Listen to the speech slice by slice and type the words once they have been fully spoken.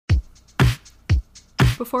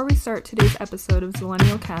Before we start today's episode of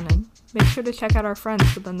Zillennial Canon, make sure to check out our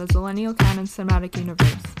friends within the Zillennial Canon Cinematic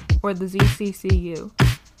Universe, or the ZCCU.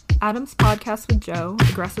 Adam's podcast with Joe,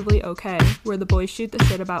 Aggressively Okay, where the boys shoot the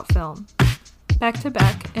shit about film. Beck to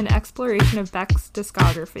Beck, an exploration of Beck's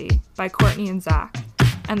discography, by Courtney and Zach.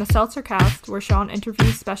 And the Seltzer Cast, where Sean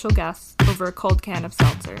interviews special guests over a cold can of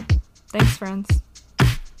seltzer. Thanks, friends.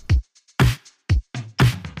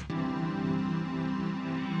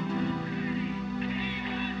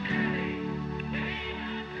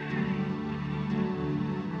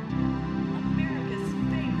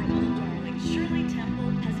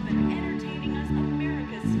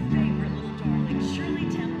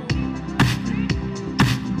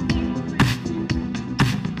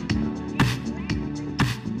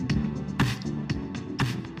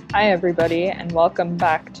 Hi everybody, and welcome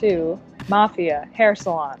back to Mafia, Hair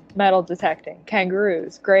Salon, Metal Detecting,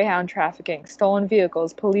 Kangaroos, Greyhound Trafficking, Stolen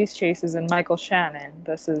Vehicles, Police Chases, and Michael Shannon.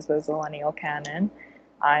 This is the Zillennial Canon.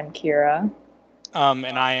 I'm Kira. And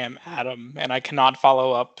I am Adam, and I cannot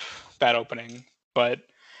follow up that opening, but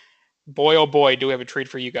boy oh boy, do we have a treat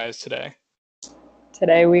for you guys today.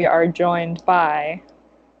 Today we are joined by,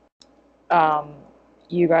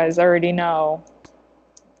 you guys already know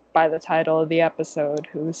by the title of the episode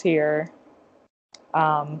who's here.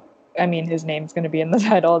 His name's going to be in the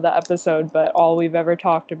title of the episode, but all we've ever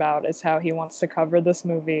talked about is how he wants to cover this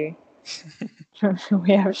movie.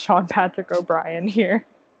 We have Sean Patrick O'Brien here.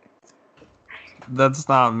 That's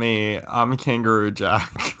not me. I'm Kangaroo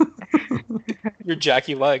Jack. You're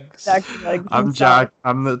Jackie Legs. Jackie Legs. I'm Jack.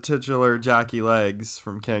 I'm the titular Jackie Legs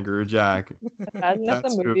from Kangaroo Jack. Imagine if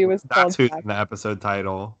the movie was called That's who's Jack. in the episode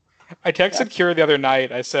title. I texted Kira the other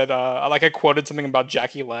night. I said, I quoted something about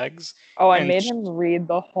Jackie Legs. Oh, I made him read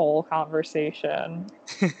the whole conversation.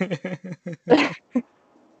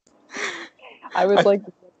 I was like,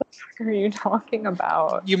 what the fuck are you talking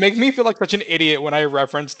about? You make me feel like such an idiot when I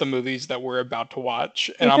reference the movies that we're about to watch.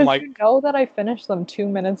 And because I'm like, you know that I finished them 2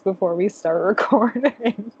 minutes before we start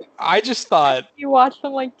recording. I just thought... You watched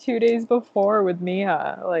them 2 days before with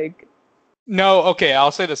Mia. No, okay,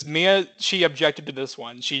 I'll say this. Mia, she objected to this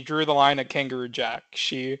one. She drew the line at Kangaroo Jack.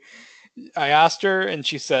 I asked her, and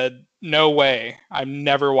she said, no way. I'm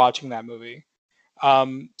never watching that movie.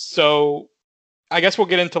 So I guess we'll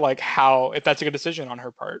get into if that's a good decision on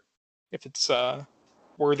her part. If it's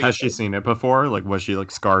worthy. Has she seen it before? Was she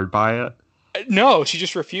scarred by it? No, she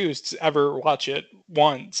just refused to ever watch it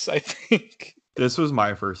once, I think. This was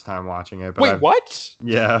my first time watching it. But Wait, what?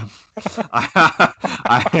 Yeah.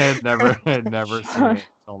 I had never seen it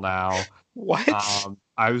until now. What?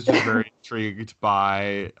 I was just very intrigued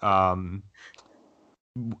by... am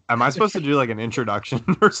I supposed to do an introduction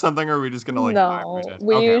or something, or are we just going to No,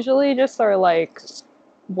 we usually just are this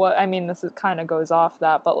kind of goes off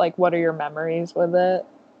that, but what are your memories with it?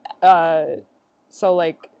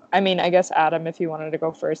 I guess Adam, if you wanted to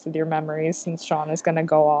go first with your memories, since Sean is going to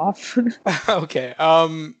go off. Okay.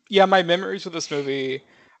 My memories with this movie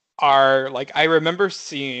are I remember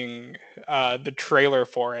seeing the trailer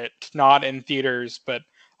for it, not in theaters, but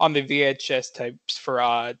on the VHS tapes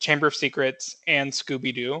for Chamber of Secrets and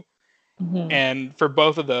Scooby-Doo. Mm-hmm. And for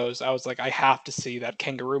both of those, I was like, I have to see that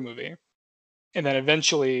Kangaroo movie. And then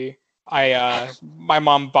eventually my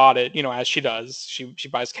mom bought it, as she does. She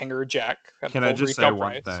buys Kangaroo Jack. Can I just say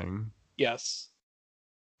one thing? Yes.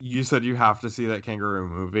 You said you have to see that Kangaroo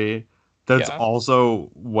movie. That's also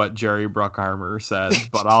what Jerry Bruckheimer said,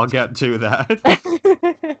 but I'll get to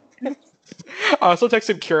that. I also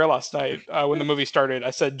texted Kira last night when the movie started.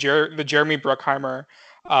 I said the Jeremy Bruckheimer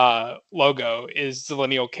logo is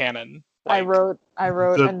Zillennial Canon. I wrote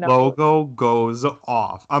the a note. Logo goes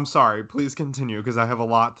off. I'm sorry, please continue, because I have a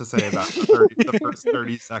lot to say about the first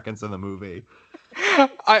 30 seconds of the movie.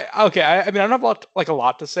 I don't have a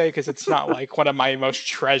lot to say, because it's not one of my most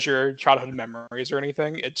treasured childhood memories or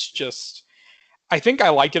anything. It's just, I think I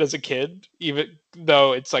liked it as a kid, even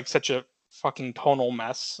though it's such a fucking tonal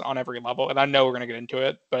mess on every level, and I know we're gonna get into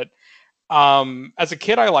it, but as a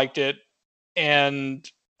kid I liked it, and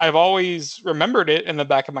I've always remembered it in the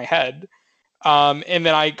back of my head. And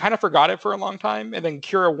then I kind of forgot it for a long time. And then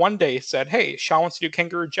Kira one day said, hey, Sean wants to do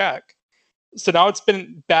Kangaroo Jack. So now it's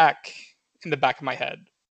been back in the back of my head.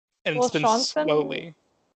 And it's been slowly.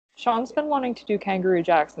 Sean's been wanting to do Kangaroo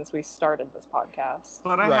Jack since we started this podcast.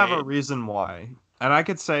 But I have a reason why. And I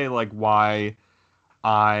could say why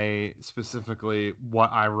I specifically,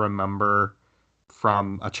 what I remember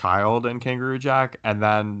from a child in Kangaroo Jack. And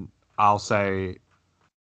then I'll say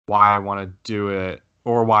why I want to do it,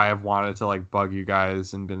 or why I've wanted to bug you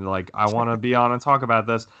guys and been I want to be on and talk about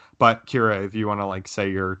this. But Kira, if you want to say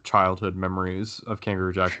your childhood memories of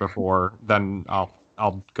Kangaroo Jack before, then I'll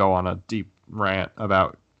I'll go on a deep rant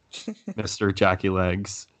about Mr. Jackie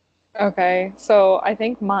Legs. Okay, so I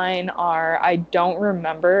think mine are, I don't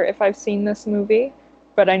remember if I've seen this movie,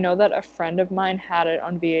 but I know that a friend of mine had it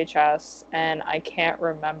on VHS, and I can't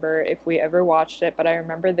remember if we ever watched it, but I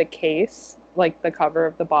remember the case, like the cover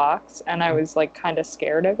of the box, and I was like kind of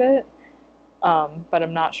scared of it. But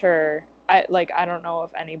I'm not sure. I don't know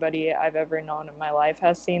if anybody I've ever known in my life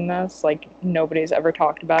has seen this. Like nobody's ever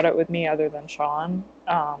talked about it with me other than Sean.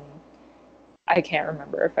 I can't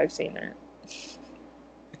remember if I've seen it.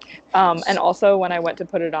 And also, when I went to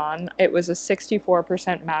put it on, it was a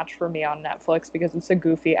 64% match for me on Netflix because it's a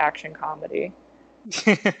goofy action comedy.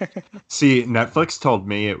 See, Netflix told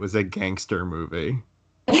me it was a gangster movie.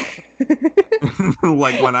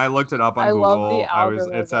 Like when I looked it up on I love the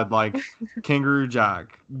Google, it said algorithm. like Kangaroo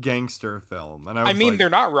Jack gangster film, and I I was mean, like, they're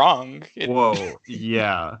not wrong. whoa,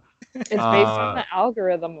 yeah, It's based on the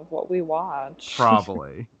algorithm of what we watch.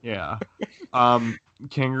 probably, yeah.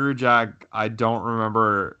 Kangaroo Jack, I don't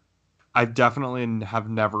remember. I definitely have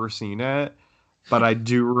never seen it, but I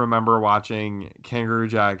do remember watching Kangaroo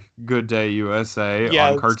Jack Good Day USA on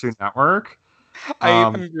Yes, Cartoon Network,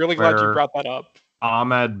 I'm really glad you where brought that up.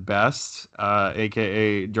 Ahmed Best,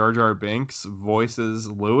 aka Jar Jar Binks,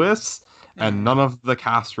 voices Lewis, and none Mhm. of the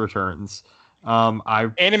cast returns.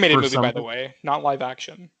 I Animated for movie, by some the way, not live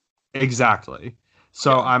action. exactly.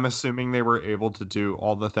 So Yeah. I'm assuming they were able to do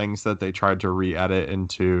all the things that they tried to re-edit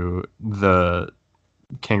into the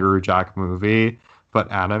Kangaroo Jack movie,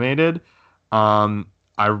 but animated.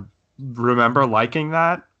 I remember liking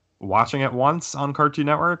that, watching it once on Cartoon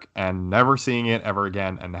Network, and never seeing it ever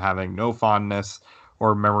again, and having no fondness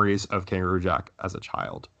or memories of Kangaroo Jack as a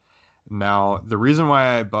child. Now, the reason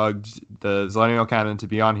why I bugged the Zillennial Canon to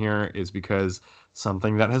be on here is because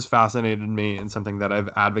something that has fascinated me and something that I've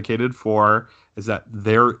advocated for is that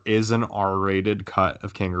there is an R-rated cut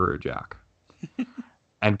of Kangaroo Jack.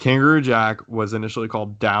 And Kangaroo Jack was initially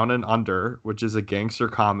called Down and Under, which is a gangster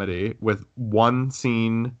comedy with one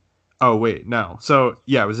scene. Oh, wait, no. So,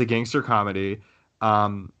 yeah, it was a gangster comedy.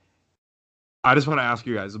 Um, I just want to ask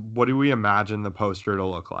you guys, what do we imagine the poster to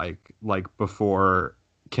look like before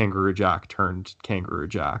Kangaroo Jack turned Kangaroo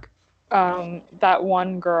Jack? That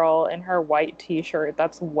one girl in her white t-shirt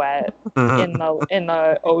that's wet in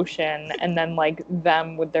the ocean, and then like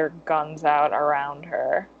them with their guns out around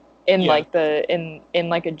her in Yeah. like the in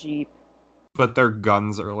like a jeep. But their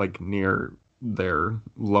guns are like near their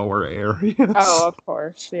lower Oh, areas. of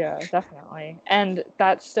course, yeah, definitely. And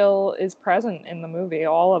that still is present in the movie,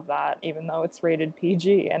 all of that, even though it's rated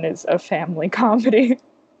PG and is a family comedy.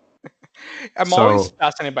 I'm always So,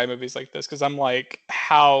 fascinated by movies like this because I'm like,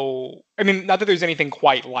 how? I mean, not that there's anything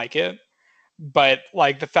quite like it, but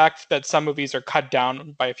like the fact that some movies are cut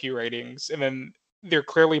down by a few ratings and then they're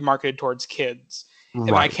clearly marketed towards kids, and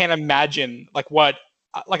then I right. can't imagine like what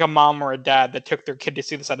like a mom or a dad that took their kid to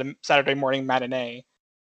see the Saturday morning matinee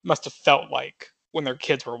must have felt like when their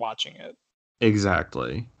kids were watching it.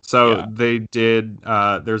 Exactly. So Yeah. they did.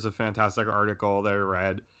 There's a fantastic article that I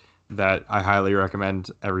read that I highly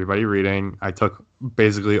recommend everybody reading. I took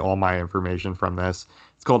basically all my information from this.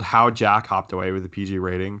 It's called How Jack Hopped Away with a PG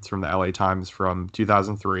Rating. It's from the LA Times from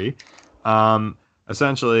 2003.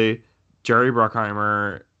 Essentially, Jerry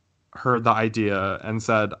Bruckheimer heard the idea and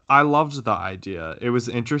said, "I loved the idea. It was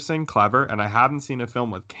interesting, clever, and I hadn't seen a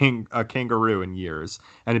film with a kangaroo in years,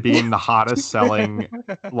 and it became the hottest selling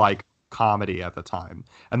like comedy at the time.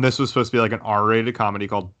 And this was supposed to be like an R-rated comedy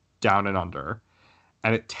called Down and Under,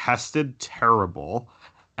 and it tested terrible.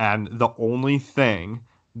 And the only thing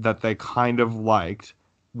that they kind of liked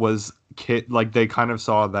was they kind of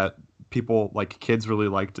saw that people like kids really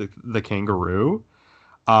liked the kangaroo.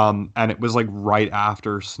 And it was like right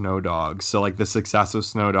after Snow Dogs. So like the success of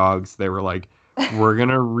Snow Dogs, they were like, we're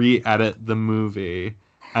gonna re-edit the movie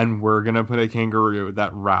and we're gonna put a kangaroo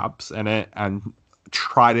that raps in it and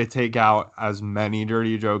try to take out as many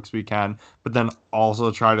dirty jokes we can, but then also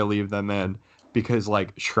try to leave them in because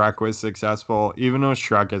like Shrek was successful, even though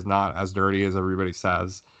Shrek is not as dirty as everybody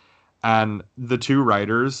says. And the two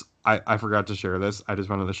writers, I forgot to share this. I just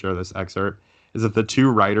wanted to share this excerpt. Is that the two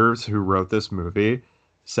writers who wrote this movie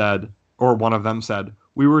said, or one of them said,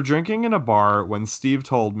 "We were drinking in a bar when Steve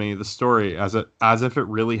told me the story as if it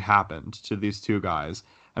really happened to these two guys."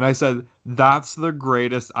 And I said, "That's the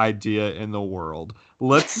greatest idea in the world.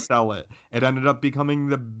 Let's sell it." It ended up becoming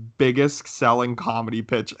the biggest selling comedy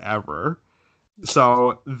pitch ever.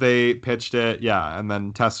 So they pitched it, yeah, and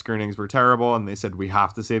then test screenings were terrible, and they said, we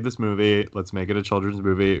have to save this movie. Let's make it a children's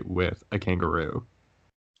movie with a kangaroo.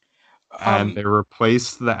 And Um, they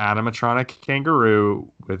replaced the animatronic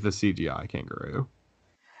kangaroo with the CGI kangaroo.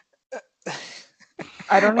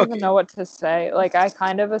 I don't even Okay. know what to say. Like, I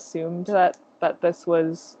kind of assumed that this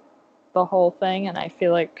was the whole thing, and I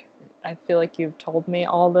feel like you've told me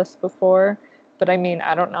all this before. But I mean,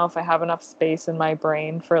 I don't know if I have enough space in my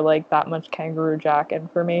brain for like that much Kangaroo Jack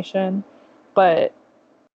information. But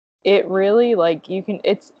it really, like, you can,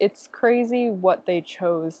 it's crazy what they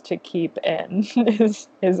chose to keep in is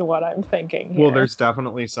what I'm thinking Well, here. there's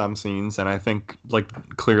definitely some scenes, and I think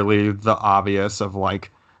like clearly the obvious of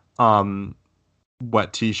like um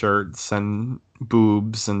wet t-shirts and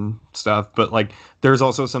boobs and stuff, but like there's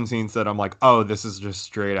also some scenes that I'm like, oh, this is just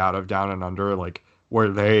straight out of Down and Under, like where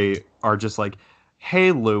they are just like,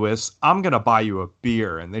 hey Lewis, I'm gonna buy you a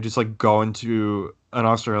beer, and they just like go into an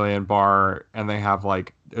Australian bar and they have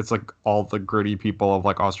like it's like all the gritty people of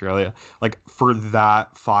like Australia, like for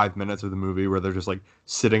that 5 minutes of the movie where they're just like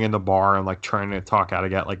sitting in the bar and like trying to talk how to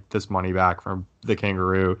get like this money back from the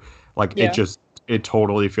kangaroo, like Yeah. it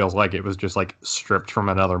totally feels like it was just like stripped from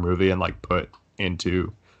another movie and like put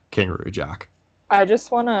into Kangaroo Jack. I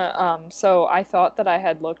just want to, so I thought that I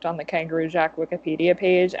had looked on the Kangaroo Jack Wikipedia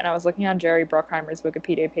page, and I was looking on Jerry Bruckheimer's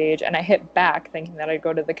Wikipedia page, and I hit back thinking that I'd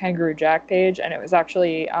go to the Kangaroo Jack page, and it was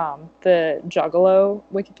actually the Juggalo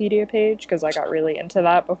Wikipedia page, because I got really into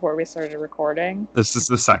that before we started recording. This is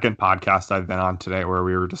the second podcast I've been on today where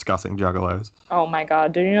we were discussing juggalos. Oh my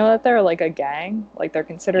God, did you know that they're like a gang? Like they're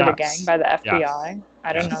considered a gang Yes. by the Yes. FBI?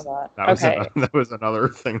 I didn't know Yes. that. That was Okay. that was another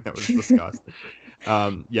thing that was discussed.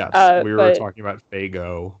 Yes, we were But talking about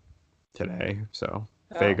Faygo today. So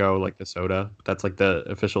oh, Faygo, like the soda, that's like the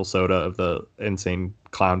official soda of the Insane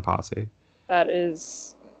Clown Posse. that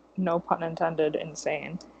is, no pun intended,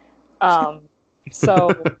 insane. Um,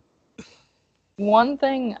 so one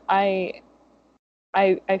thing I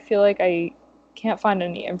feel like I can't find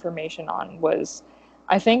any information on was,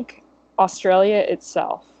 I think Australia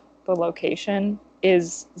itself, the location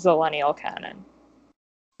is Zillennial Canon.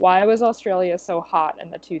 Why was Australia so hot in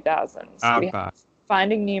the 2000s? We have Outback.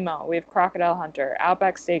 Finding Nemo, we have Crocodile Hunter,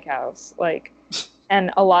 Outback Steakhouse, like,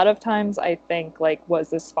 and a lot of times I think, like, was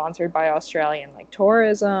this sponsored by Australian like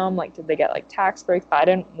tourism? Like, did they get like tax breaks? But I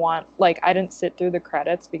didn't want, like, I didn't sit through the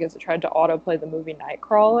credits because it tried to autoplay the movie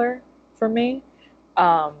Nightcrawler for me.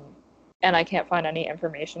 Um, and I can't find any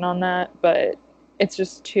information on that, but it's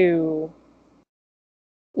just too,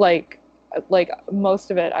 like, most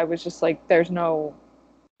of it I was just like, there's no,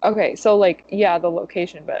 okay, so like, yeah, the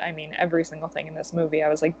location, but I mean every single thing in this movie I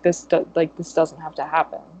was like, this doesn't have to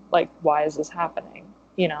happen. Like, why is this happening?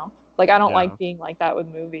 You know? Like, I don't Yeah. like being like that with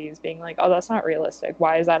movies, being like, oh, that's not realistic.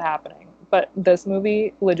 Why is that happening? But this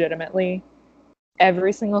movie, legitimately,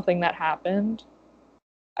 every single thing that happened,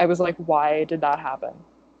 I was like, why did that happen?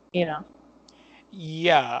 You know?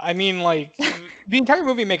 Yeah, I mean, like the entire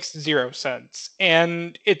movie makes zero sense,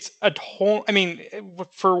 and it's a total. I mean,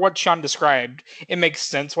 for what Sean described, it makes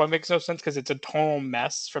sense. Why it makes no sense because it's a total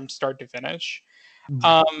mess from start to finish.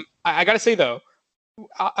 I gotta say though,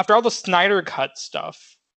 after all the Snyder cut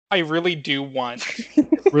stuff, I really do want.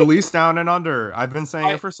 Release Down and Under. I've been saying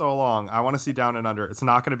I it for so long. I want to see Down and Under. It's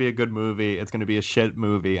not going to be a good movie. It's going to be a shit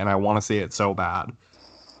movie, and I want to see it so bad.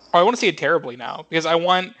 I want to see it terribly now because I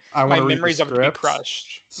want I want my to read the memories of it to be script,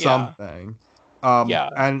 crushed. Yeah, something. yeah.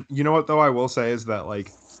 And you know what though I will say is that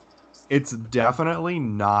like it's definitely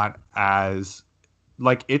not as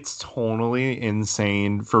like it's tonally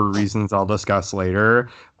insane for reasons I'll discuss later,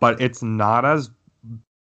 but it's not as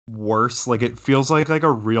worse. Like it feels like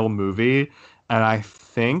a real movie, and I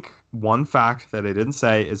think one fact that I didn't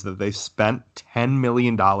say is that they spent $10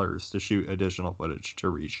 million to shoot additional footage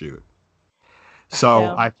to reshoot. So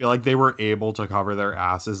Damn. I feel like they were able to cover their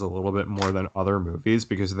asses a little bit more than other movies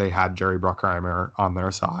because they had Jerry Bruckheimer on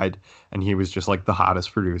their side, and he was just like the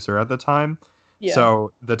hottest producer at the time. Yeah.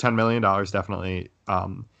 So the $10 million definitely,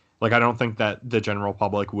 like I don't think that the general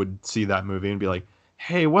public would see that movie and be like,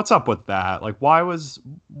 "Hey, what's up with that? Like, why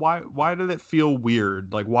did it feel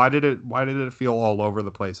weird? Like, why did it feel all over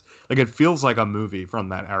the place? Like, it feels like a movie from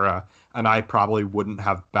that era, and I probably wouldn't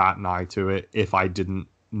have bat an eye to it if I didn't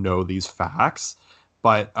know these facts."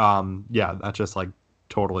 But yeah, that just like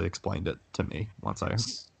totally explained it to me once I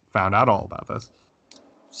found out all about this.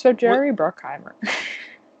 So What? Jerry Bruckheimer.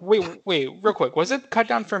 Wait, real quick. Was it cut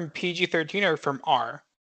down from PG-13 or from R?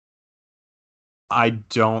 I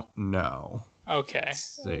don't know. Okay,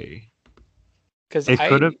 Let's see. because It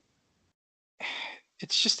could have.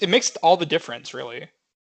 it's just it makes all the difference, really.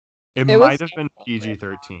 It It might was have been really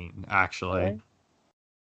PG-13 actually. really?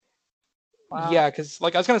 Wow. Yeah, because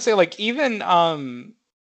like I was gonna say, like even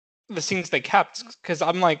the scenes they kept, because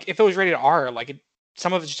I'm like, if it was rated R, like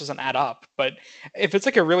some of it just doesn't add up. But if it's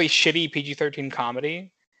like a really shitty PG-13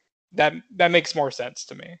 comedy, that makes more sense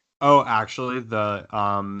to me. Oh, actually,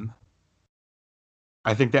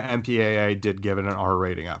 I think the MPAA did give it an R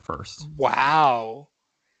rating at first. Wow.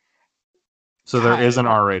 So there is an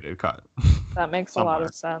God. R-rated cut That makes a lot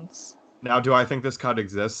of sense. Now, do I think this cut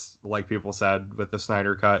exists, like people said with the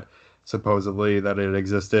Snyder cut, supposedly that it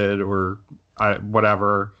existed, or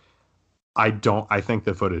whatever? I don't. I think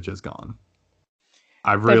the footage is gone.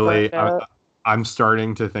 I They burned really, it. I'm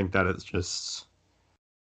starting to think that it's just,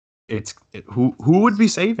 who would be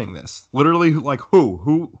saving this? Literally, like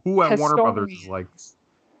who at Warner Brothers is like, Historians.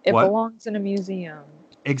 It what? belongs in a museum.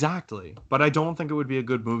 Exactly. But I don't think it would be a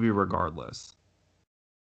good movie regardless.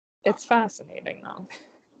 It's fascinating, though.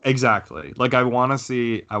 Exactly. Like I want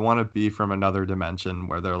to be from another dimension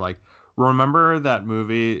where they're like, remember that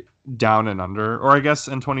movie Down and Under? Or I guess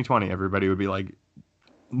in 2020 everybody would be like,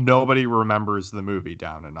 nobody remembers the movie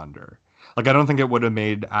Down and Under. Like I don't think it would have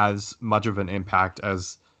made as much of an impact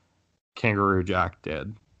as Kangaroo Jack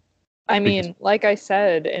did. I Because, mean, like I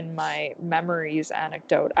said in my memories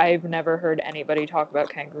anecdote, I've never heard anybody talk about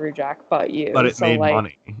Kangaroo Jack but you. but it So, made like,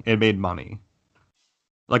 money. It made money.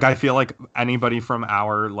 Like I feel like anybody from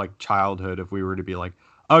our like childhood, if we were to be like,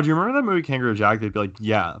 "Oh, do you remember that movie Kangaroo Jack?" They'd be like,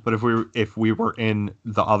 "Yeah." But if we were in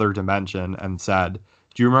the other dimension and said,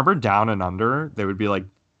 "Do you remember Down and Under?" They would be like,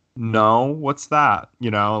 "No, what's that?"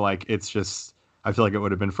 Like it's just I feel like it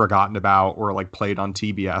would have been forgotten about or like played on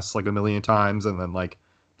TBS like a million times and then like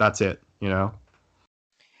that's it.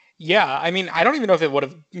 Yeah, I mean, I don't even know if it would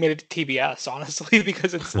have made it to TBS, honestly,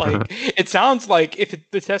 because it's like it sounds like if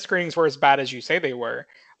the test screenings were as bad as you say they were,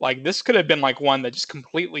 like this could have been like one that just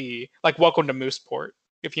completely like Welcome to Mooseport,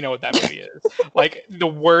 if you know what that movie is, like the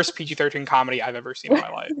worst PG-13 comedy I've ever seen in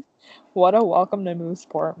my life. what a welcome to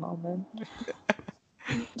Mooseport moment.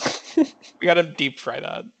 We gotta deep fry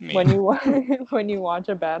that. I mean, When you watch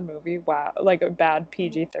a bad movie, wow, like a bad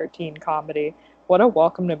PG-13 comedy, what a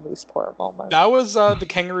welcome to Mooseport moment. that was the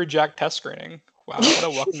Kangaroo Jack test screening. Wow, what a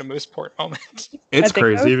Welcome to Mooseport moment. It's I think that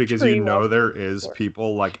crazy was because there is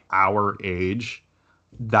people like our age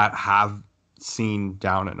that have seen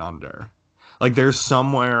Down and Under. Like there's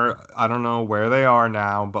somewhere, I don't know where they are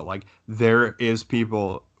now, but like there is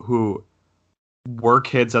people who were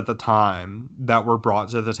kids at the time that were brought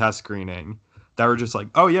to the test screening that were just like,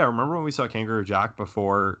 "Oh yeah, remember when we saw Kangaroo Jack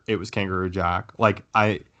before it was Kangaroo Jack?" Like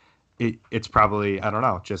it's probably, I don't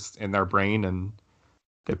know, just in their brain and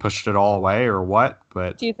they pushed it all away or what,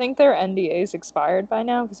 but Do you think their NDA's expired by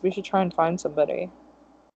now? Because we should try and find somebody.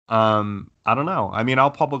 I don't know. I mean,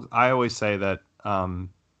 I always say that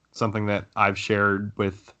something that I've shared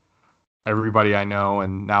with everybody I know,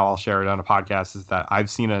 and now I'll share it on a podcast, is that I've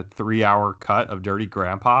seen a 3-hour cut of Dirty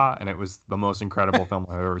Grandpa, and it was the most incredible film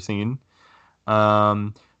I've ever seen.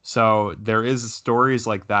 So there is stories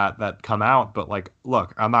like that come out, but like,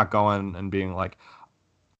 look, I'm not going and being like,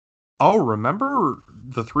 oh, remember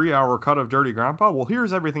the 3-hour cut of Dirty Grandpa? Well,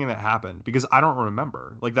 here's everything that happened because I don't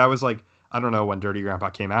remember. Like that was like, I don't know when Dirty Grandpa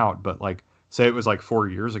came out, but like say it was like 4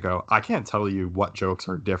 years ago. I can't tell you what jokes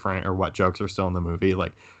are different or what jokes are still in the movie.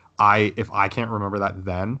 Like if I can't remember that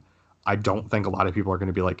then, I don't think a lot of people are going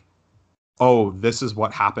to be like, oh, this is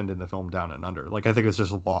what happened in the film Down and Under. Like I think it's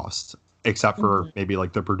just lost, except for maybe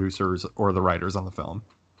like the producers or the writers on the film.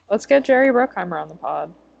 Let's get Jerry Bruckheimer on the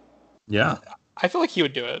pod. Yeah. I feel like he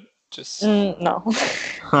would do it. Just No.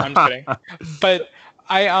 I'm just kidding. But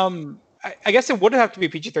I guess it would have to be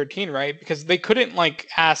PG-13, right? Because they couldn't like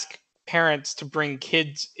ask parents to bring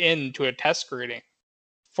kids into a test screening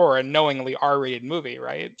for a knowingly R-rated movie,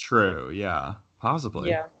 right? True. Yeah. Possibly.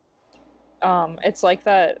 Yeah. It's like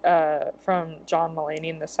that from John Mulaney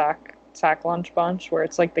in the Sack Lunch Bunch, where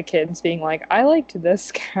it's like the kids being like, "I liked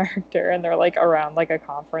this character," and they're like around like a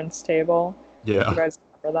conference table. Yeah. You guys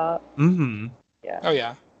remember that? Mm-hmm. Yeah. Oh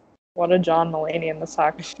yeah. What a John Mulaney in the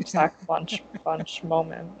Sack Bunch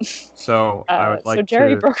moment. So I would like so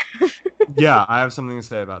Jerry to. Bruckheimer. Yeah, I have something to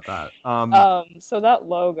say about that. So that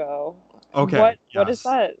logo. Okay. What is Yes.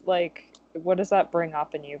 that like? What does that bring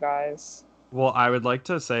up in you guys? Well, I would like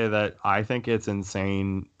to say that I think it's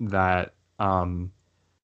insane that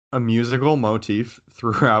a musical motif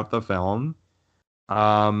throughout the film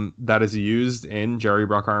that is used in Jerry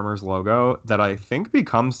Bruckheimer's logo that I think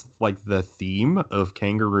becomes like the theme of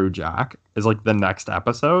Kangaroo Jack is like the next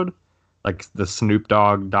episode, like the Snoop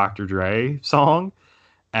Dogg Dr. Dre song.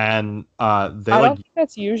 And they I like don't think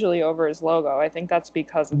that's usually over his logo. I think that's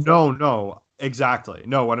because it's no, exactly.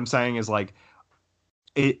 No, what I'm saying is like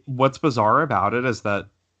what's bizarre about it is that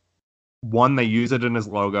one, they use it in his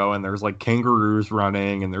logo and there's like kangaroos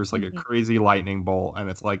running and there's like a crazy lightning bolt and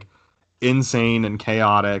it's like insane and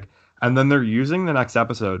chaotic. And then they're using the next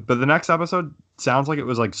episode, but the next episode sounds like it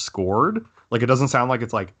was like scored. Like, it doesn't sound like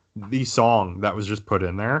it's like the song that was just put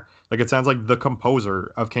in there. Like, it sounds like the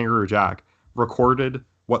composer of Kangaroo Jack recorded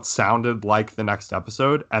what sounded like the next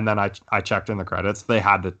episode, and then I checked in the credits. They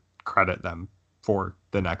had to credit them for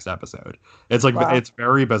the next episode. It's like Wow. it's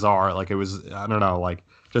very bizarre. Like, it was, I don't know, like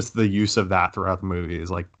just the use of that throughout the movie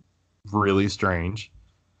is like really strange.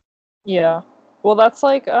 Yeah. Well, that's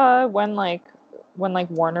like when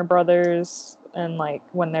Warner Brothers and like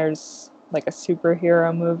when there's like a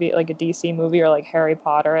superhero movie, like a DC movie or like Harry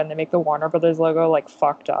Potter, and they make the Warner Brothers logo like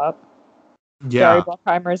fucked up. Jerry Yeah.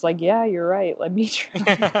 Bruckheimer's like, yeah, you're right. Let me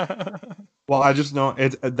try. Well, I just know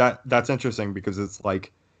that's interesting because it's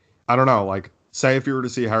like, I don't know, like say if you were to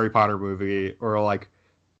see a Harry Potter movie, or like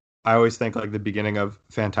I always think like the beginning of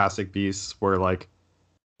Fantastic Beasts where like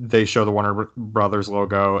they show the Warner Brothers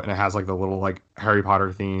logo and it has like the little like Harry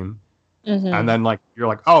Potter theme. And then like you're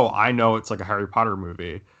like, oh, I know it's like a Harry Potter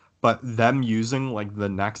movie. But them using like the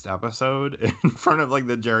next episode in front of like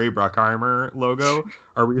the Jerry Bruckheimer logo,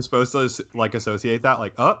 are we supposed to like associate that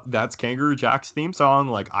like, oh, that's Kangaroo Jack's theme song?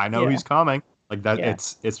 Like, I know he's coming. Like that, Yeah.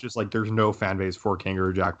 it's just like there's no fan base for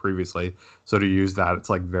Kangaroo Jack previously, so to use that, it's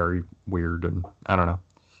like very weird, and I don't know.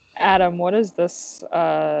 Adam, what is this?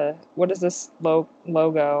 What does this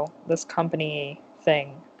logo, this company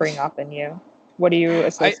thing, bring up in you? What do you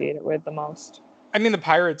associate it with the most? I mean, the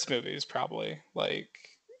Pirates movies probably, like,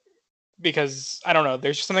 because I don't know.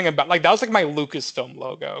 There's just something about like that was like my Lucasfilm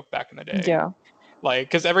logo back in the day. Yeah. Like,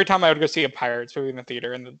 because every time I would go see a Pirates movie in the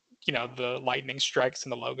theater and the lightning strikes in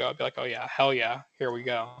the logo, I'd be like, oh yeah, hell yeah, here we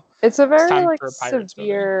go. It's a very time like for a Pirates movie.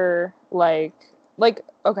 severe like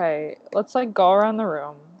okay, let's like go around the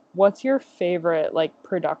room. What's your favorite like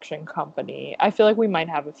production company? I feel like we might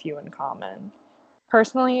have a few in common.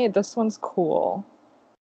 Personally, this one's cool.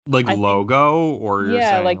 Like I think- logo, or you're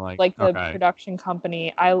Yeah, saying like the okay. production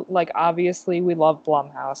company. I like obviously we love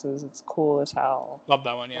Blumhouses. It's cool as hell. Love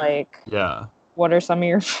that one, yeah. Like, Yeah. what are some of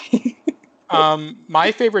your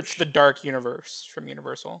My favorite's the Dark Universe from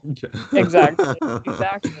Universal. Exactly.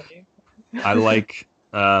 I like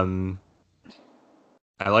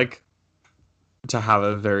to have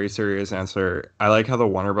a very serious answer. I like how the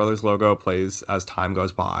Warner Brothers logo plays as time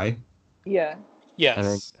goes by. Yeah.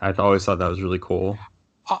 Yes. I always thought that was really cool.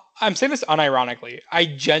 I'm saying this unironically. I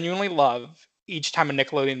genuinely love each time a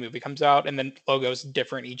Nickelodeon movie comes out and the logo's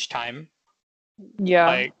different each time. Yeah.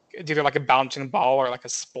 Like it's either like a bouncing ball or like a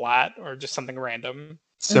splat or just something random.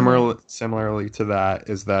 Similarly to that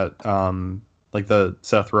is that like the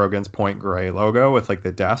Seth Rogen's Point Grey logo with like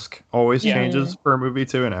the desk always changes for a movie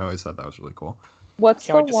too, and I always thought that was really cool. What's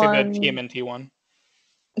Can't wait the to one? see the TMNT one.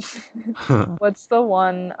 What's the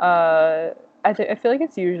one? I feel like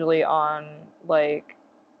it's usually on like,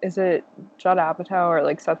 is it Judd Apatow or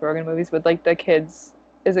like Seth Rogen movies with like the kids?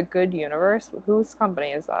 Is it Good Universe? Whose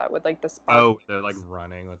company is that with like the spark? Oh, they're like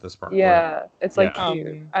running with the sparkler. Yeah, it's like Yeah.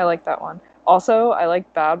 cute. I like that one. Also, I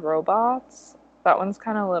like Bad Robots. That one's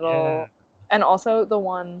kind of little. Yeah. And also the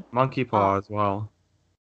one. Monkey Paw as well.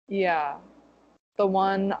 Yeah, the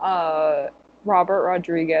one. Robert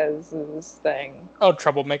Rodriguez's thing. Oh,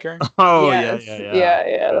 Troublemaker. Oh Yes.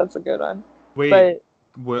 Yeah. That's a good one. Wait,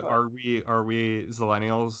 But are we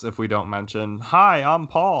Zillennials if we don't mention? Hi, I'm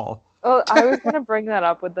Paul. oh, I was gonna bring that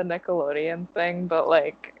up with the Nickelodeon thing, but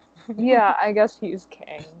like, yeah, I guess he's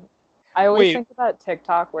king. I always Wait. think of that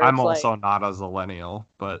TikTok where I'm it's also like, not a Zillennial,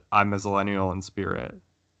 but I'm a Zillennial in spirit.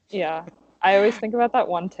 yeah. I always think about that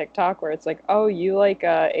one TikTok where it's like, oh, you like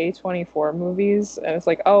A24 movies, and it's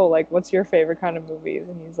like, oh, like what's your favorite kind of movies?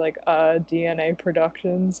 And he's like, DNA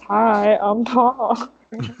Productions. Hi, I'm Paul.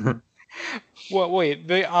 Well, wait.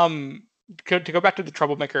 To go back to the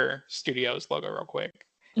Troublemaker Studios logo real quick.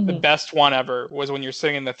 The best one ever was when you're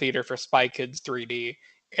sitting in the theater for Spy Kids 3D,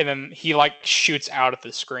 and then he like shoots out at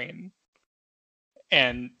the screen,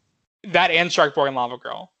 and that and Shark Boy and Lava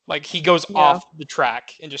Girl, like he goes off the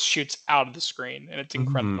track and just shoots out of the screen, and it's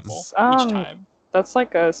incredible each time. That's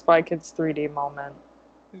like a Spy Kids 3D moment.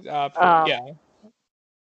 Yeah.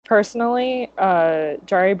 Personally,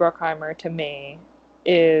 Jerry Bruckheimer to me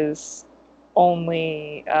is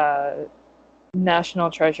only National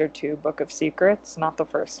Treasure 2 Book of Secrets, not the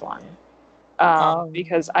first one.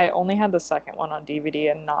 Because I only had the second one on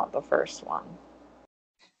DVD and not the first one.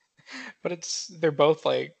 But they're both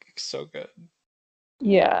like so good.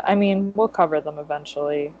 Yeah, I mean, we'll cover them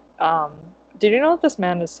eventually. Did you know that this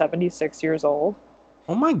man is 76 years old?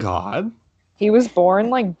 Oh my god. He was born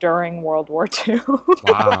like during World War II.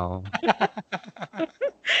 Wow.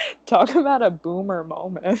 Talk about a boomer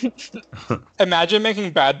moment. Imagine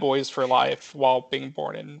making Bad Boys for Life while being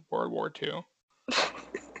born in World War II.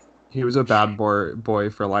 He was a bad boy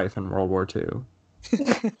for life in World War II.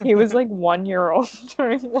 He was like 1 year old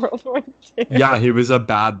during World War II. Yeah, he was a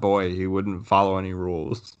bad boy. He wouldn't follow any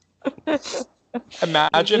rules.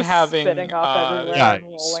 Imagine Just having spitting up everywhere. Yeah, and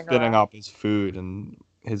rolling spitting around. up his food and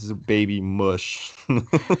his baby mush.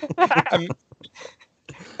 im-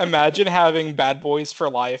 imagine having Bad Boys for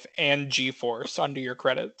Life and G-Force under your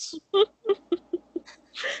credits.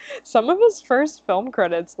 Some of his first film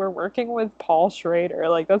credits were working with Paul Schrader.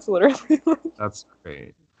 Like that's literally. That's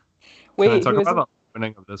great. Can I Wait, talk he was about the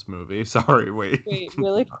opening of this movie? Sorry, wait. wait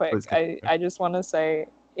really quick. Please continue. I just want to say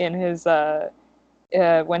in his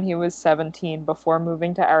when he was 17 before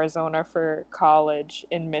moving to Arizona for college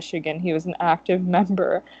in Michigan, he was an active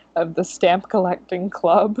member of the stamp collecting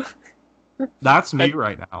club. That's me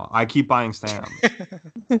right now. I keep buying stamps.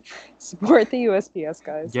 Support the USPS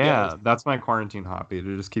guys. Yeah, that's my quarantine hobby,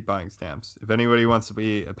 to just keep buying stamps. If anybody wants to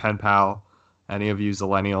be a pen pal, any of you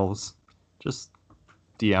Zillennials, just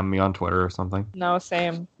DM me on Twitter or something. No,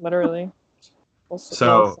 same. Literally.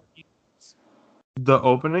 So, the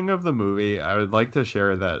opening of the movie, I would like to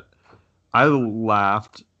share that I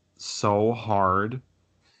laughed so hard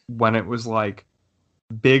when it was like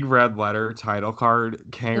big red letter title card,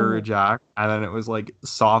 Kangaroo Jack, and then it was like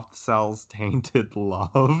Soft Cell's Tainted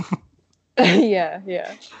Love. yeah.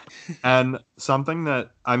 And something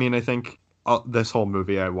that, I mean, I think this whole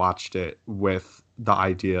movie, I watched it with the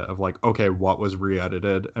idea of like, okay, what was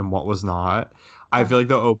re-edited and what was not. I feel like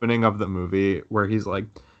the opening of the movie where he's like,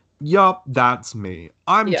 yup, that's me.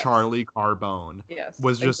 I'm Charlie Carbone. Yes.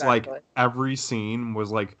 Was just like, every scene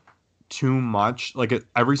was like too much. Like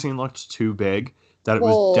every scene looked too big that it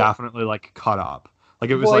was definitely like cut up.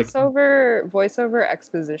 Like it was voiceover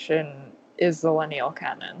exposition is the lineal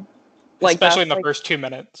canon. Like, especially in the first 2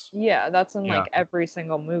 minutes. Yeah, that's in like every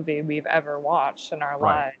single movie we've ever watched in our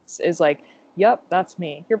lives. Is like, yep, that's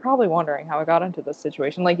me. You're probably wondering how I got into this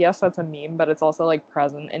situation. Like, yes, that's a meme, but it's also like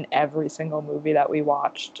present in every single movie that we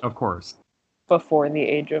watched. Of course. Before the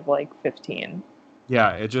age of like 15.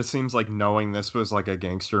 Yeah, it just seems like knowing this was like a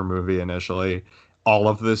gangster movie initially, all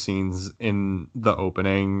of the scenes in the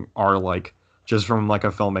opening are like, just from like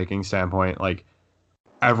a filmmaking standpoint, like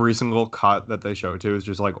every single cut that they show to is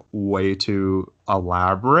just like way too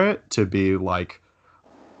elaborate to be like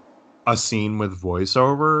a scene with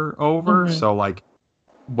voiceover over. So like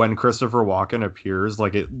when Christopher Walken appears,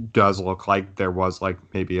 like it does look like there was like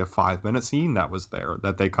maybe a 5-minute scene that was there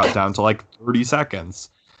that they cut down to like 30 seconds.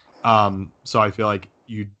 So I feel like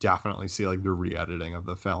you definitely see like the re-editing of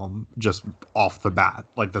the film just off the bat,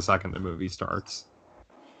 like the second the movie starts.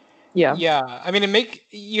 Yeah. I mean,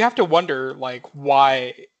 you have to wonder like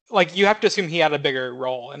why. Like you have to assume he had a bigger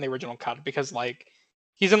role in the original cut because like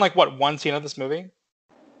he's in like what, one scene of this movie.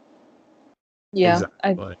 Yeah,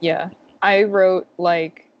 exactly. I wrote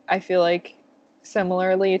like I feel like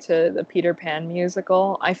similarly to the Peter Pan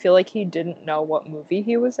musical, I feel like he didn't know what movie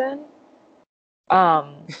he was in.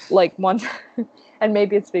 Like one, and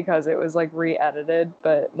maybe it's because it was like re-edited,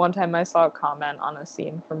 but one time I saw a comment on a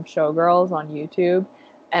scene from Showgirls on YouTube,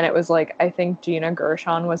 and it was like, I think Gina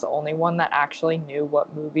Gershon was the only one that actually knew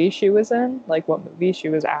what movie she was in, like what movie she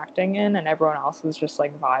was acting in, and everyone else was just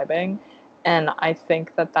like vibing. And I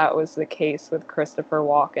think that was the case with Christopher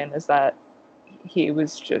Walken, is that he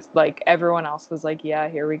was just like, everyone else was like, yeah,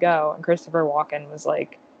 here we go. And Christopher Walken was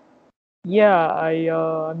like, yeah,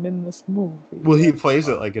 I'm in this movie. Well, he plays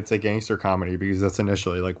it like it's a gangster comedy because that's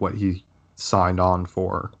initially like what he signed on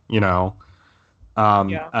for, you know?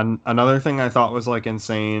 And another thing I thought was like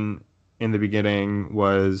insane in the beginning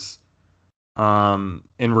was, in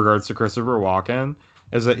regards to Christopher Walken,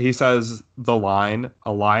 is that he says the line,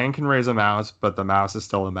 "A lion can raise a mouse, but the mouse is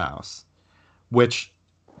still a mouse," which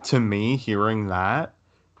to me, hearing that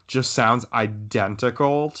just sounds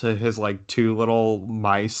identical to his like two little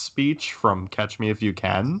mice speech from Catch Me If You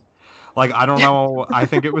Can. Like, I don't know. I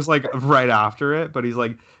think it was like right after it, but he's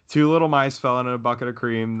like, two little mice fell in a bucket of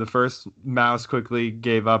cream. The first mouse quickly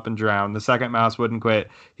gave up and drowned. The second mouse wouldn't quit.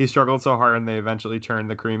 He struggled so hard and they eventually turned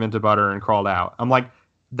the cream into butter and crawled out. I'm like,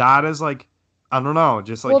 that is like, I don't know.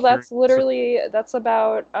 Just like, well, that's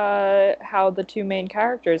about how the two main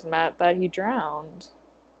characters met, that he drowned.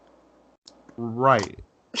 Right.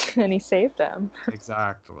 And he saved them.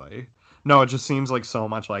 Exactly. No, it just seems like so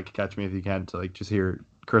much like Catch Me If You Can to like just hear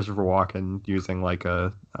Christopher Walken using like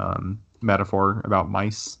a metaphor about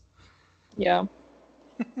mice. Yeah.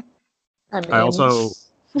 I also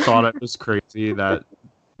thought it was crazy that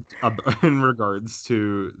in regards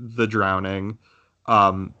to the drowning,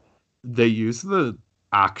 they use the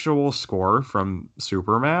actual score from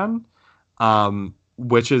Superman,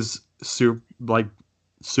 which is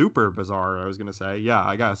super bizarre. I was gonna say, yeah,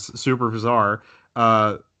 I guess super bizarre.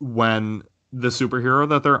 When the superhero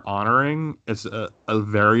that they're honoring is a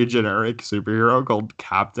very generic superhero called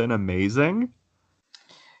Captain Amazing.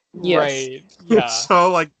 Yes. Right. Yeah.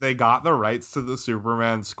 So like they got the rights to the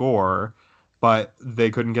Superman score, but they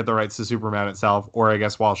couldn't get the rights to Superman itself, or I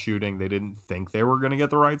guess while shooting they didn't think they were going to get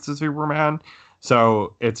the rights to Superman.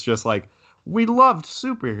 So it's just like we loved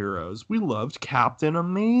superheroes. We loved Captain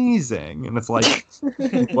Amazing. And it's like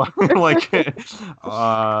like That's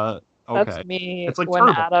okay. me It's like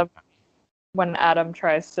Turbo. when Adam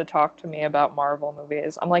tries to talk to me about Marvel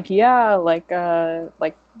movies. I'm like, yeah, like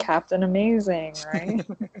Captain Amazing, right?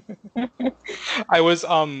 I was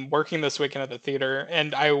working this weekend at the theater,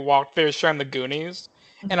 and I walked. They were showing the Goonies,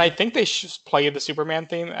 and I think they played the Superman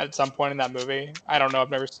theme at some point in that movie. I don't know.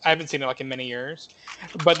 I haven't seen it like in many years.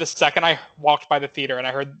 But the second I walked by the theater and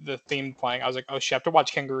I heard the theme playing, I was like, oh shit, I have to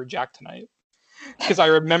watch Kangaroo Jack tonight because I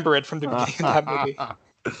remember it from the beginning of that movie.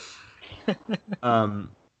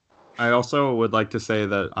 um, I also would like to say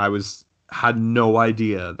that had no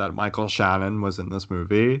idea that Michael Shannon was in this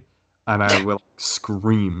movie, and I will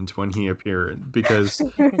screamed when he appeared because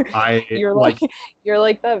I You're like you're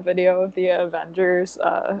like that video of the Avengers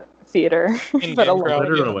theater, In but a game crowd,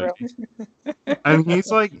 little literally, room. and he's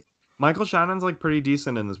like Michael Shannon's like pretty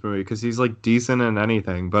decent in this movie because he's like decent in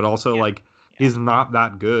anything, but also Yeah. like he's not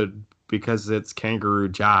that good because it's Kangaroo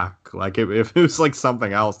Jack. Like if it was like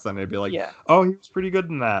something else, then it'd be like, Yeah, oh, he was pretty good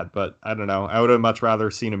in that. But I don't know. I would have much rather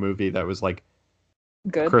seen a movie that was like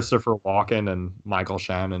good. Christopher Walken and Michael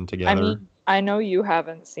Shannon I together. mean, I know you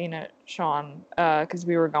haven't seen it, Sean, because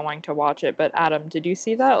we were going to watch it. But Adam, did you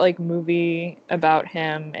see that like movie about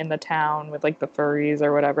him in the town with like the furries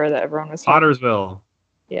or whatever that everyone was talking? Pottersville.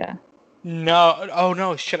 Yeah, No, oh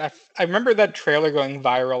no, shit. I remember that trailer going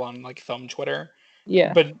viral on like film Twitter,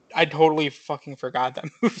 yeah, but I totally fucking forgot that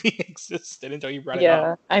movie existed until you brought it yeah.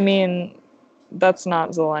 up. I mean, that's not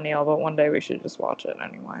Zillennial, but one day we should just watch it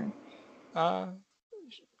anyway. Uh,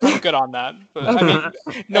 I'm good on that, but I Okay.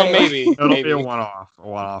 mean, no, Anyway. maybe, It'll be a maybe. one-off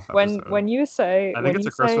when episode. when you say I think when it's you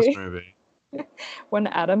a Christmas say movie. when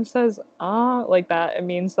Adam says like that, it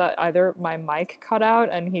means that either my mic cut out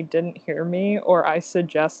and he didn't hear me, or I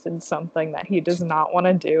suggested something that he does not want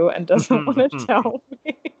to do and doesn't want to tell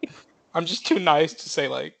me. I'm just too nice to say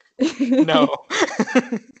like no.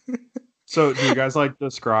 So, do you guys like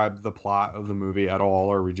describe the plot of the movie at all,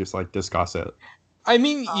 or we just like discuss it? I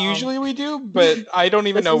mean, Um, usually we do, but I don't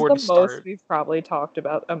even this know is where the to most start. we've probably talked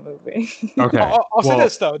about a movie. Okay. I'll say Well,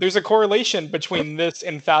 this though: there's a correlation between this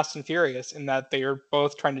and Fast and Furious in that they are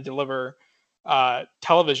both trying to deliver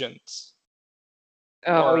televisions.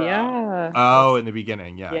 Oh Or yeah. oh, in the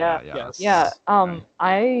beginning, Yeah. yes, Yeah, Okay.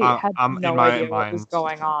 I had I'm in no my idea what was mind.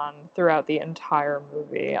 going on throughout the entire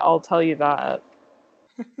movie. I'll tell you that.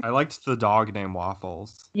 I liked the dog named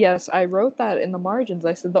Waffles. Yes, I wrote that in the margins.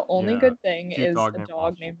 I said the only Yeah, good thing cute is dog a named dog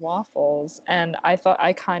Waffles. named Waffles, and I thought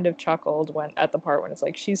I kind of chuckled when at the part when it's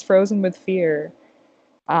like she's frozen with fear.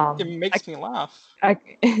 it I, makes me laugh.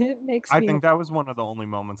 it makes I me think that was one of the only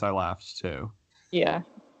moments I laughed too. yeah.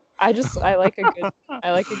 I like a good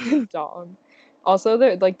I like a good dog. Also,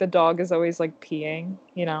 the dog is always like peeing.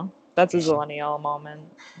 You know, that's a Yeah. Zillennial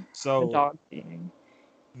moment. The So dog peeing.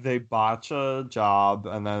 they botch a job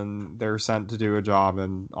and then they're sent to do a job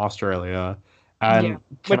in Australia. Yeah, And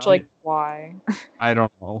which like why? I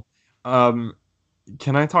don't know. Um,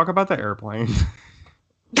 can I talk about the airplane?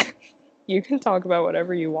 You can talk about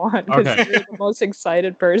whatever you want because Okay. you're the most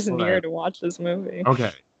excited person Okay. here to watch this movie.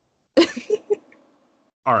 Okay.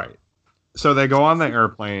 All right. So they go on the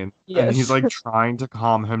airplane and he's Yes. like trying to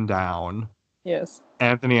calm him down. Yes.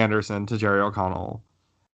 Anthony Anderson to Jerry O'Connell.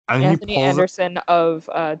 And Anthony he pulls Anderson of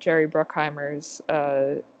Jerry Bruckheimer's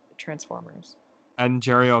Transformers. and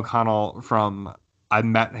Jerry O'Connell from I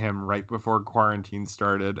met him right before quarantine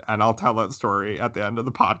started, and I'll tell that story at the end of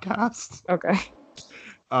the podcast. Okay.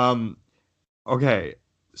 Um, okay,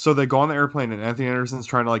 so they go on the airplane, and Anthony Anderson's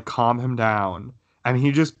trying to like calm him down, and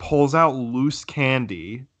he just pulls out loose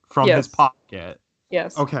candy from his Yes. pocket.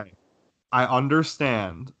 Yes. Okay, I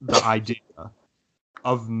understand the idea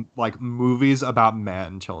of like movies about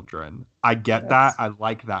man children. I get that. Yes. I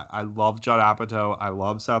like that. I love Judd Apatow. I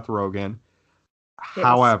love Seth Rogen. Yes.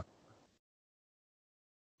 However,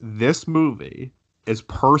 this movie is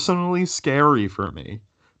personally scary for me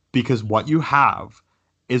because what you have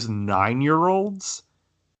is 9-year-olds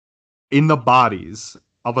in the bodies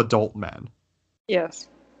of adult men. Yes.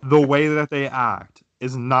 The way that they act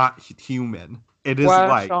is not human. It is Wow,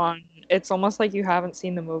 like Sean, it's almost like you haven't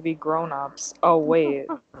seen the movie Grown Ups. Oh wait,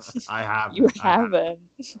 I haven't. you haven't.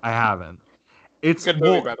 I haven't. It's Good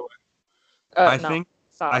movie, by the way. I No, think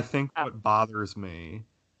stop. I think what bothers me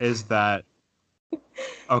is that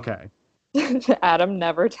okay. Adam,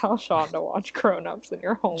 never tell Sean to watch Grown Ups in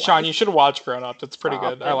your whole Sean, life. you should watch Grown Ups. It's pretty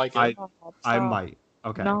Stop good. I like it. Stop, I stop. might.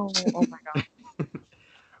 Okay. No, oh my god.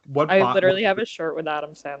 What I literally have a shirt with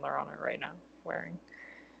Adam Sandler on it right now, wearing.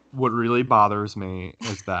 what really bothers me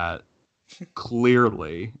is that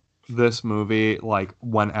clearly this movie, like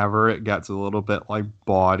whenever it gets a little bit like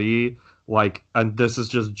bawdy, like, and this is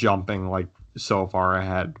just jumping like so far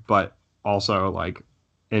ahead, but also like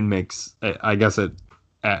it makes, I guess it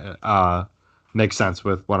makes sense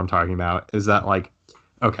with what I'm talking about, is that like,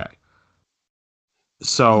 okay,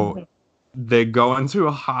 so they go into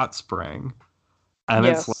a hot spring and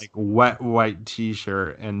it's Yes. like wet white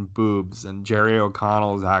t-shirt and boobs, and Jerry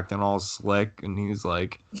O'Connell's acting all slick, and he's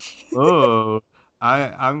like, "Oh,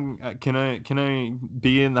 can I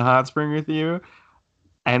be in the hot spring with you?"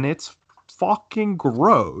 And it's fucking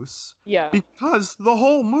gross Yeah. because the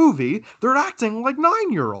whole movie they're acting like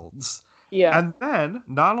 9-year-olds. Yeah. And then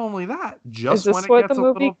not only that, Is just when this it what the gets a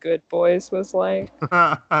movie little Good Boys was like?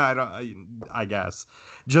 I guess.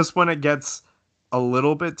 Just when it gets a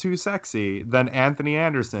little bit too sexy, then Anthony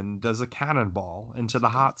Anderson does a cannonball into the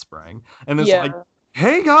hot spring. And it's like, Yeah,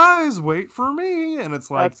 hey guys, wait for me. And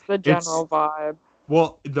it's like, that's the general vibe.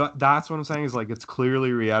 well, that's what I'm saying is like, it's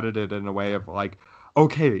clearly re-edited in a way of like,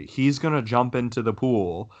 okay, he's gonna jump into the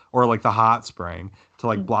pool or like the hot spring to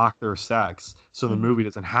like Mhm. block their sex, so the Mhm. movie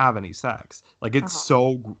doesn't have any sex. Like it's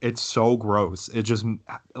so gross. It just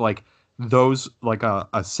like those like a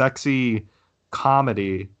sexy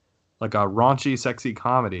comedy, like a raunchy sexy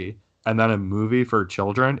comedy, and then a movie for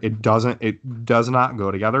children. It does not go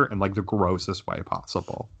together in like the grossest way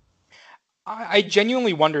possible. I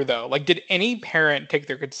genuinely wonder though, like, did any parent take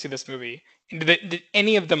their kid to see this movie? And did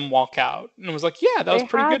any of them walk out and was like, yeah, that was They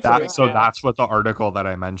pretty had good for to a So kid? have. that's what the article that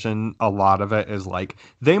I mentioned, a lot of it is like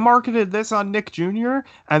they marketed this on Nick Jr.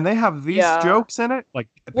 and they have these Yeah. jokes in it. Like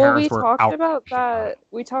Well, parents were outraged about it.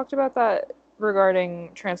 We talked about that regarding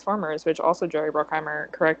Transformers, which also Jerry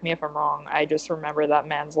Bruckheimer, correct me if I'm wrong. I just remember that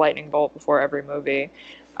man's lightning bolt before every movie.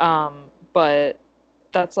 But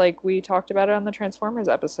that's like we talked about it on the Transformers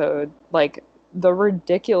episode. Like the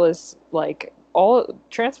ridiculous, like all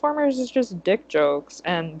Transformers is just dick jokes,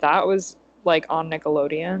 and that was like on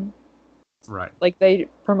Nickelodeon. Right. Like they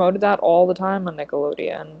promoted that all the time on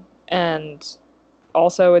Nickelodeon. And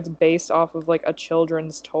also it's based off of like a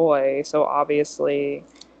children's toy, so obviously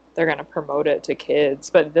they're going to promote it to kids,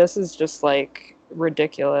 but this is just like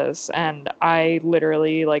ridiculous, and I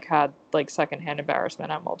literally like had like secondhand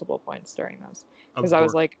embarrassment at multiple points during this because Of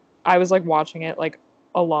course. I was like watching it like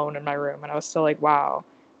alone in my room, and I was still like, wow,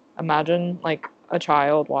 imagine like a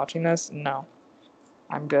child watching this. No,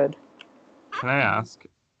 I'm good. Can I ask,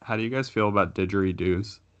 how do you guys feel about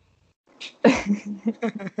didgeridoos?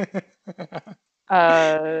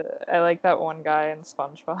 I like that one guy in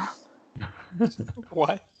SpongeBob.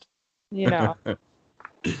 What? You know.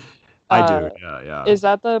 I do, yeah. Is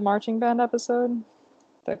that the marching band episode?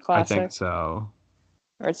 The I classic? think so.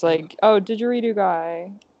 Where it's like, oh, didgeridoo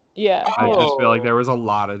guy. Yeah. I Yeah. just feel like there was a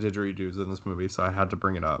lot of didgeridoos in this movie, so I had to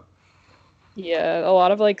bring it up. Yeah, a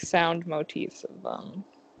lot of like sound motifs of them.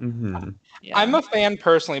 Mm-hmm. Yeah. I'm a fan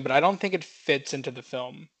personally, but I don't think it fits into the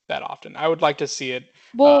film that often. I would like to see it.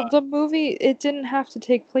 Well, the movie, it didn't have to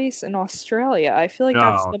take place in Australia. I feel like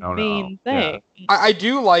that's the No. main Yeah. thing. I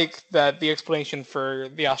do like that the explanation for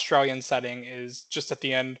the Australian setting is just at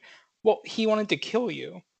the end, well, he wanted to kill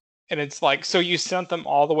you. And it's like, so you sent them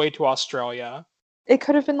all the way to Australia. It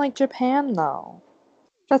could have been like Japan, though.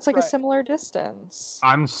 That's like a Right. similar distance.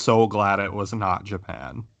 I'm so glad it was not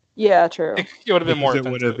Japan. Yeah, true. It would have been more Because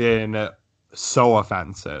it would have offensive. been so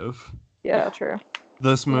offensive. Yeah, true.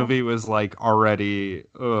 This movie was like already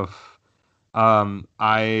ugh.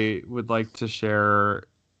 I would like to share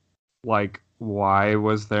like why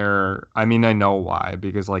was there, I mean I know why,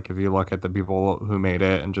 because like if you look at the people who made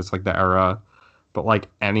it and just like the era, but like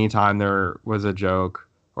anytime there was a joke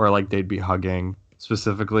or like they'd be hugging,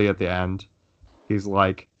 specifically at the end, he's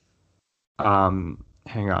like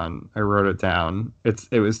hang on, I wrote it down.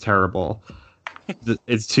 It was terrible.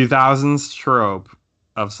 It's 2000s trope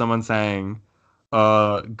of someone saying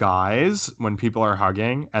guys when people are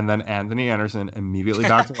hugging, and then Anthony Anderson immediately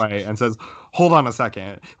backs away and says, hold on a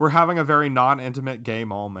second, we're having a very non-intimate gay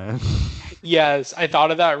moment. Yes, I thought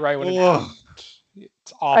of that right when it Ugh. happened.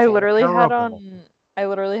 It's awful. I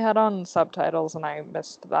literally had on subtitles and I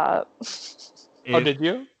missed that. Oh, It did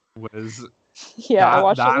you? was Yeah, I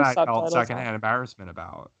watched it that with I felt subtitles. secondhand embarrassment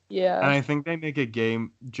about. Yeah. And I think they make a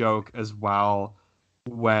game joke as well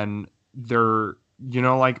when they're,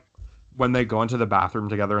 like when they go into the bathroom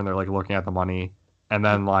together and they're like looking at the money And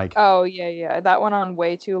then like, Oh, yeah. That went on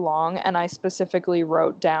way too long, and I specifically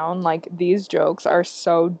wrote down, like, these jokes are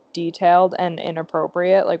so detailed and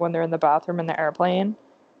inappropriate, like, when they're in the bathroom in the airplane.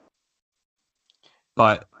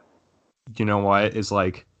 but you know what is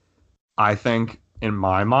like, I think in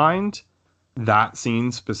my mind, that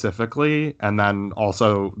scene specifically, and then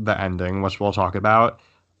also the ending, which we'll talk about,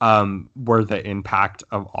 were the impact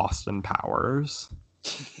of Austin Powers.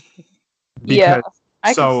 Yeah, Because I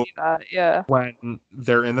can so see that, yeah. when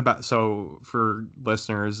they're in the back, so for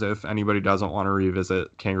listeners, if anybody doesn't want to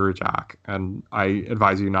revisit Kangaroo Jack, and I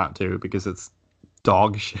advise you not to because it's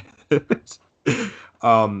dog shit.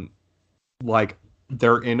 um, like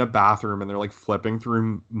they're in a bathroom and they're like flipping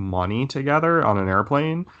through money together on an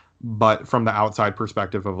airplane, but from the outside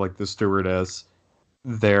perspective of like the stewardess,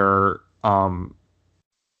 they're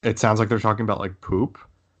it sounds like they're talking about like poop.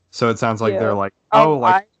 So it sounds like they're Yeah. like, oh, Oh,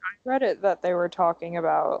 like I read it that they were talking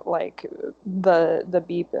about, like, the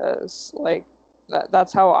beepers. Like,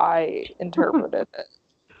 that's how I interpreted it.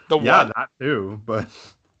 The yeah, what? that too, but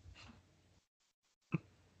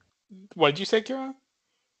What did you say, Kira?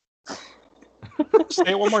 Say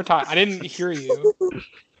it one more time. I didn't hear you.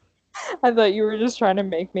 I thought you were just trying to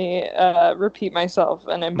make me repeat myself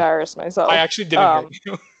and embarrass myself. I actually didn't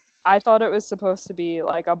hear you. I thought it was supposed to be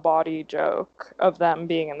like a body joke of them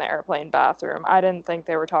being in the airplane bathroom. I didn't think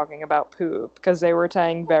they were talking about poop because they were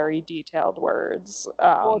saying very detailed words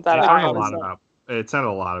that it I sounded a was lot about it sounded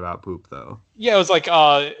a lot about poop though. Yeah, it was like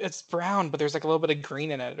it's brown, but there's like a little bit of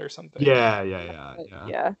green in it or something. Yeah.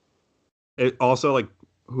 It also like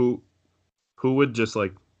who who would just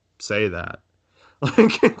like say that?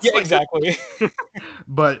 Like it's Yeah, like exactly.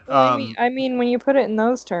 but Well, I mean, when you put it in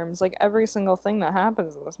those terms, like every single thing that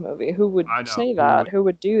happens in this movie, who would I know say that? Who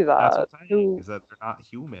would do that's that? what I'm saying Who? is that they're not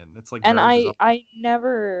human. It's like And very bizarre. I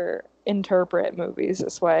never interpret movies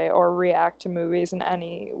this way or react to movies in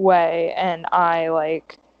any way, and I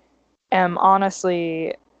like am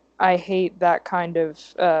honestly, I hate that kind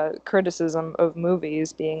of criticism of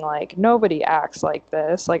movies being like nobody acts like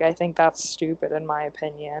this. Like I think that's stupid in my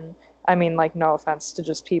opinion. I mean, like no offense to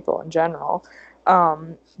just people in general,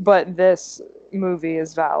 but this movie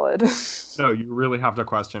is valid. No, you really have to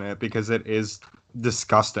question it because it is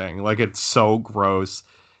disgusting. Like it's so gross.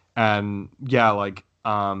 And yeah, like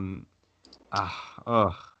ugh,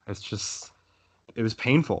 it's just it was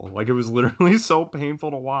painful. Like it was literally so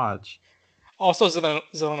painful to watch. Also,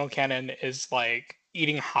 Zeleno Cannon is like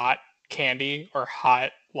eating hot candy or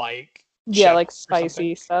hot like Yeah, chip like or something.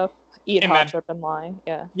 spicy stuff. Eat hot Imagine, chip and lie.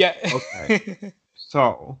 Yeah. yeah. Okay.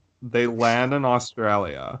 So they land in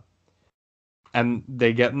Australia and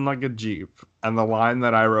they get in like a Jeep. And the line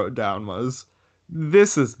that I wrote down was,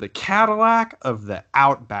 "This is the Cadillac of the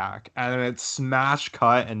Outback." And then it's smash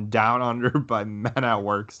cut and Down Under by Men at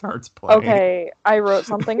Work starts playing. Okay, I wrote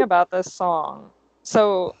something about this song.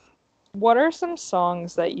 So, what are some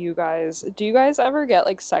songs that do you guys ever get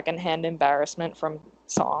like secondhand embarrassment from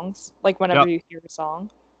songs? Like whenever Yep. you hear a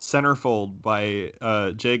song? Centerfold by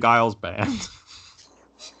Jay Giles Band.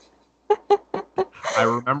 I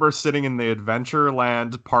remember sitting in the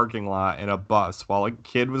Adventureland parking lot in a bus while a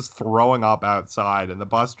kid was throwing up outside, and the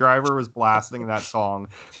bus driver was blasting that song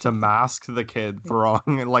to mask the kid throwing,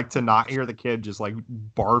 and like to not hear the kid just like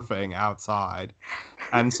barfing outside.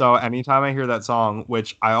 And so anytime I hear that song,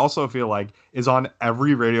 which I also feel like is on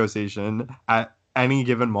every radio station at any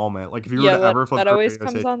given moment, like if you were to ever flip that through a always radio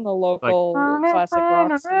comes station, on the like, local classic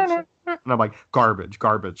rock station. and I'm like, garbage,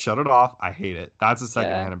 garbage, shut it off. I hate it. That's a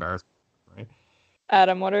secondhand Yeah. embarrassment. Right?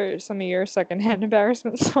 Adam, what are some of your secondhand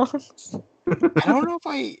embarrassment songs? I don't know if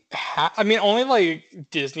I have. I mean, only like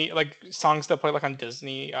Disney, like songs that play like on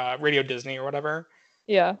Disney, Radio Disney or whatever.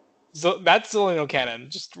 Yeah. So that's Zeleno Cannon,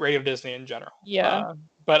 just Radio Disney in general. Yeah.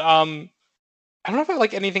 But I don't know if I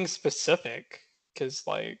like anything specific because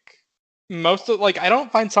like most of like I don't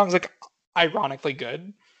find songs like ironically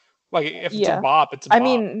good. Like if it's a bop, it's a bop. I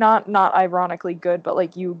mean, not ironically good, but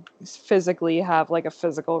like you physically have like a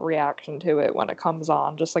physical reaction to it when it comes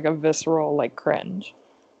on, just like a visceral like cringe.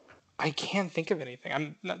 I can't think of anything.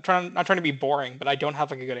 I'm not trying to be boring, but I don't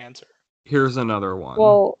have like a good answer. Here's another one.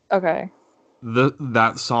 Well, okay.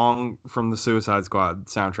 That song from the Suicide Squad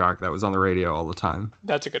soundtrack that was on the radio all the time.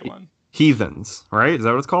 That's a good one. Heathens, right? Is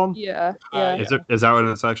that what it's called? Yeah. Is that what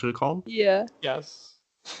it's actually called? Yeah. Yes.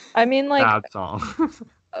 I mean, like Bad song.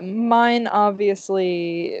 mine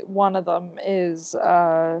obviously one of them is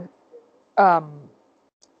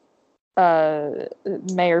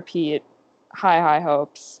Mayor Pete, High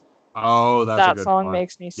Hopes. Oh, that's a that good song one.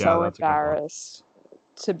 makes me Yeah, so that's a good one. embarrassed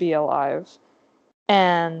to be alive.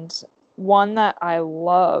 And one that I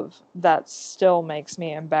love that still makes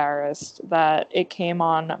me embarrassed, that it came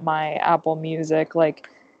on my Apple Music, like,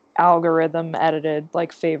 algorithm edited,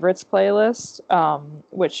 like, favorites playlist,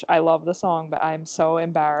 which I love the song, but I'm so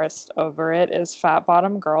embarrassed over it, is Fat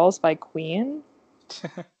Bottom Girls by Queen.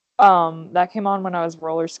 That came on when I was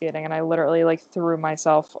roller skating, and I literally, like, threw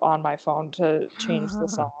myself on my phone to change the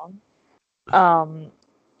song.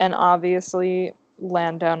 And obviously,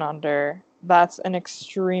 Land Down Under, that's an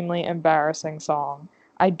extremely embarrassing song.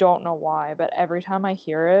 I don't know why, but every time I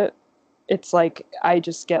hear it, it's like I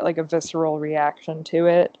just get like a visceral reaction to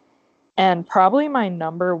it. And probably my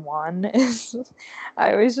number one is,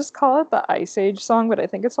 I always just call it the Ice Age song, but I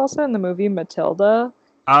think it's also in the movie Matilda.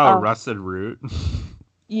 Oh, Rusted Root.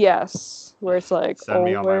 Yes, where it's like, Send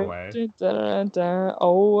me on my way. and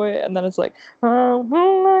then it's like, I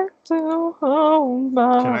would like to hold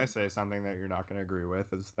my. Can I say something that you're not going to agree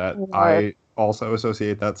with? Is that What? I also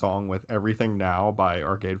associate that song with Everything Now by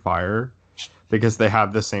Arcade Fire because they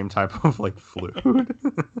have the same type of like flute.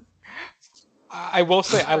 I will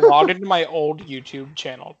say I logged into my old YouTube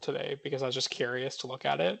channel today because I was just curious to look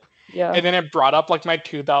at it. Yeah. And then it brought up like my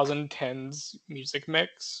 2010s music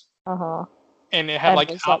mix. Uh-huh. And it had And like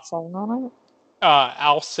was that song on it?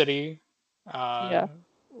 Owl City. Yeah.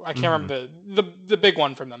 I can't remember the big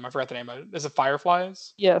one from them. I forgot the name of it. Is it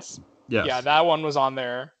Fireflies? Yes. Yes. Yeah, that one was on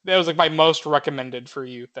there. That was like my most recommended for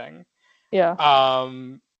you thing. Yeah.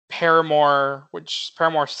 Paramore, which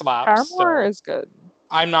Paramore slaps. Paramore so is good.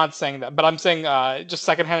 I'm not saying that, but I'm saying just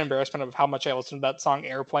secondhand embarrassment of how much I listened to that song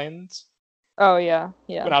Airplanes Oh yeah,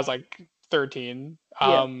 yeah. when I was like 13.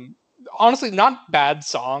 Yeah. Honestly, not bad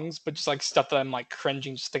songs, but just like stuff that I'm like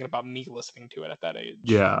cringing just thinking about me listening to it at that age.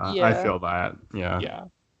 Yeah, I Yeah. feel that. Yeah. Yeah.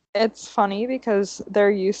 It's funny because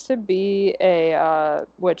there used to be a,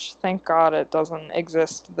 which thank God it doesn't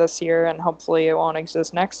exist this year, and hopefully it won't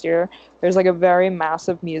exist next year. There's like a very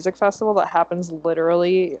massive music festival that happens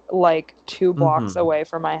literally like 2 blocks away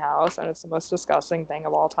from my house, and it's the most disgusting thing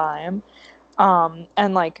of all time.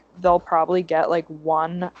 And like they'll probably get like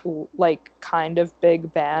one like kind of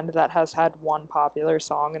big band that has had one popular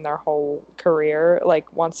song in their whole career,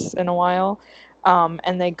 like once in a while.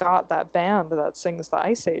 And they got that band that sings the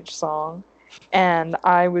Ice Age song, and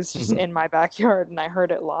I was just in my backyard and I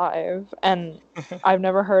heard it live, and I've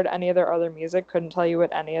never heard any of their other music, couldn't tell you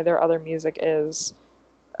what any of their other music is,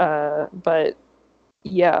 but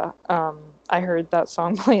yeah, I heard that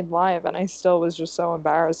song played live and I still was just so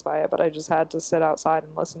embarrassed by it, but I just had to sit outside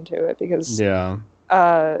and listen to it because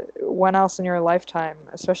when else in your lifetime,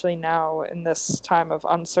 especially now in this time of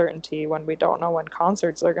uncertainty when we don't know when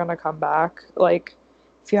concerts are going to come back, like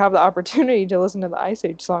if you have the opportunity to listen to the Ice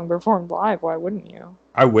Age song performed live, why wouldn't you?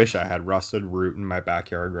 I wish I had Rusted Root in my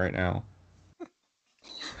backyard right now.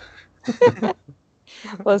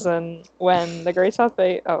 Listen, when the Great South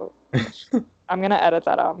Bay, I'm going to edit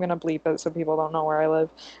that out. I'm going to bleep it so people don't know where I live.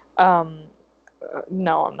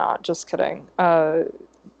 No, I'm not. Just kidding.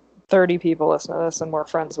 30 people listen to this and we're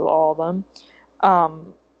friends with all of them.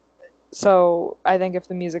 So I think if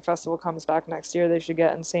the music festival comes back next year, they should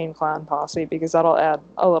get Insane Clown Posse because that'll add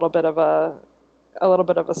a little bit of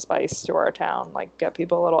a spice to our town, like get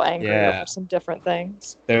people a little angry over some different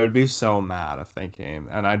things. They would be so mad if they came,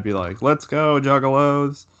 and I'd be like, "Let's go,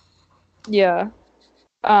 Juggalos!" Yeah.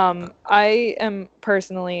 I am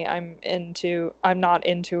personally, I'm not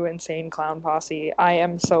into Insane Clown Posse. I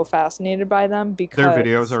am so fascinated by them because their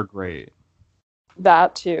videos are great.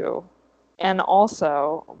 That too. And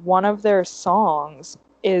also, one of their songs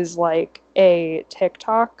is like a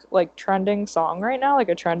TikTok, like trending song right now, like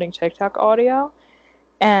a trending TikTok audio.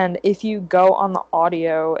 And if you go on the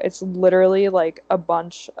audio, it's literally like a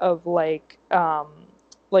bunch of like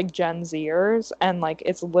Gen Zers, and like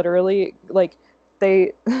it's literally like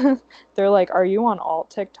they're like, are you on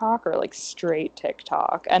alt TikTok or like straight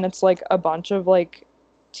TikTok? And it's like a bunch of like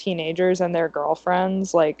teenagers and their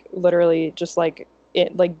girlfriends, like literally just like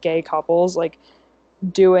gay couples, like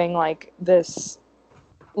doing like this,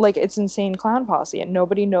 like it's Insane Clown Posse, and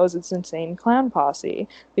nobody knows it's Insane Clown Posse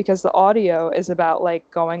because the audio is about like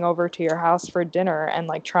going over to your house for dinner and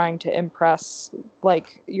like trying to impress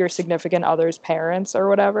like your significant other's parents or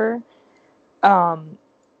whatever.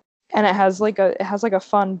 And it has like a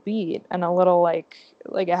fun beat and a little like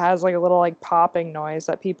it has like a little like popping noise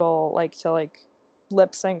that people like to like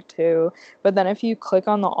lip sync to. But then if you click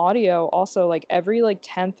on the audio, also like every like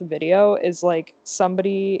 10th video is like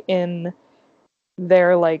somebody in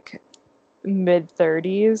their like mid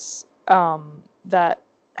 30s that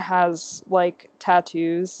has like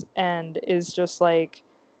tattoos and is just like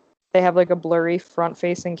they have like a blurry front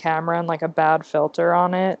facing camera and like a bad filter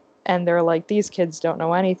on it, and they're like, these kids don't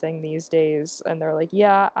know anything these days, and they're like,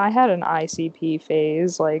 yeah, I had an ICP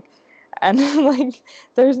phase, like, and like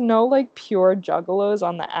there's no like pure juggalos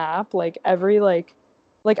on the app. Like every like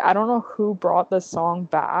I don't know who brought this song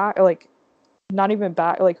back, like not even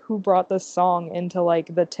back, like who brought this song into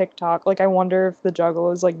like the TikTok. Like I wonder if the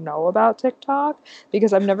juggalos like know about TikTok,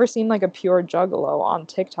 because I've never seen like a pure juggalo on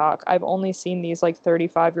TikTok. I've only seen these like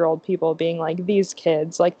 35-year-old people being like, these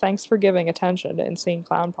kids, like, thanks for giving attention to Insane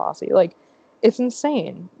Clown Posse. Like, it's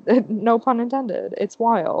insane. No pun intended. It's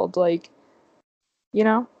wild. Like, you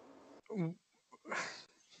know?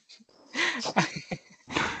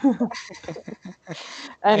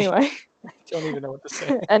 Anyway. I don't even know what to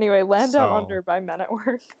say. Anyway, Land Down So- Under by Men at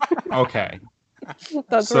Work. Okay.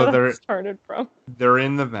 That's So where they're- that started from. They're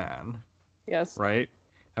in the van, Yes. right?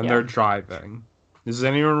 And Yeah. they're driving. Does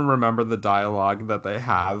anyone remember the dialogue that they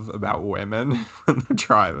have about women when they're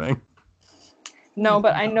driving? No,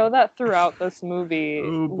 but I know that throughout this movie,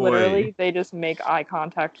 Oh, boy. literally, they just make eye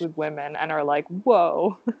contact with women and are like,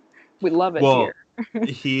 whoa, we love it Well,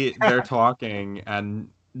 here. they're talking, and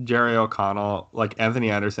Jerry O'Connell, like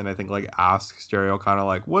Anthony Anderson, I think, like asks Jerry O'Connell,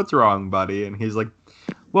 like, "What's wrong, buddy?" And he's like,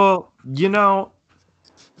 "Well,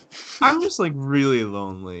 I'm just like really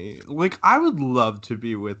lonely. Like, I would love to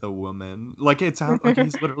be with a woman. Like, it sounds like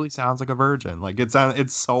he's literally sounds like a virgin. Like,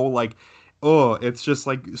 it's so like, oh, it's just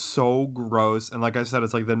like so gross. And like I said,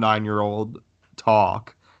 it's like the 9-year-old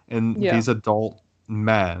talk and Yeah. these adult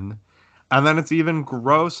men." And then it's even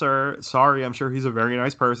grosser. Sorry, I'm sure he's a very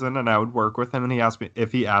nice person and I would work with him, and he asked me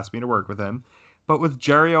to work with him. But with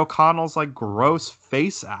Jerry O'Connell's like gross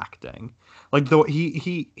face acting. Like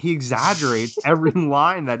he exaggerates every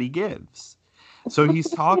line that he gives. So he's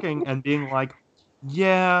talking and being like,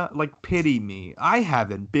 "Yeah, like pity me. I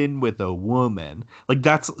haven't been with a woman." Like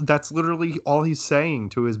that's literally all he's saying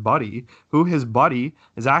to his buddy, who his buddy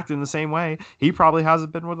is acting the same way. He probably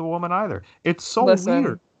hasn't been with a woman either. It's so Listen,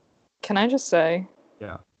 weird. can I just say,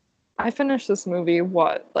 Yeah. I finished this movie,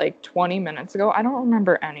 like 20 minutes ago? I don't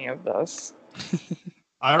remember any of this.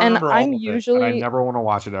 I And remember all I'm of it, and I usually- never want to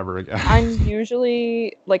watch it ever again. I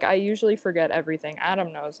usually forget everything.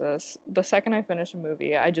 Adam knows this. The second I finish a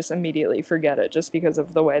movie, I just immediately forget it just because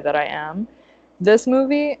of the way that I am. This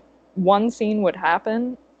movie, one scene would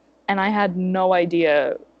happen, and I had no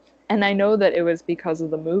idea. And I know that it was because of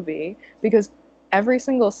the movie, because every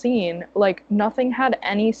single scene, like, nothing had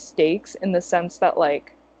any stakes in the sense that,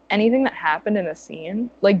 like, anything that happened in a scene,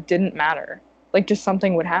 like, didn't matter. Like, just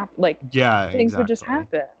something would happen. Like, Yeah, things would just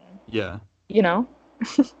exactly. happen. Yeah. You know?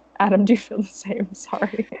 Adam, do you feel the same?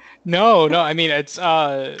 Sorry. No, I mean, it's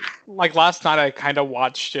like last night I kind of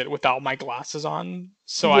watched it without my glasses on,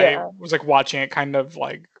 so Yeah. I was like watching it kind of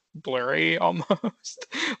like blurry almost.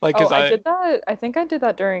 Like, Oh, cause I did that. I think I did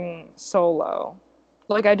that during Solo.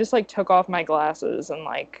 Like, I just like took off my glasses and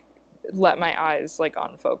like let my eyes like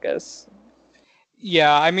unfocus.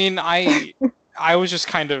 yeah, I mean, I was just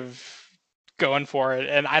kind of going for it,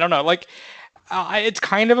 and I don't know, like, it's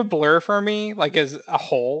kind of a blur for me, like as a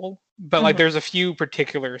whole, but like Mhm. there's a few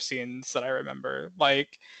particular scenes that I remember.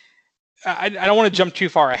 Like, I don't want to jump too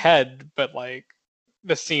far ahead, but like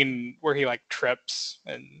the scene where he like trips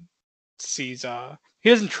and sees he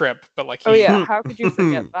doesn't trip, but like he Oh yeah, how could you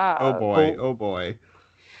forget that? Oh boy, oh boy.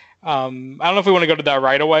 I don't know if we want to go to that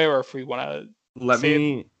right away or if we want to Let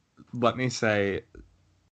me say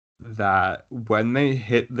that when they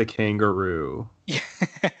hit the kangaroo,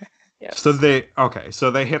 Yes. so they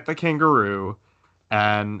hit the kangaroo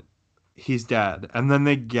and he's dead. And then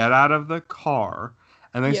they get out of the car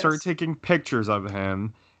and they start Yes. taking pictures of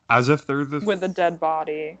him as if they're With a dead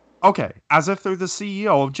body. Okay, as if they're the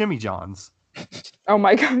CEO of Jimmy John's. Oh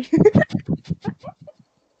my god.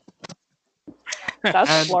 That's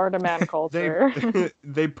And Florida man culture.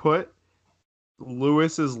 They put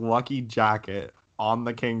Lewis's lucky jacket on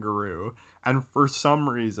the kangaroo, and for some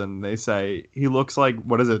reason they say he looks like,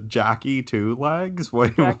 what is it, Jackie Two Legs?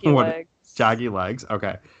 Jackie Legs. Jackie Legs.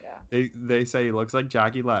 Okay. Yeah. They say he looks like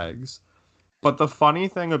Jackie Legs. But the funny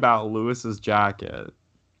thing about Lewis's jacket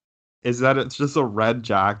is that it's just a red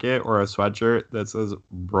jacket or a sweatshirt that says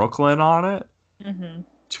Brooklyn on it, Mm-hmm.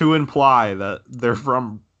 to imply that they're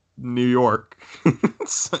from New York.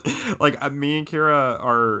 Like, me and Kira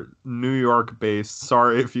are New York based.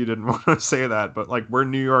 Sorry if you didn't want to say that, but like, we're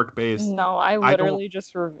New York based. No, I literally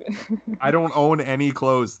just I don't own any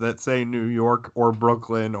clothes that say New York or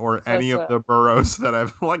Brooklyn or any of Listen. the boroughs that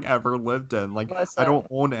I've like ever lived in. Like, I don't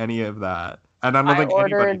own any of that, and I don't think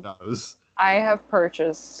anybody does. I have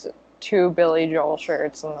purchased 2 Billy Joel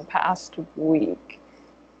shirts in the past week,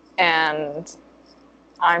 and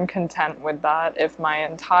I'm content with that if my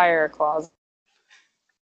entire closet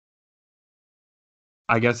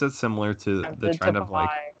I guess it's similar to the tempted trend to of like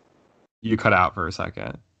buy. you cut out for a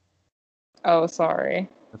second. Oh, sorry.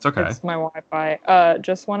 It's okay. It's my Wi-Fi.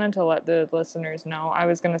 Just wanted to let the listeners know. I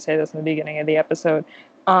was going to say this in the beginning of the episode.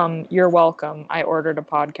 You're welcome. I ordered a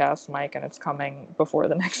podcast mic and it's coming before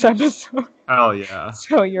the next episode. Oh yeah.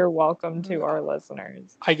 So you're welcome to our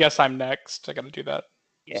listeners. I guess I'm next. I got to do that.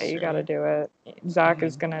 Yeah, you soon. got to do it. Zach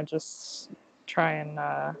is going to just try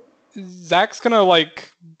and Zach's gonna like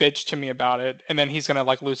bitch to me about it, and then he's gonna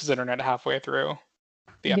like lose his internet halfway through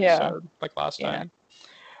the episode, like last time.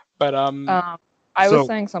 But I was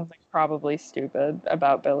saying something probably stupid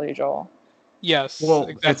about Billy Joel. Yes, well,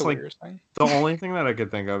 exactly it's what like you're saying. the only thing that I could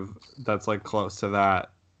think of that's like close to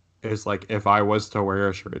that is like if I was to wear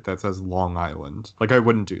a shirt that says Long Island, like I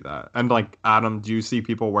wouldn't do that. And like Adam, do you see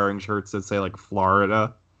people wearing shirts that say like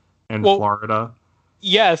Florida and Florida?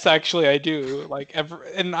 Yes, actually, I do. Like,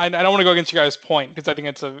 and I don't want to go against you guys' point because I think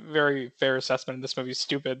it's a very fair assessment. This movie's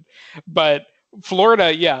stupid, but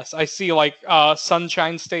Florida, yes, I see like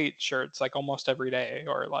Sunshine State shirts like almost every day,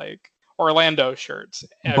 or like Orlando shirts.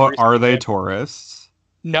 But are they tourists?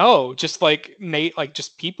 No, just like like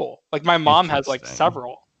just people. Like my mom has like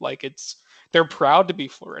several. Like they're proud to be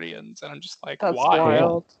Floridians, and I'm just like, that's why?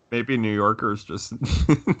 Wild. Maybe New Yorkers just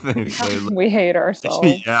we hate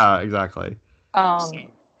ourselves. Yeah, exactly. Okay,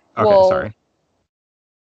 sorry.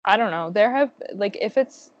 I don't know. There have like if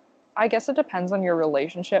it's, I guess it depends on your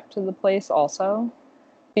relationship to the place also,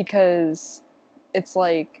 because it's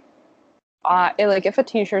like, if a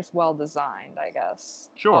t-shirt's well designed, I guess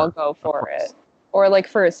sure, I'll go for it. Or like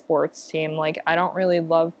for a sports team, like I don't really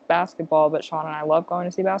love basketball, but Sean and I love going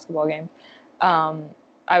to see basketball games.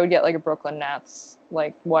 I would get like a Brooklyn Nets,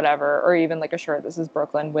 like whatever, or even like a shirt. This is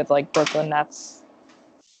Brooklyn with like Brooklyn Nets,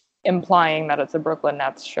 implying that it's a Brooklyn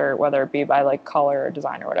Nets shirt, whether it be by like color or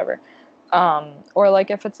design or whatever. Or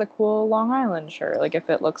like if it's a cool Long Island shirt, like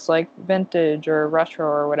if it looks like vintage or retro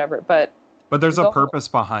or whatever. But there's a purpose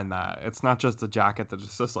behind that. It's not just a jacket that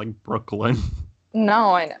just says like Brooklyn.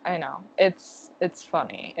 No, I know. It's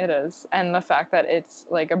funny. It is. And the fact that it's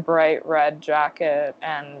like a bright red jacket,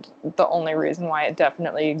 and the only reason why it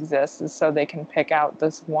definitely exists is so they can pick out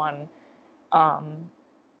this one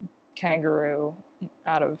kangaroo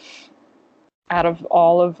out of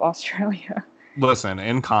all of Australia. Listen,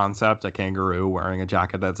 in concept, a kangaroo wearing a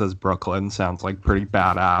jacket that says Brooklyn sounds like pretty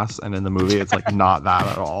badass, and in the movie, it's like not that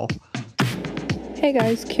at all. Hey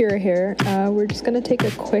guys, Kira here. We're just going to take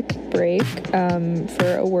a quick break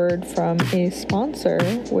for a word from a sponsor,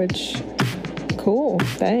 which, cool,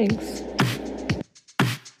 thanks.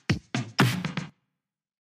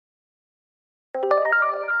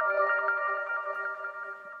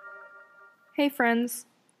 Hey friends,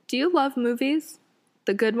 do you love movies?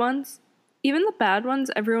 The good ones? Even the bad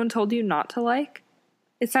ones everyone told you not to like?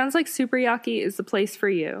 It sounds like Superyaki is the place for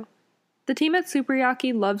you. The team at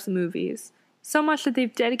Superyaki loves movies, so much that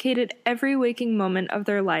they've dedicated every waking moment of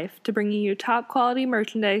their life to bringing you top quality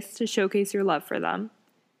merchandise to showcase your love for them.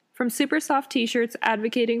 From super soft t-shirts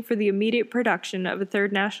advocating for the immediate production of a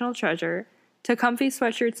third national treasure, to comfy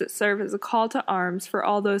sweatshirts that serve as a call to arms for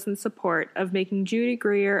all those in support of making Judy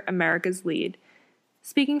Greer America's lead.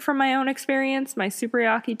 Speaking from my own experience, my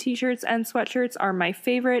Superyaki t-shirts and sweatshirts are my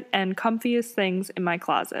favorite and comfiest things in my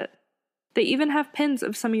closet. They even have pins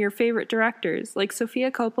of some of your favorite directors, like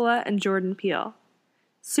Sofia Coppola and Jordan Peele.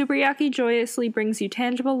 Superyaki joyously brings you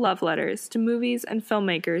tangible love letters to movies and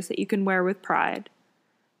filmmakers that you can wear with pride.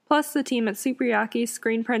 Plus, the team at Superyaki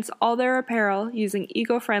screen prints all their apparel using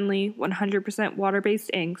eco-friendly, 100%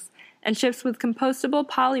 water-based inks and ships with compostable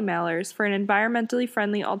poly mailers for an environmentally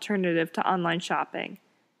friendly alternative to online shopping.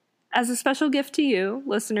 As a special gift to you,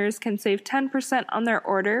 listeners can save 10% on their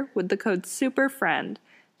order with the code SUPERFRIEND.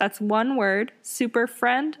 That's one word,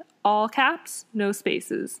 SUPERFRIEND, all caps, no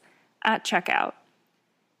spaces, at checkout.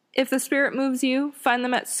 If the spirit moves you, find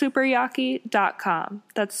them at superyaki.com.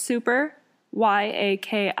 That's super,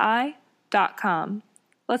 YAKI.com.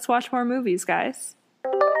 Let's watch more movies, guys.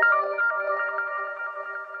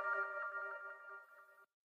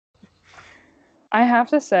 I have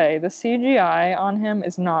to say, the CGI on him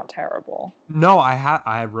is not terrible. No,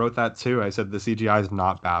 I wrote that too. I said the CGI is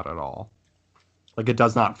not bad at all. Like, it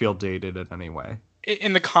does not feel dated in any way.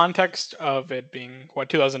 In the context of it being,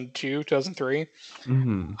 2002, 2003?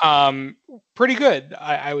 Mm-hmm. Pretty good,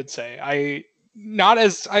 I would say. I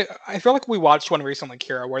feel like we watched one recently,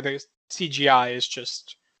 Kira, where the CGI is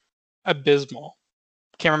just abysmal.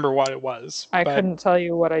 Can't remember what it was. I couldn't tell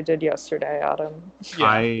you what I did yesterday, Adam. Yeah,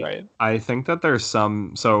 right. I think that there's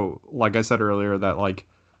some, so like I said earlier, that like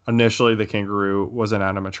initially the Kangaroo was an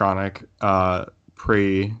animatronic,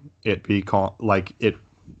 pre it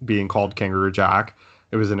being called Kangaroo Jack,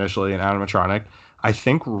 it was initially an animatronic. I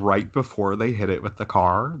think right before they hit it with the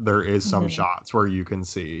car, there is some Mhm. shots where you can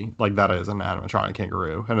see like that is an animatronic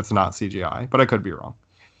kangaroo, and it's not CGI, but I could be wrong.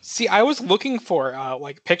 See, I was looking for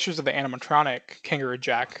like pictures of the animatronic Kangaroo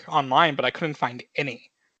Jack online, but I couldn't find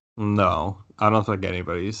any. No, I don't think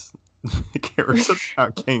anybody's cares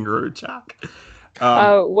about Kangaroo Jack.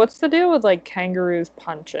 What's the deal with like kangaroos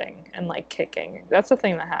punching and like kicking? That's the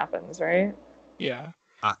thing that happens, right? Yeah.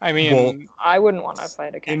 I- I well, mean, I wouldn't want to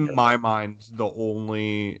fight a kangaroo. in my mind, the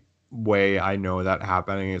only way I know that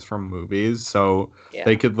happening is from movies. So Yeah.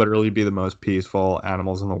 they could literally be the most peaceful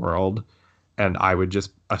animals in the world, and I would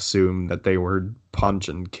just assume that they would punch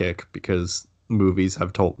and kick because movies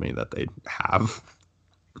have told me that they have.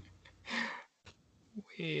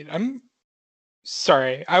 wait, I'm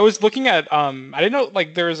sorry. I was looking at I didn't know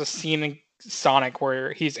like there was a scene in Sonic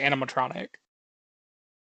where he's animatronic.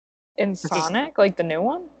 In This is Sonic, like the new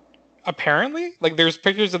one? apparently like there's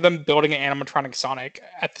pictures of them building an animatronic Sonic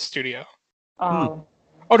at the studio. Oh.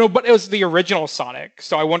 Oh no, but it was the original Sonic.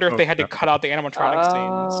 So I wonder if Oh, they had to yeah. cut out the animatronic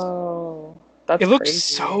scenes. Oh. That's It looks crazy.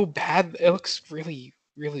 so bad. It looks really,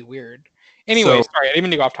 really weird. Anyway, So- sorry, I didn't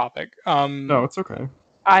mean to go off topic. No, it's okay.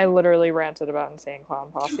 I literally ranted about Insane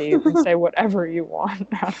Clown Posse. You can say whatever you want,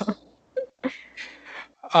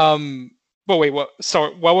 Adam. But wait, what?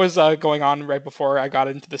 So what was going on right before I got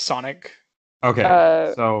into the Sonic?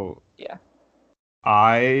 Okay, so yeah.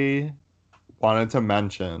 I wanted to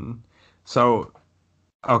mention. So,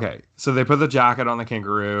 okay, so they put the jacket on the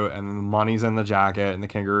kangaroo, and the money's in the jacket, and the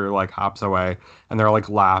kangaroo like hops away, and they're like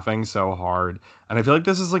laughing so hard. And I feel like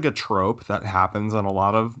this is like a trope that happens in a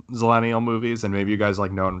lot of Zillennial movies, and maybe you guys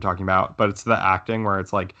like know what I'm talking about. But it's the acting where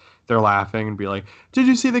it's like they're laughing and be like, "Did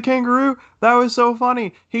you see the kangaroo? That was so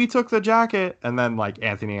funny. He took the jacket," and then like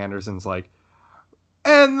Anthony Anderson's like,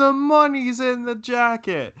 and the money's in the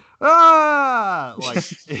jacket. Ah! Like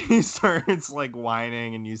he starts like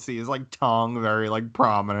whining, and you see his like tongue very like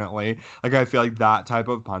prominently. Like I feel like that type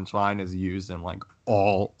of punchline is used in like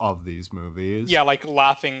all of these movies. Yeah, like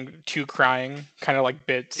laughing to crying, kind of like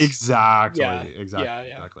bits. Exactly. Yeah, Exactly. yeah,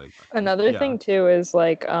 yeah. Exactly. Another Yeah. thing too is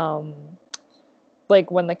like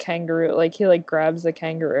when the kangaroo like he like grabs the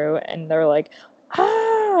kangaroo and they're like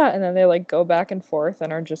and then they like go back and forth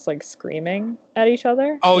and are just like screaming at each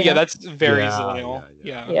other. Oh you yeah, know? that's very Yeah, Zillennial.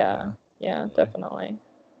 yeah, Yeah. Yeah, definitely.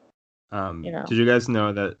 You know. Did you guys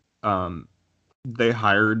know that they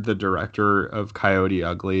hired the director of Coyote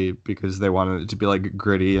Ugly because they wanted it to be like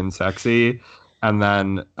gritty and sexy, and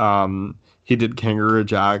then he did Kangaroo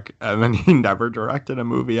Jack, and then he never directed a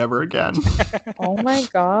movie ever again. Oh my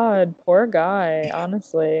god, poor guy,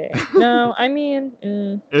 honestly. No, I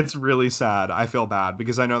mean, It's really sad. I feel bad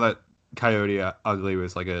because I know that Coyote Ugly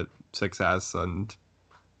was like a success, and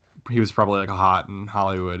he was probably like hot in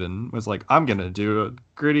Hollywood and was like, I'm gonna do a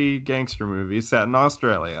gritty gangster movie set in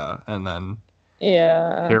Australia, and then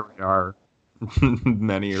yeah. here we are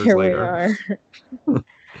many years Here later. we are.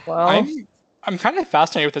 Well, I'm kind of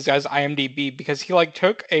fascinated with this guy's IMDb because he like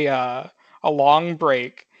took a long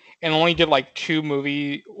break and only did like 2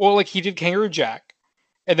 movie. Well, like he did Kangaroo Jack,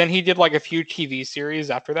 and then he did like a few TV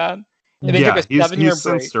series after that, and then Yeah, took a he's 7-year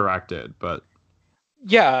since break. directed, but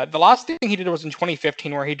Yeah, the last thing he did was in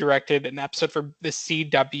 2015, where he directed an episode for the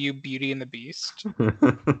CW Beauty and the Beast.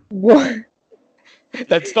 what?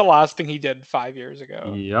 That's the last thing he did 5 years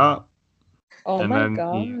ago. yeah. Oh And my then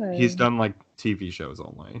god. he's done like TV shows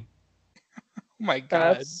only. Oh my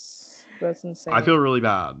god. That's insane. I feel really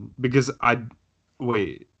bad because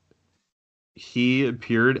he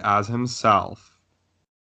appeared as himself.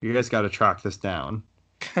 You guys got to track this down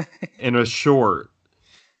in a short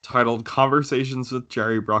titled "Conversations with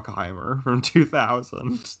Jerry Bruckheimer" from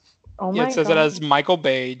 2000. Oh Yeah, my it says god. it has Michael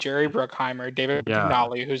Bay, Jerry Bruckheimer, David Yeah.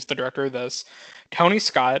 McNally, who's the director of this, Tony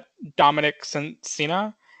Scott, Dominic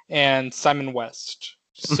Sena, and Simon West.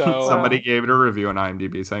 So Somebody gave it a review on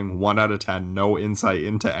IMDb saying 1 out of 10, no insight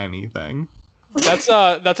into anything. that's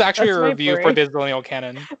actually That's a my review for brain. the Zillennial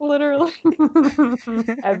canon. Literally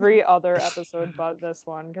every other episode but this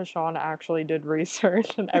one, because Sean actually did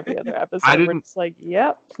research, and every other episode we're didn't- just like,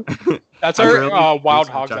 yep. That's I our rarely do Wild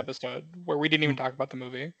research. Hogs episode where we didn't even talk about the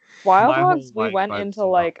movie. Wild My whole Hogs, we life went I've into seen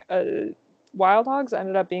like Wild Hogs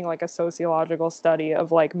ended up being like a sociological study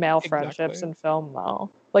of like male friendships Exactly. in film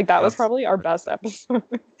though. Like that was That's probably our right. best episode.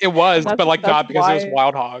 It was, That's- but like not that's because it was why-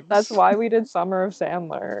 Wild Hogs. That's why we did Summer of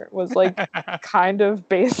Sandler, was like kind of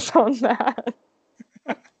based on that.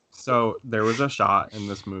 So there was a shot in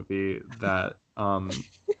this movie that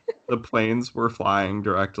the planes were flying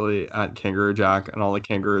directly at Kangaroo Jack and all the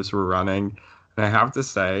kangaroos were running. And I have to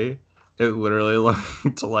say, it literally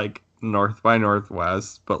looked like North by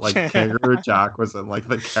Northwest, but like Kangaroo Jack was in like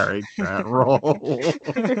the Cary Grant role.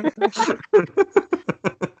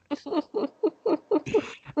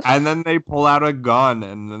 And then they pull out a gun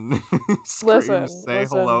and then scream, "Say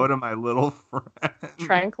hello to my little friend."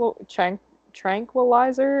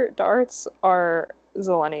 Tranquilizer darts are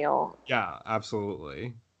zillennial. Yeah,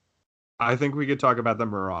 absolutely. I think we could talk about the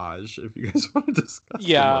Mirage if you guys want to discuss.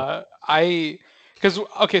 Yeah, so I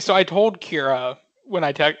told Kira when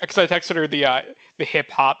I because I texted her the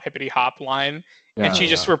hip hop hippity hop line, and she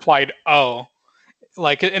just replied, "Oh,"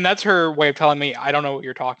 like, and that's her way of telling me I don't know what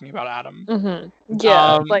you're talking about, Adam. Mm-hmm.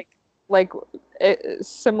 Yeah,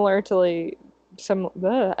 similar to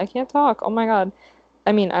I can't talk. Oh my god.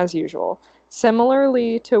 I mean, as usual.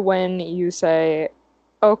 Similarly to when you say,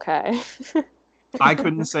 "Okay." I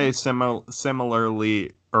couldn't say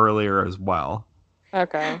similarly earlier as well.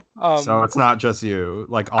 Okay. So it's not just you,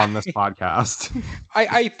 like, on this podcast.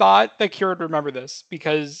 I thought that Kira would remember this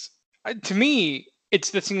because to me, it's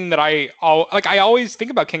the scene that I always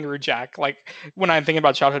think about Kangaroo Jack, like when I'm thinking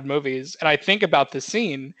about childhood movies, and I think about this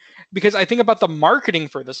scene because I think about the marketing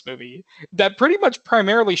for this movie that pretty much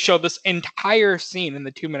primarily showed this entire scene in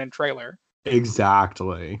the 2-minute trailer.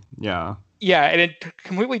 Exactly. Yeah. Yeah, and it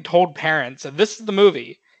completely told parents that this is the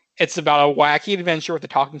movie. It's about a wacky adventure with a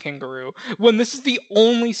talking kangaroo. When this is the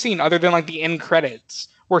only scene other than like the end credits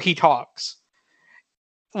where he talks.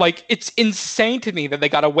 Like, it's insane to me that they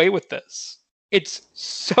got away with this. It's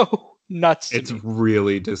so nuts to It's me.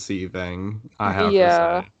 really deceiving, I have to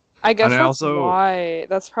say. I guess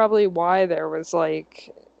that's probably why there was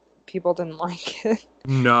like people didn't like it.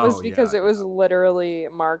 No, was because it was literally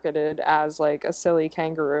marketed as like a silly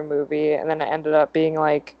kangaroo movie, and then it ended up being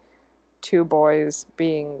like two boys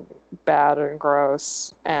being bad and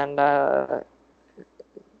gross and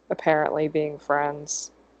apparently being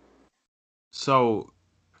friends. So,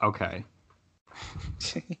 okay.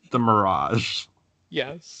 The Mirage.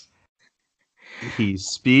 Yes. He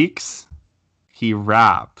speaks, he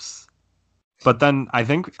raps, but then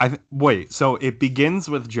wait, so it begins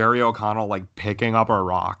with Jerry O'Connell like picking up a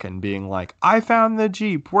rock and being like, "I found the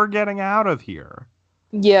Jeep, we're getting out of here."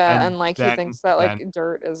 Yeah, and like he thinks that like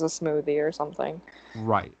dirt is a smoothie or something.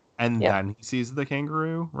 Right. And then he sees the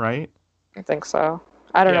kangaroo, right? I think so.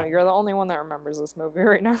 I don't know. You're the only one that remembers this movie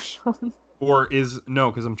right now, Sean. Or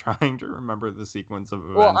because I'm trying to remember the sequence of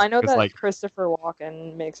events. Well, I know that like, Christopher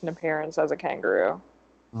Walken makes an appearance as a kangaroo.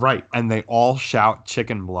 Right, and they all shout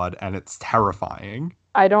chicken blood, and it's terrifying.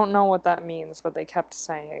 I don't know what that means, but they kept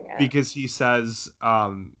saying it. Because he says,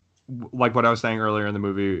 like what I was saying earlier in the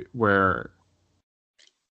movie, where...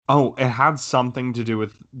 Oh, it had something to do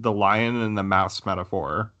with the lion and the mouse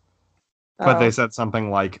metaphor. But they said something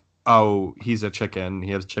like, "Oh, he's a chicken,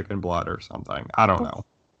 he has chicken blood," or something. I don't know.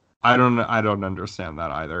 I don't understand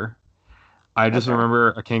that either. I just remember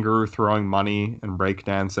a kangaroo throwing money and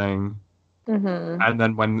breakdancing. Mm-hmm. And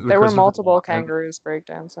then when there were multiple kangaroos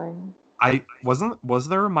breakdancing. Was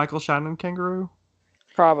there a Michael Shannon kangaroo?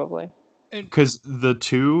 Probably. Because the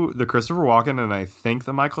Christopher Walken and I think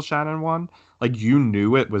the Michael Shannon one, like you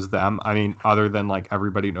knew it was them. I mean, other than like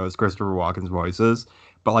everybody knows Christopher Walken's voices,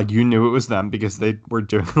 but like you knew it was them because they were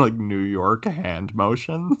doing like New York hand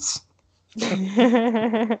motions.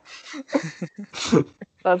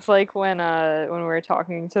 That's like when we were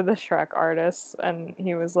talking to the Shrek artist and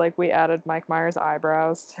he was like, we added Mike Myers'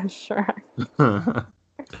 eyebrows to Shrek.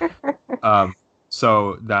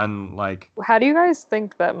 So then, like... How do you guys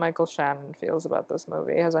think that Michael Shannon feels about this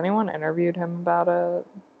movie? Has anyone interviewed him about it?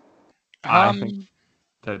 I think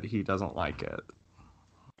that he doesn't like it.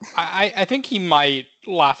 I think he might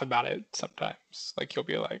laugh about it sometimes. Like, he'll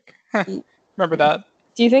be like, remember that?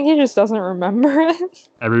 Do you think he just doesn't remember it?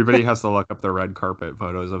 Everybody has to look up the red carpet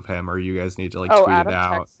photos of him, or you guys need to like tweet Adam it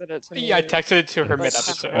out. Texted it to me. Yeah, I texted it to her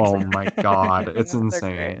mid-episode. Oh my god, it's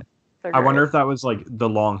insane. I wonder if that was like the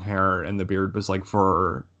long hair and the beard was like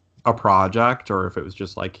for a project, or if it was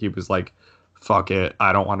just like he was like, "Fuck it,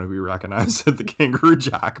 I don't want to be recognized at the Kangaroo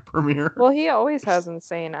Jack premiere." Well, he always has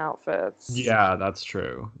insane outfits. Yeah, that's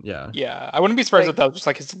true. Yeah. Yeah, I wouldn't be surprised if that was just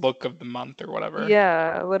like his look of the month or whatever.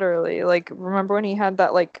 Yeah, literally. Like, remember when he had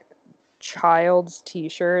that like child's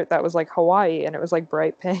T-shirt that was like Hawaii and it was like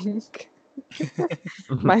bright pink?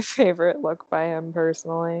 My favorite look by him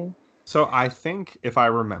personally. So I think if I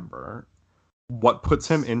remember, what puts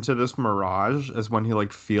him into this Mirage is when he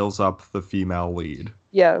like feels up the female lead.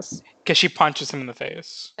 Yes. Because she punches him in the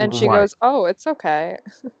face. And she goes, "Oh, it's okay."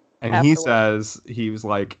 And he says, he was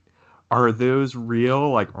like, "Are those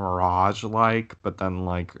real, like Mirage like?" But then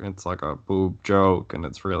like it's like a boob joke and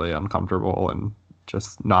it's really uncomfortable and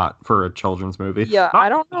just not for a children's movie. Yeah, Not- I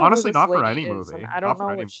don't know honestly, who this not for lady any is, and movie. I Not don't for know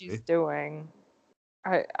any what she's movie. doing.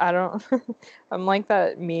 I don't. I'm like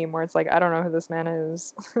that meme where it's like I don't know who this man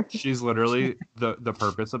is. She's literally the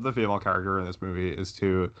purpose of the female character in this movie is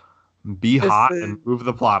to be This hot is, and move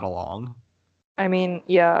the plot along. I mean,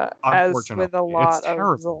 yeah, as with Unfortunately, a it's lot of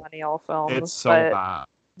terrible. Zillennial It's films, so but bad.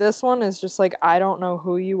 this one is just like I don't know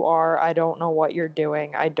who you are. I don't know what you're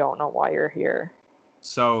doing. I don't know why you're here.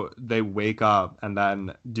 So they wake up, and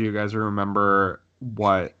then do you guys remember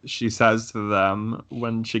what she says to them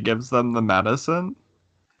when she gives them the medicine?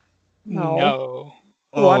 No. No.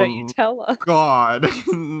 Why don't you Oh tell us? God,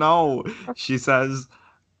 no. She says,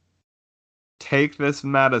 take this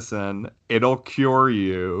medicine, it'll cure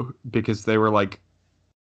you, because they were like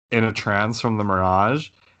in a trance from the mirage.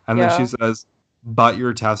 And then she Yeah. says, but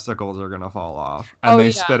your testicles are gonna fall off. And Oh they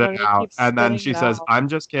yeah, spit and it then they out. keep And then spitting she it says, out. I'm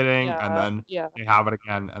just kidding. And Yeah, then yeah. they have it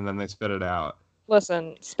again, and then they spit it out.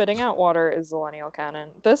 Listen, spitting out water is Zillennial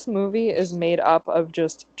canon. This movie is made up of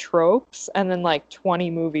just tropes and then like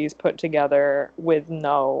 20 movies put together with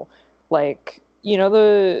no like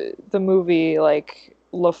the movie like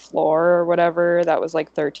La Fleur or whatever that was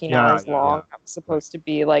like 13 Yeah, hours yeah, yeah. long. That was supposed to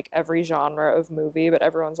be like every genre of movie, but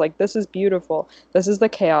everyone's like, this is beautiful. This is the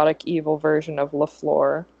chaotic evil version of La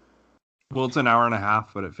Fleur. Well, it's an hour and a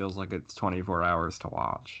half, but it feels like it's 24 hours to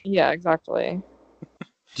watch. Yeah, exactly.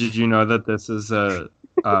 Did you know that this is an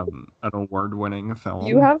award-winning You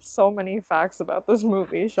film? have so many facts about this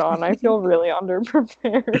movie, Sean. I feel really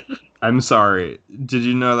underprepared. I'm sorry. Did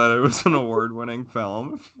you know that it was an award-winning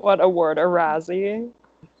film? What award? A Razzie?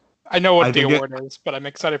 I know what I the think award is, but I'm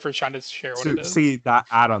excited for Sean to share what it is. See that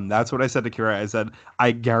Adam, that's what I said to Kira. I said,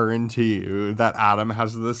 I guarantee you that Adam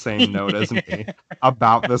has the same note as me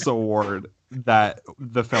about this award that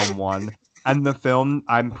the film won. And the film,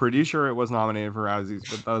 I'm pretty sure it was nominated for Razzies,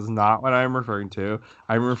 but that is not what I'm referring to.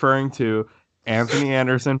 I'm referring to Anthony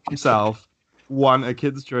Anderson himself won a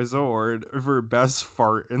Kids' Choice Award for Best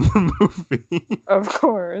Fart in the movie. Of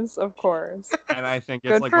course, of course. And I think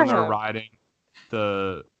it's Good like for when they're him. riding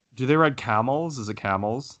the. Do they ride camels? Is it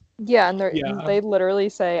camels? Yeah, and Yeah. they literally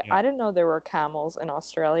say, Yeah. I didn't know there were camels in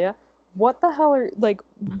Australia. What the hell are like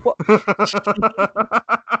what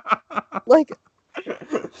like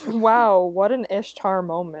wow, what an Ishtar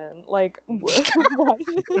moment. Like what?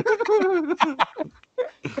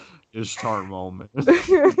 Ishtar moment. I'm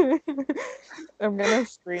gonna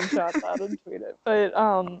screenshot that and tweet it. But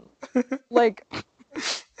like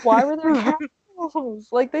why were there camels?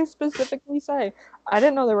 Like they specifically say, I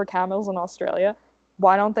didn't know there were camels in Australia.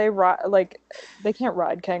 Why don't they ride like they can't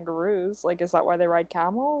ride kangaroos? Like is that why they ride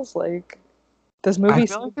camels? Like this I movie's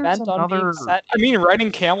feel like so there's bent on being another. set. I mean,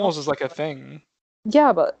 riding camels is like a thing.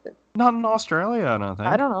 Yeah, but Not in Australia, I don't think.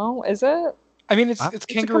 I don't know. Is it? I mean, it's It's a It's a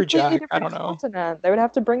Kangaroo completely Jack. I different don't know. continent. They would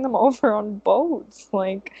have to bring them over on boats.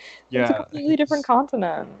 Like it's a Yeah, completely different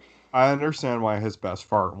continent. I understand why his best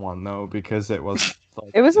fart won though, because it was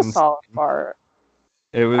like It was a insane. solid fart.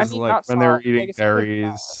 It I was mean, like not when they were solid. eating Like, it's not like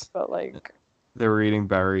berries. bad, but like They were eating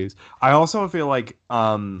berries. I also feel like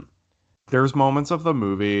there's moments of the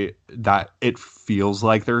movie that it feels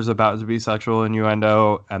like there's about to be sexual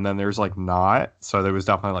innuendo, and then there's like not. So there was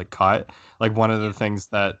definitely like cut. Like one of the things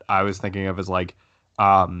that I was thinking of is like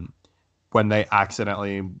when they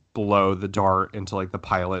accidentally blow the dart into like the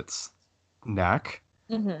pilot's neck.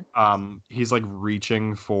 He's like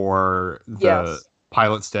reaching for the yes,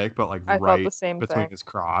 pilot stick, but like I thought right the same between thing. his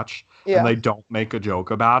crotch. Yeah. And they don't make a joke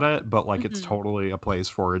about it, but like it's Mhm. totally a place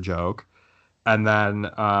for a joke. And then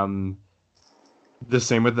the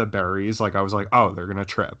same with the berries. Like I was like, oh, they're gonna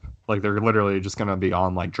trip. Like they're literally just gonna be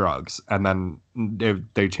on like drugs. And then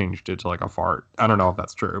they changed it to like a fart. I don't know if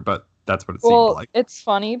that's true, but that's what it seemed Well, like. it's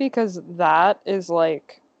funny because that is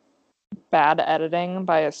like bad editing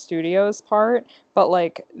by a studio's part, but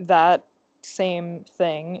like that same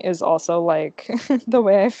thing is also like the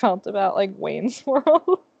way I felt about like Wayne's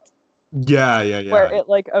World. Yeah, yeah, Where yeah. it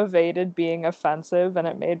like evaded being offensive and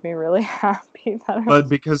it made me really happy that it But was...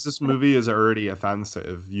 because this movie is already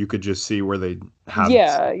offensive, you could just see where they had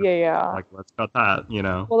yeah. like let's cut that, you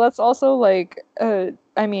know. Well, that's also like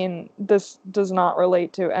I mean, this does not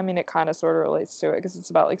relate to, I mean, it kind of sort of relates to it because it's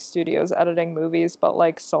about like studios editing movies, but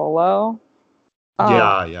like Solo,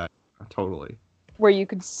 Yeah, totally. where you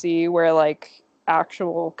could see where like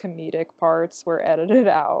actual comedic parts were edited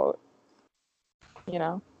out, you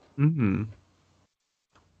know? Mm-hmm.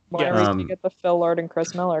 Whenever Yeah. you get the Phil Lord and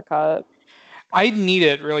Chris Miller cut. I need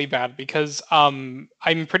it really bad because I'm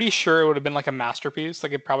pretty sure it would have been like a masterpiece.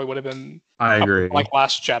 Like it probably would have been I agree. like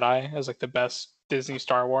Last Jedi as like the best Disney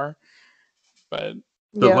Star Wars. But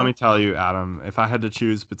But Yeah. let me tell you, Adam, if I had to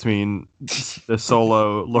choose between the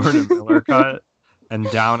solo Lord and Miller cut and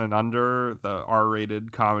Down and Under, the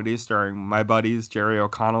R-rated comedy starring my buddies Jerry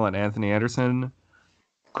O'Connell and Anthony Anderson,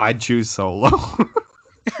 I'd choose Solo.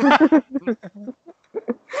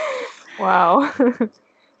 Wow.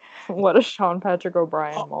 What a Sean Patrick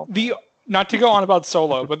O'Brien moment. Not to go on about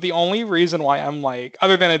Solo, but the only reason why I'm like,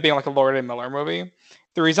 other than it being like a Lord and Miller movie,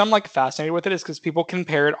 the reason I'm like fascinated with it is because people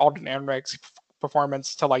compared Alden Ehrenreich's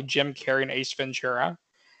performance to like Jim Carrey and Ace Ventura,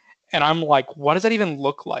 and I'm like, what does that even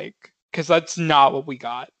look like? Because that's not what we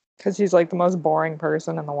got. Because he's like the most boring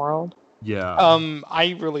person in the world. Yeah.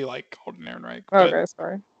 I really like Alden Ehrenreich. Okay,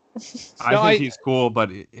 sorry. I think he's cool,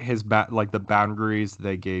 but his like the boundaries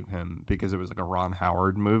they gave him, because it was like a Ron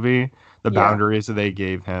Howard movie, the boundaries that they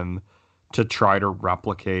gave him to try to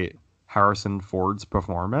replicate Harrison Ford's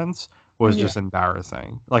performance was just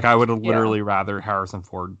embarrassing. Like, I would have literally rather Harrison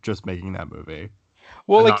Ford just making that movie.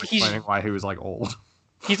 Well, like, not explaining why he was like old.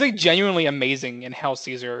 He's like genuinely amazing in Hail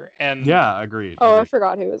Caesar, and agreed. Oh, I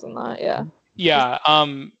forgot he was in that.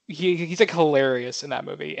 Yeah. He's like hilarious in that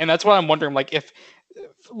movie, and that's what I'm wondering, like, if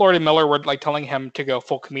Lord and Miller were like telling him to go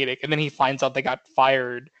full comedic, and then he finds out they got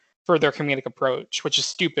fired for their comedic approach, which is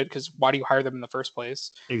stupid because why do you hire them in the first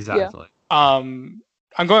place? Exactly.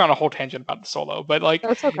 I'm going on a whole tangent about the Solo, but like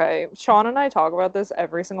that's okay. Sean and I talk about this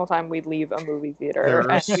every single time we leave a movie theater.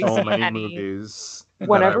 There are so many movies.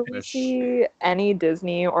 Whenever we see any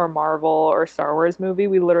Disney or Marvel or Star Wars movie,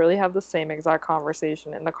 we literally have the same exact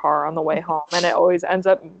conversation in the car on the way home, and it always ends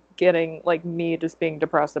up getting like me just being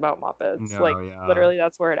depressed about Muppets. Literally,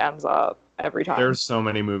 that's where it ends up every time. There's so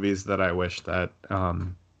many movies that I wish that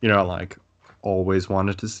like always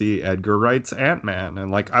wanted to see Edgar Wright's Ant-Man,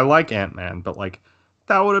 and like I like Ant-Man, but like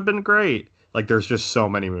that would have been great. Like, there's just so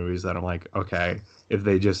many movies that I'm like, okay, if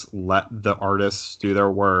they just let the artists do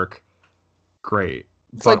their work, great.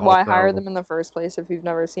 It's but like, why hire them in the first place if you've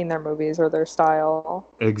never seen their movies or their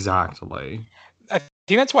style? Exactly. I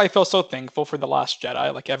think that's why I feel so thankful for The Last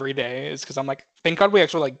Jedi, like, every day, is because I'm like, thank God we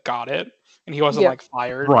actually like got it, and he wasn't like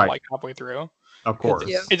fired like halfway through. Of course.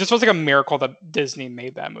 It just was like a miracle that Disney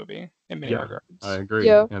made that movie in many regards. I agree.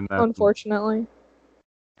 Yeah, and then, unfortunately.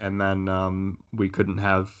 And then we couldn't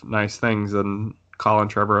have nice things, and Colin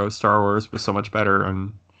Trevorrow's Star Wars was so much better.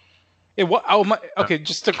 And okay,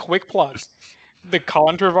 just a quick plug. The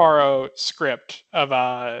Colin Trevorrow script of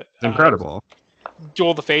it's incredible. Duel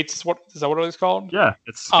of the Fates. Is that what it was called? Yeah,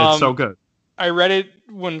 it's so good. I read it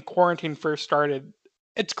when quarantine first started.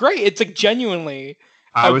 It's great. It's like genuinely.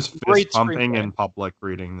 I was fist pumping in public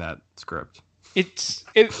reading that script. It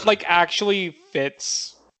like actually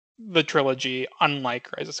fits the trilogy, unlike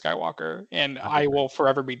Rise of Skywalker, and I will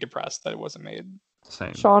forever be depressed that it wasn't made.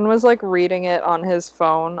 Same. Sean was like reading it on his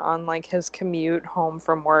phone on like his commute home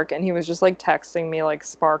from work, and he was just like texting me like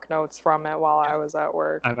spark notes from it while I was at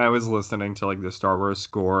work. And I was listening to like the Star Wars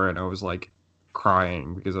score, and I was like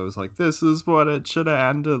crying because I was like, this is what it should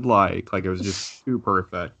have ended like. Like, it was just too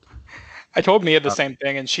perfect. I told Mia the same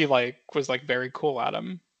thing, and she like was like very cool,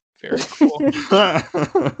 Adam. Very cool.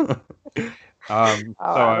 So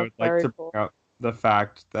I would like to bring up the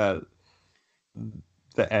fact that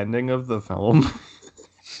the ending of the film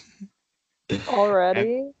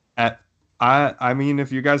already. I mean,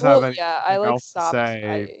 if you guys have anything else to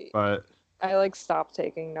say, but I like stopped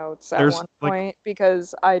taking notes at one point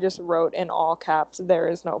because I just wrote in all caps, "There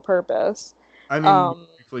is no purpose." I mean, we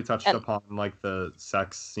briefly touched upon like the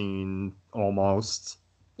sex scene almost.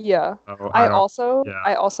 Yeah. So, I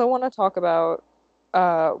also want to talk about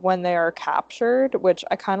when they are captured, which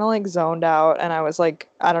I kind of like zoned out, and I was like,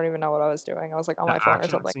 I don't even know what I was doing. I was like on my phone or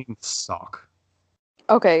something. Scenes suck.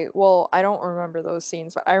 Okay, well, I don't remember those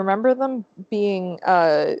scenes, but I remember them being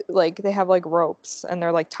like they have like ropes and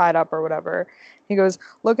they're like tied up or whatever. He goes,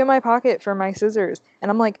 "Look in my pocket for my scissors," and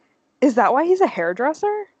I'm like, "Is that why he's a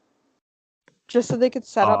hairdresser?" Just so they could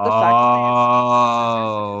set up the fact that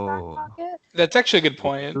they have scissors in his back pocket. That's actually a good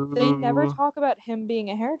point. They never talk about him being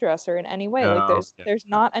a hairdresser in any way. Like there's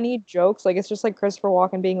not any jokes. Like, it's just like Christopher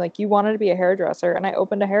Walken being like, "You wanted to be a hairdresser, and I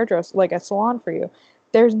opened a salon for you."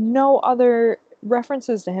 There's no other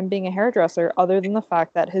references to him being a hairdresser other than the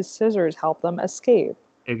fact that his scissors help them escape.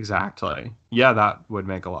 Exactly. Yeah, that would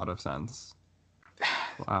make a lot of sense.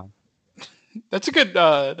 Wow. That's a good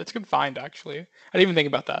find, actually. I didn't even think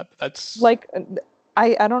about that. But that's like,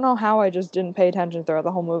 I don't know how I just didn't pay attention throughout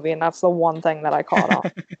the whole movie, and that's the one thing that I caught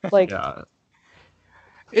on. Like, yeah.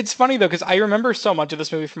 It's funny though, because I remember so much of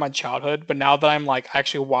this movie from my childhood, but now that I'm like, I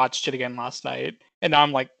actually watched it again last night, and now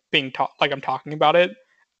I'm like I'm talking about it,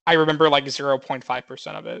 I remember like 0.5%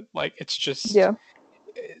 of it. Like, it's just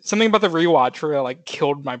something about the rewatch really like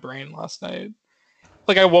killed my brain last night.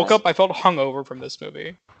 Like I woke up, I felt hungover from this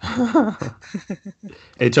movie.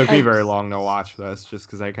 It took me very long to watch this just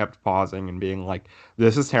because I kept pausing and being like,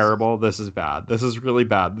 this is terrible, this is bad, this is really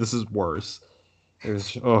bad, this is worse. It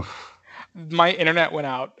was, ugh. My internet went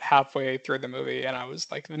out halfway through the movie, and I was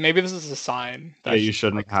like, maybe this is a sign that Yeah, you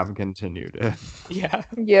shouldn't have continued it. Yeah.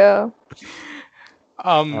 Yeah.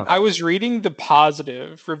 I was reading the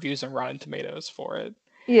positive reviews on Rotten Tomatoes for it.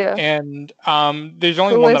 Yeah. And there's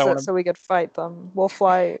only Who one that is I it want to. so we could fight them? We'll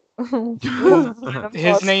fly.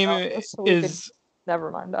 His name is.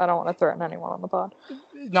 Never mind. I don't want to threaten anyone on the pod.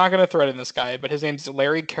 Not going to threaten this guy, but his name's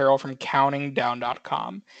Larry Carroll from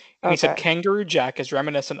CountingDown.com. And he said Kangaroo Jack is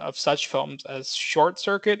reminiscent of such films as Short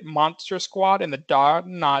Circuit, Monster Squad, and the Don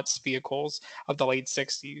Knotts vehicles of the late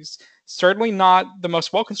 60s. Certainly not the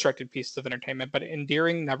most well-constructed piece of entertainment, but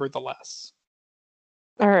endearing nevertheless.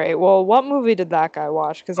 All right. Well, what movie did that guy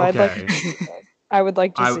watch? Because I'd like to see it. I would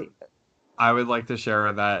like to see it. I would like to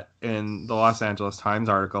share that in the Los Angeles Times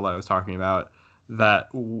article that I was talking about, that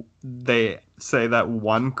they say that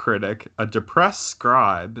one critic, a depressed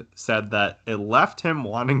scribe, said that it left him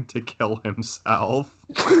wanting to kill himself.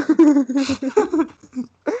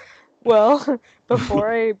 Well,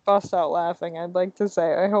 before I bust out laughing, I'd like to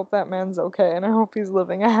say I hope that man's okay, and I hope he's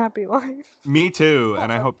living a happy life. Me too,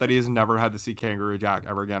 and I hope that he's never had to see Kangaroo Jack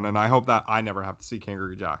ever again, and I hope that I never have to see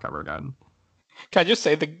Kangaroo Jack ever again. Can I just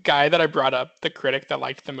say, the guy that I brought up, the critic that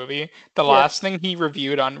liked the movie, the last thing he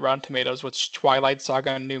reviewed on Rotten Tomatoes was Twilight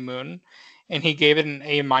Saga and New Moon, and he gave it an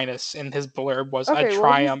A-, and his blurb was a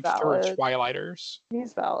triumph for Twilighters.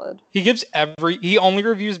 He's valid. He only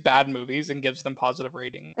reviews bad movies and gives them positive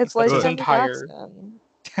ratings. It's like his entire.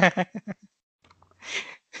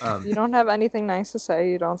 You don't have anything nice to say,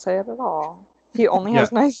 you don't say it at all. He only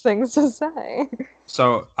has nice things to say.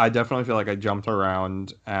 So I definitely feel like I jumped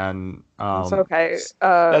around, and it's okay.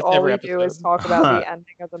 All we do is talk about the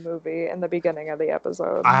ending of the movie and the beginning of the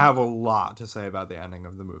episode. I have a lot to say about the ending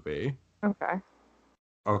of the movie. Okay.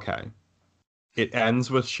 It ends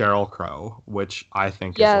with Sheryl Crow, which I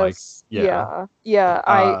think is like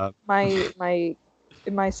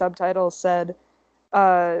my subtitles said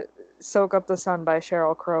Soak Up the Sun by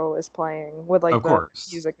Sheryl Crow is playing with like the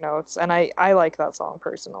music notes, and I like that song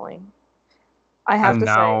personally. I have to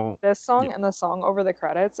say this song and the song over the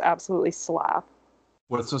credits absolutely slap.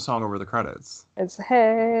 What's the song over the credits? It's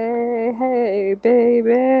Hey Hey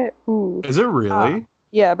Baby. Ooh. Is it really?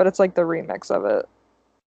 Yeah, but it's like the remix of it.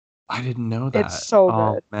 I didn't know that. It's so good.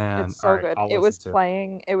 Oh, man. It's so good. It was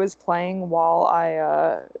playing while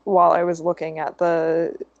I was looking at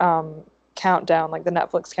the countdown, like the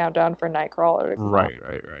Netflix countdown for Nightcrawler.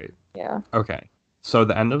 Right. Yeah. Okay. So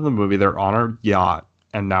the end of the movie, they're on a yacht,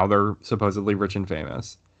 and now they're supposedly rich and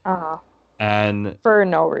famous. And for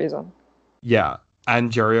no reason. Yeah.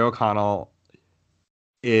 And Jerry O'Connell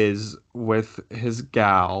is with his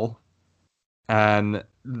gal, and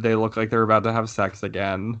they look like they're about to have sex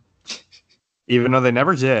again, even though they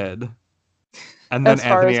never did. And then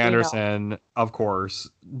Anthony Anderson, of course,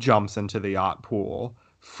 jumps into the yacht pool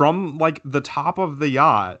from like the top of the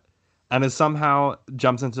yacht, and is somehow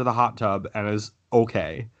jumps into the hot tub and is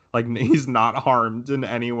okay. Like, he's not harmed in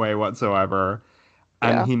any way whatsoever.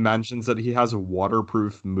 And he mentions that he has a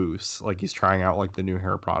waterproof mousse. Like, he's trying out like the new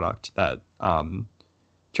hair product that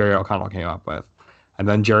Jerry O'Connell came up with. And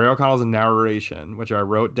then Jerry O'Connell's narration, which I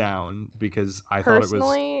wrote down because I thought it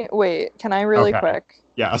was... Wait, can I really quick?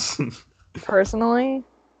 Yes. Personally,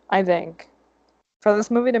 I think for this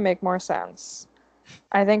movie to make more sense,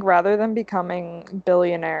 I think rather than becoming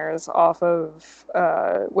billionaires off of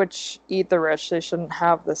which eat the rich, they shouldn't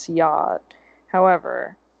have this yacht.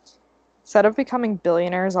 However, instead of becoming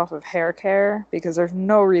billionaires off of hair care, because there's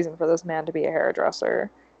no reason for this man to be a hairdresser,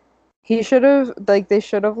 they should have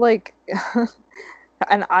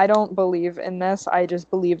and I don't believe in this, I just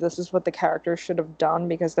believe this is what the characters should have done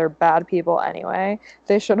because they're bad people anyway.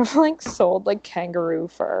 They should have like sold like kangaroo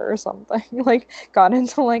fur or something, like got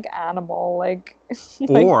into like animal like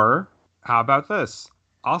or how about this?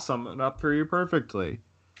 I'll sum it up for you perfectly.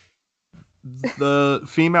 The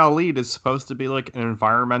female lead is supposed to be like an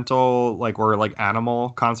environmental or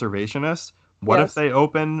animal conservationist. What if they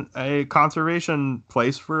open a conservation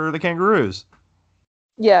place for the kangaroos?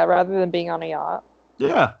 Yeah, rather than being on a yacht.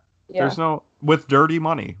 Yeah. There's with dirty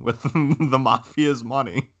money, with the mafia's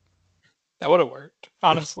money. That would have worked,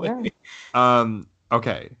 honestly.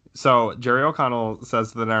 Okay. So Jerry O'Connell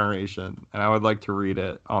says the narration, and I would like to read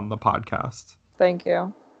it on the podcast. Thank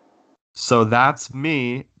you. So that's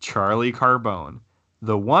me, Charlie Carbone,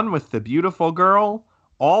 the one with the beautiful girl,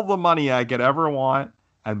 all the money I could ever want,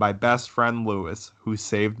 and my best friend Louis, who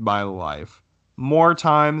saved my life more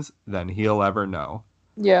times than he'll ever know.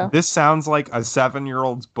 Yeah. This sounds like a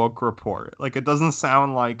 7-year-old's book report. Like it doesn't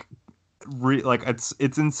sound like like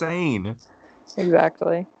it's insane.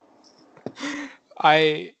 Exactly.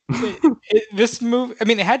 This movie, I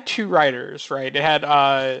mean, it had two writers, right? It had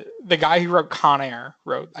the guy who wrote Con Air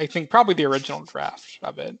wrote, I think, probably the original draft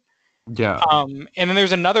of it. Yeah. And then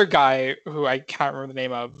there's another guy who I can't remember the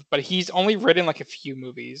name of, but he's only written like a few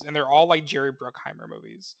movies, and they're all like Jerry Bruckheimer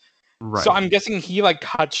movies. Right. So I'm guessing he like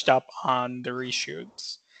touched up on the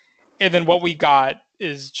reshoots. And then what we got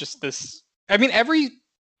is just this. I mean, every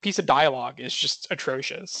piece of dialogue is just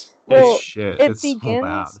atrocious. Well, It's shit. it It's so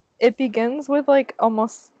bad. begins with like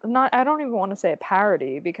almost not, I don't even want to say a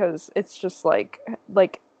parody, because it's just like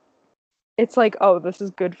it's like, oh, this is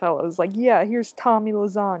Goodfellas, like, yeah, here's Tommy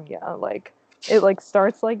Lasagna, like it like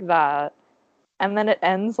starts like that, and then it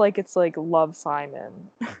ends like it's like Love, Simon.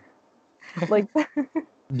 Like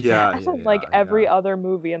Yeah. like every other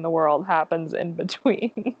movie in the world happens in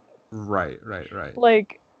between. Right.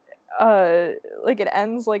 Like it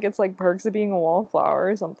ends like it's like Perks of Being a Wallflower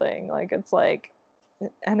or something. Like it's like,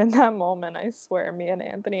 and in that moment, I swear, me and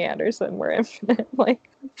Anthony Anderson were infinite. Like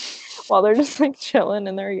while they're just like chilling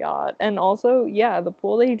in their yacht, and also, yeah, the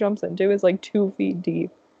pool that he jumps into is like 2 feet deep,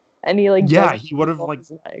 and he like he would have like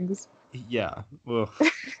his legs. Yeah. Ugh.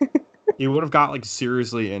 He would have got like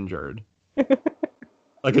seriously injured.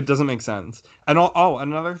 Like it doesn't make sense. And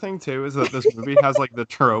another thing too is that this movie has like the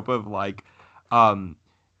trope of like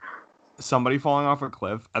somebody falling off a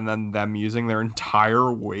cliff and then them using their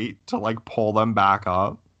entire weight to like pull them back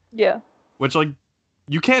up. Yeah. Which like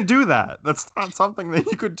you can't do that. That's not something that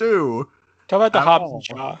you could do. Talk about the At Hobbs all. and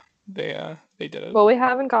Shaw. They did it. Well, we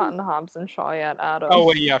haven't gotten to Hobbs and Shaw yet, Adam.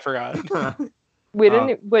 Oh, yeah, I forgot. We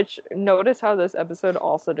didn't. Which, notice how this episode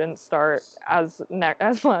also didn't start as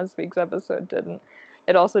last week's episode didn't.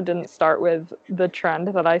 It also didn't start with the trend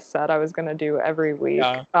that I said I was going to do every week,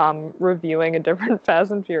 reviewing a different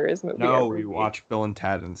Fast and Furious movie. No, we watched Bill and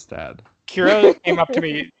Ted instead. Kira came up to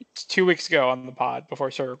me 2 weeks ago on the pod before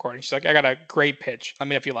we started recording. She's like, I got a great pitch. Let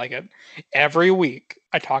me know if you like it. Every week,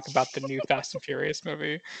 I talk about the new Fast and Furious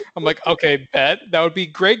movie. I'm like, okay, bet. That would be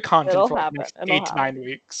great content for the next 8 to 9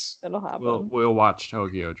 weeks. It'll happen. We'll watch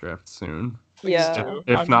Tokyo Drift soon. Yeah.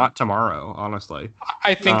 If not tomorrow, honestly.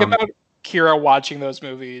 I think about Kira watching those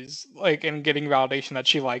movies, like, and getting validation that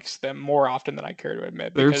she likes them more often than I care to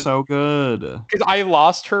admit. They're so good. Because I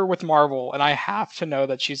lost her with Marvel, and I have to know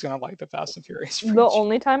that she's gonna like the Fast and Furious franchise. The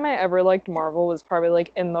only time I ever liked Marvel was probably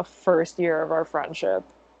like in the first year of our friendship.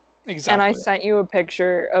 Exactly. And I sent you a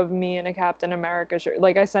picture of me in a Captain America shirt.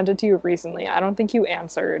 Like, I sent it to you recently. I don't think you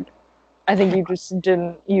answered. I think you just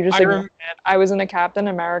didn't. You just ignored it. I was in a Captain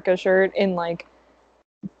America shirt in like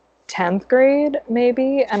 10th grade,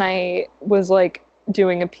 maybe, and I was like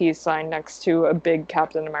doing a peace sign next to a big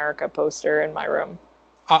Captain America poster in my room.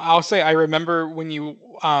 I'll say I remember when you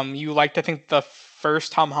liked, I think, the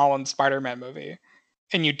first Tom Holland Spider-Man movie,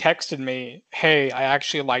 and you texted me, hey, I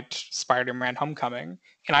actually liked Spider-Man Homecoming,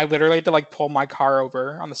 and I literally had to like pull my car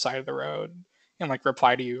over on the side of the road and like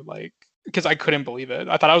reply to you, like, because I couldn't believe it.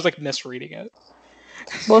 I thought I was like misreading it.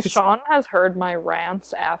 Well, Sean has heard my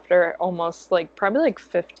rants after almost like probably like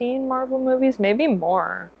 15 Marvel movies, maybe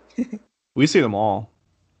more. We see them all.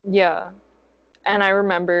 Yeah. And I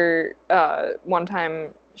remember one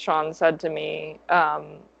time Sean said to me,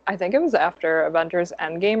 I think it was after Avengers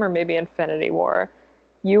Endgame or maybe Infinity War,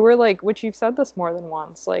 you were like, which you've said this more than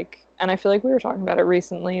once, like, and I feel like we were talking about it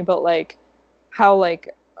recently, but like how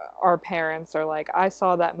like our parents are like, I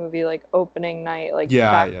saw that movie like opening night, like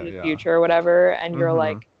Back to the Future or whatever, and you're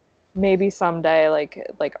like, maybe someday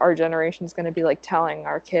like our generation's gonna be like telling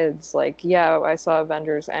our kids like, yeah, I saw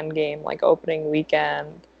Avengers Endgame like opening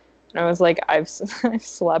weekend. And I was like, I've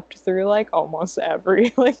slept through like almost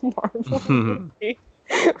every like Marvel movie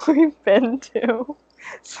we've been to,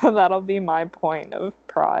 so that'll be my point of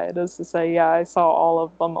pride, is to say, yeah, I saw all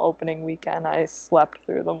of them opening weekend. I slept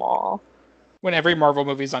through them all. When every Marvel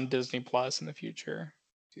movie's on Disney Plus in the future,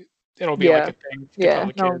 it'll be like a thing.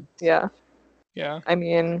 Yeah. I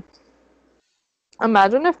mean,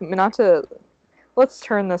 imagine if, let's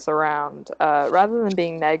turn this around. Rather than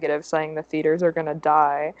being negative, saying the theaters are gonna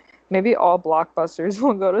die, maybe all blockbusters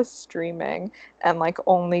will go to streaming, and like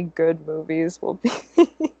only good movies will be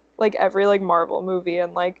like every like Marvel movie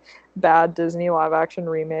and like bad Disney live action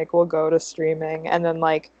remake will go to streaming, and then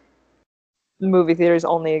like movie theaters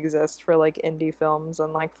only exist for like indie films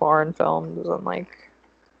and like foreign films and like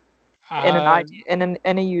in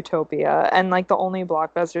a utopia, and like the only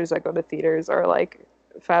blockbusters that go to theaters are like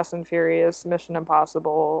Fast and Furious, Mission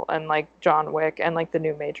Impossible, and like John Wick, and like the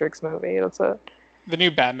new Matrix movie. That's it. The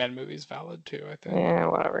new Batman movie is valid too, I think. Yeah,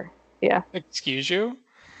 whatever. Yeah. Excuse you?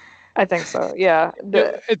 I think so. Yeah.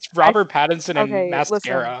 It's Robert Pattinson and Okay,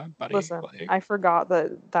 mascara, buddy. listen. Like, I forgot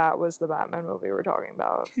that was the Batman movie we're talking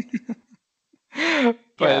about. but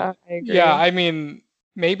Yeah, I agree. yeah, I mean,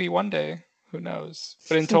 maybe one day. Who knows?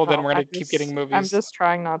 But until then, No, we're gonna keep getting I'm movies. just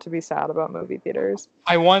trying not to be sad about movie theaters.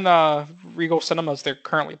 I won Regal Cinemas. They're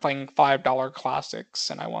currently playing $5 classics,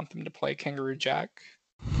 and I want them to play Kangaroo Jack.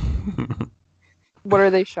 What are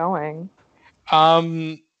they showing?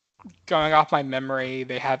 Going off my memory,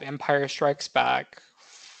 they have Empire Strikes Back,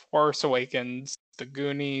 Force Awakens, The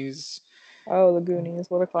Goonies. Oh, The Goonies.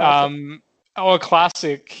 What a classic. A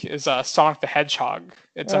classic is Sonic the Hedgehog.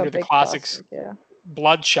 It's under the Big classics. classic, yeah.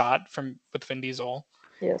 Bloodshot with Vin Diesel.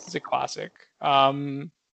 Yes. It's a classic.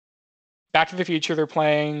 Back to the Future, they're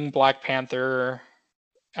playing Black Panther,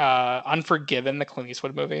 Unforgiven, the Clint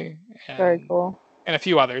Eastwood movie, and, Very cool. and a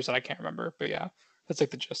few others that I can't remember. But yeah, that's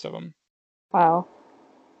like the gist of them. Wow.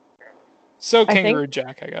 So Kangaroo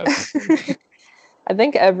Jack, I guess. I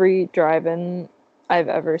think every drive-in I've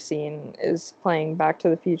ever seen is playing Back to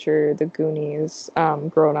the Future, The Goonies,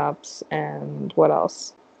 Grown Ups, and what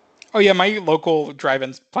else? Oh yeah, my local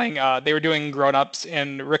drive-in's playing. They were doing Grown Ups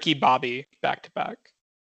and Ricky Bobby back to back,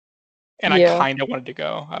 and I kind of wanted to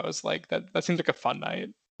go. I was like, that seems like a fun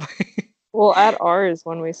night. Well, at ours,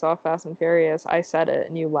 when we saw Fast and Furious, I said it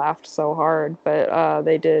and you laughed so hard, but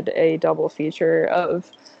they did a double feature of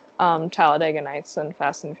Talladega Nights and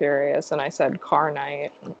Fast and Furious, and I said car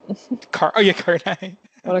night. Car night.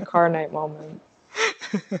 What a car night moment.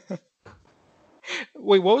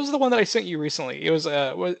 Wait, what was the one that I sent you recently? It was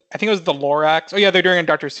I think it was the Lorax. Oh yeah, they're doing a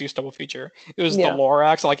Dr. Seuss double feature. It was the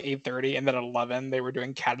Lorax at like 8:30, and then at 11 they were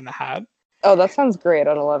doing Cat in the Hat. Oh, that sounds great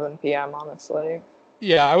at 11 p.m. honestly.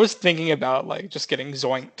 Yeah, I was thinking about like just getting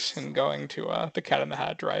zoinked and going to the Cat in the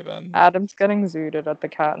Hat drive-in. Adam's getting zooted at the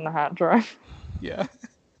Cat in the Hat drive. Yeah.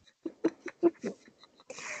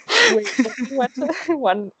 Wait,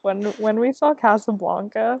 when we saw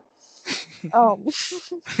Casablanca, in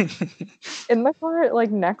the car like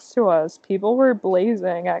next to us, people were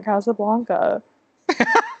blazing at Casablanca.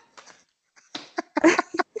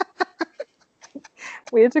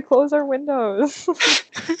 We had to close our windows.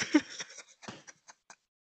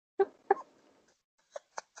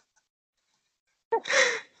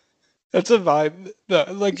 That's a vibe.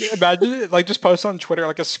 Like imagine it, like just post on Twitter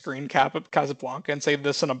like a screen cap of Casablanca and say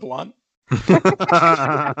this in a blunt.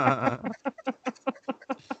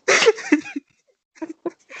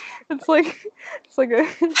 It's like it's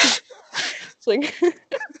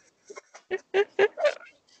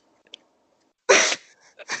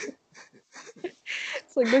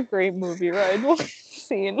like a great movie ride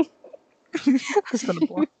scene.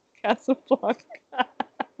 Casablanca.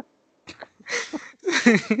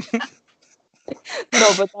 No,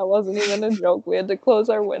 but that wasn't even a joke. We had to close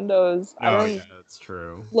our windows. Yeah, that's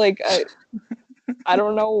true. Like, I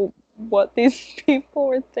don't know what these people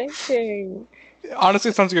were thinking. Honestly,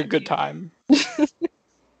 it sounds like a good time. I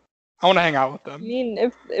want to hang out with them. I mean,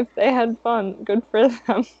 if they had fun, good for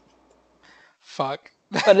them. Fuck.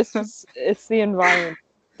 But it's the environment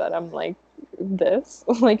that I'm like, this?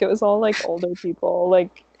 Like, it was all, like, older people.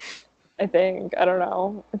 Like, I think. I don't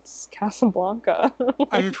know. It's Casablanca.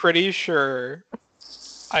 I'm pretty sure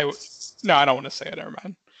No, I don't want to say it. Never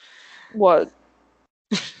mind. What?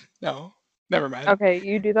 No. Never mind. Okay,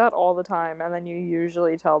 you do that all the time, and then you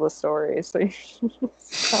usually tell the story, so you should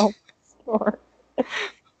just tell the story.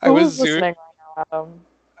 I was listening right now, Adam?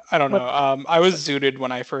 I don't know. I was zooted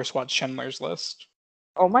when I first watched Schindler's List.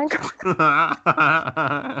 Oh my god.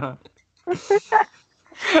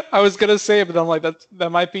 I was gonna say it, but I'm like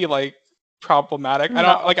that might be like problematic.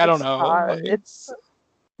 I don't know. Like... It's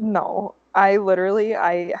no.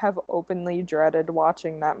 I have openly dreaded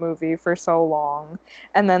watching that movie for so long.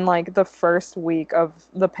 And then like the first week of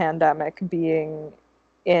the pandemic being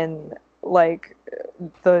in like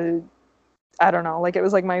I don't know, like it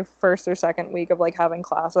was like my first or second week of like having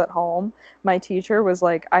class at home. My teacher was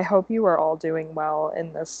like, I hope you are all doing well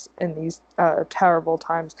in these terrible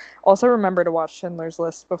times. Also remember to watch Schindler's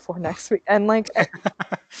List before next week. And like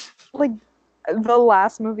the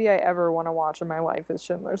last movie I ever want to watch in my life is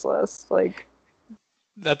Schindler's List. Like,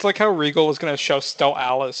 that's like how Regal was going to show Still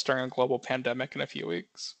Alice during a global pandemic in a few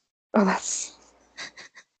weeks. Oh, that's...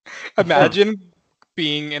 Imagine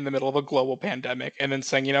being in the middle of a global pandemic and then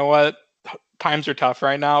saying, you know what? Times are tough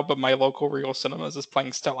right now, but my local Regal Cinemas is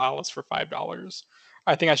playing Still Alice for $5.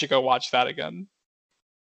 I think I should go watch that again.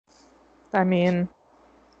 I mean,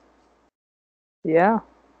 yeah.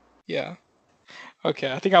 Yeah.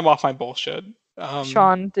 Okay, I think I'm off my bullshit.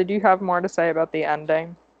 Sean, did you have more to say about the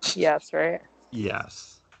ending? Yes, right?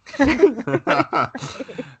 Yes.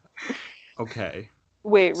 Okay.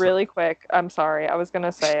 Wait, really quick. I'm sorry. I was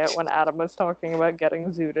gonna say it when Adam was talking about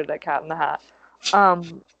getting zooted at Cat in the Hat.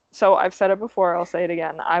 So I've said it before, I'll say it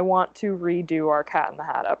again. I want to redo our Cat in the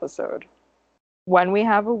Hat episode. When we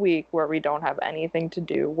have a week where we don't have anything to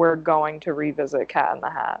do, we're going to revisit Cat in the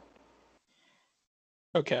Hat.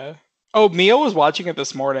 Okay. Mia was watching it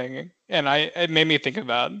this morning, and it made me think of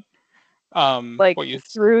that. Like What you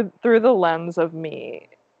through the lens of me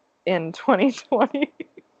in 2020.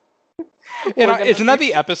 isn't that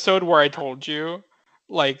the episode where I told you,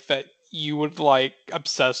 like, that you would like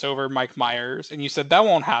obsess over Mike Myers, and you said that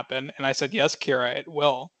won't happen, and I said yes, Kira, it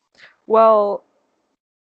will. Well,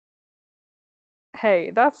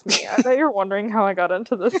 hey, that's me. I bet you're wondering how I got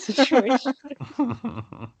into this situation.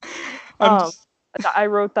 I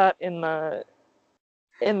wrote that in the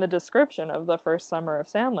description of the first Summer of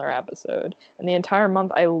Sandler episode, and the entire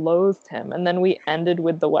month I loathed him, and then we ended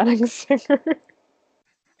with The Wedding Singer.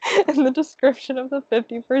 In the description of the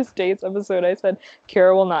 51st Dates episode, I said,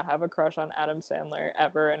 Kara will not have a crush on Adam Sandler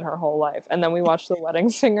ever in her whole life. And then we watched the Wedding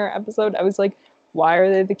Singer episode. I was like, why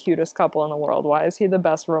are they the cutest couple in the world? Why is he the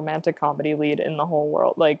best romantic comedy lead in the whole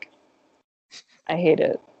world? Like, I hate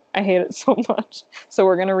it. I hate it so much. So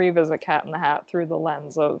we're going to revisit Cat in the Hat through the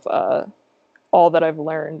lens of all that I've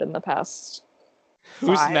learned in the past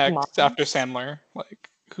Who's 5 next months. after Sandler? Like,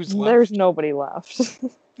 who's left? There's nobody left.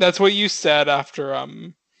 That's what you said after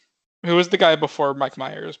who was the guy before Mike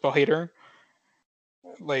Myers? Bill Hader?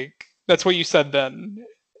 Like, that's what you said then.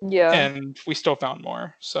 Yeah. And we still found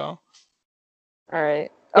more, so. All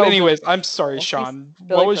right. But anyways, I'm sorry, Sean.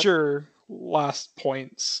 Billy What was Crystal. your last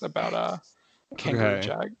points about Kangaroo Okay.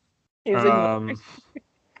 Jack? He's ignoring.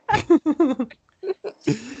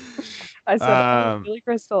 I said, Billy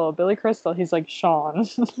Crystal. He's like, Sean.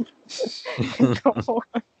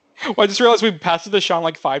 Well, I just realized we passed the Sean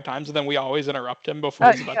like 5 times, and then we always interrupt him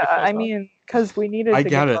before he's about to close I up. mean, because we needed to get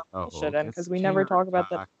get it. our bullshit Oh, in, because it's we never talk Kangaroo about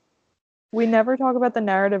the Jack. we never talk about the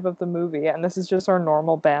narrative of the movie, and this is just our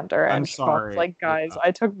normal banter. I'm And Sean's sorry. like, guys, Yeah.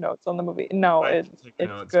 I took notes on the movie. No, I it's took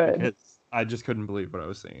notes good. because I just couldn't believe what I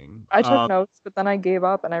was seeing. I took notes, but then I gave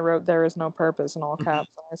up and I wrote "There is no purpose" in all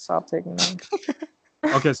caps, and I stopped taking notes.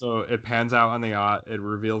 Okay, so it pans out on the yacht. It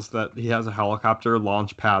reveals that he has a helicopter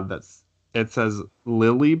launch pad it says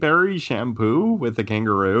Lilyberry shampoo with a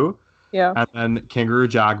kangaroo. Yeah. And then Kangaroo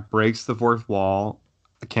Jack breaks the fourth wall.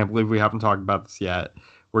 I can't believe we haven't talked about this yet.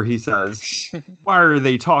 Where he says, why are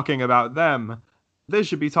they talking about them? They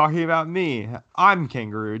should be talking about me. I'm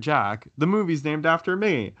Kangaroo Jack. The movie's named after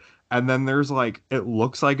me. And then there's like, it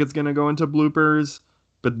looks like it's going to go into bloopers.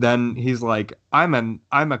 But then he's like, I'm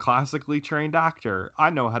a classically trained actor. I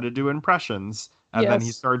know how to do impressions. And then he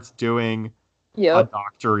Yes. starts doing a Yep.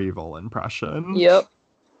 Dr. Evil impression. Yep.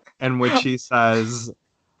 In which he says,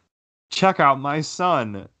 check out my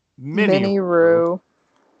son, Minnie Roo.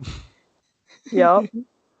 Yep.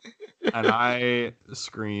 And I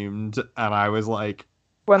screamed, and I was like,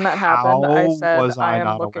 When that happened, I How said, was I I am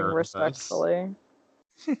not looking aware of this? respectfully.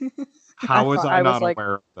 how was I I was not like,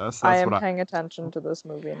 aware of this? I That's am what paying attention to this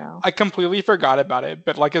movie now. I completely forgot about it,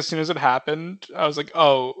 but like as soon as it happened, I was like,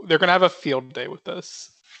 oh, they're gonna have a field day with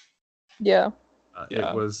this. Yeah. Yeah.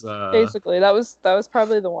 It was, Basically, that was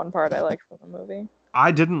probably the one part I liked from the movie.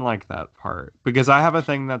 I didn't like that part, because I have a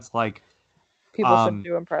thing that's like, People should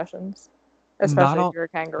do impressions. Especially if you're a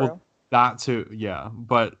kangaroo. well, that too, yeah,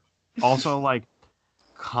 but also like,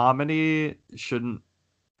 comedy shouldn't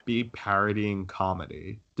be parodying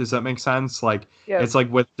comedy. Does that make sense? Like, Yeah. it's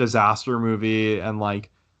like with Disaster Movie and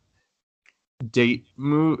like Date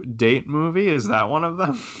Movie, is that one of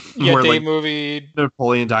them? Yeah, Where, Date like, Movie.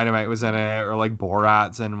 Napoleon Dynamite was in it, or like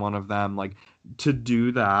Borat's in one of them. Like, to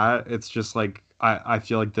do that, it's just like, I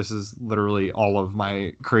feel like this is literally all of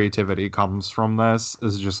my creativity comes from this.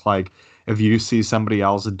 Is just like, if you see somebody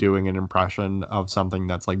else doing an impression of something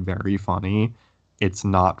that's like very funny, it's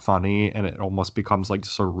not funny, and it almost becomes like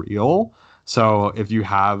surreal. So if you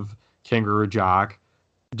have Kangaroo Jack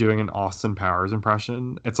doing an Austin Powers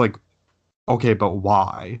impression, it's like, okay, but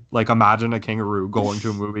why? Like, imagine a kangaroo going to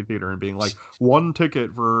a movie theater and being like, 1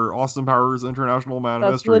 ticket for Austin Powers International Man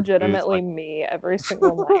of That's Mystery. legitimately Like, me every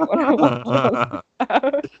single night when I watch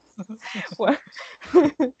What-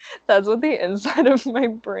 That's what the inside of my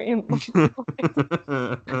brain looks like.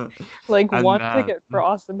 And 1 then- ticket for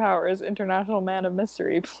Austin Powers International Man of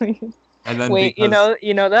Mystery, please. and then Wait, because,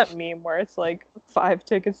 you know that meme where it's like 4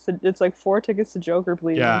 tickets to Joker,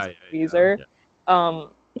 please. Yeah, and yeah, Weezer. yeah.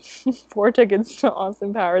 4 tickets to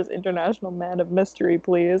Austin Powers International Man of Mystery,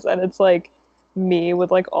 please. And it's like me with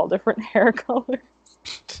like all different hair colors.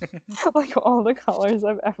 Like all the colors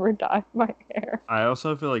I've ever dyed my hair. I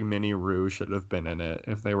also feel like Minnie Rue should have been in it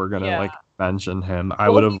if they were gonna Yeah. like mention him. I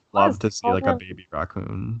Well, would have he was. loved to They see called like a him, baby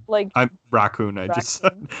raccoon. like, I'm raccoon. I just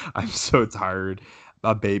said. raccoon. I'm so tired.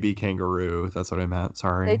 A baby kangaroo. That's what I meant. They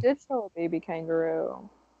Sorry. did show a baby kangaroo.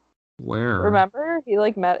 Where? Remember? He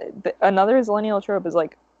like met another Zillennial trope is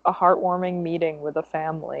like a heartwarming meeting with a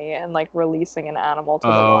family and like releasing an animal to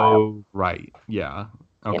the wild, Oh, right. Yeah.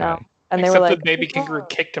 you know? Okay. And they were Except the like, baby "Oh, kangaroo wow."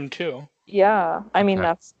 kicked him too. Yeah. I mean, Okay.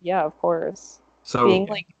 that's yeah, of course. So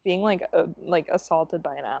Being assaulted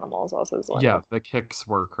by an animal is also yeah, Zillennial. the kicks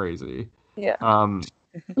were crazy. Yeah. I'll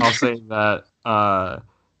say that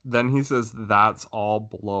then he says that's all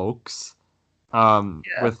blokes Yeah.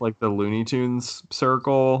 with like the Looney Tunes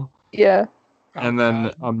circle. Yeah. And Oh, then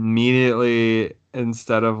God. immediately,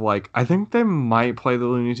 instead of like, I think they might play the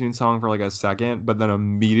Looney Tunes song for like a second, but then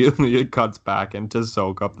immediately it cuts back into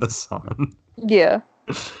Soak Up the Sun. Yeah.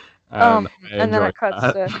 And I And then enjoyed it cuts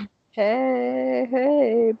that. to, hey,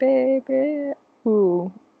 hey, baby.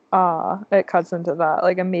 Ooh. It cuts into that,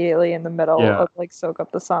 like immediately in the middle Yeah. of like Soak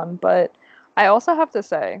Up the Sun. But I also have to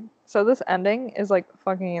say, so this ending is like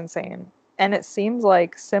fucking insane. And it seems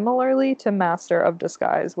like similarly to Master of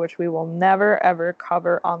Disguise, which we will never ever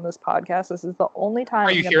cover on this podcast. This is the only time Are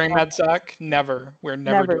I'm you gonna hearing talk that, Zach? Never. We're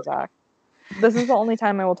never never, doing Zach. This is the only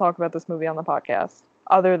time I will talk about this movie on the podcast,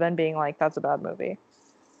 other than being like, that's a bad movie.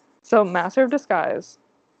 So Master of Disguise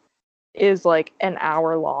is like an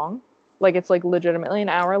hour long. Like it's like legitimately an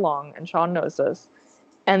hour long, and Sean knows this.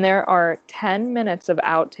 And there are 10 minutes of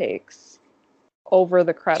outtakes over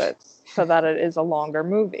the credits so that it is a longer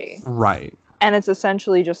movie. Right. And it's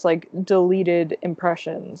essentially just like deleted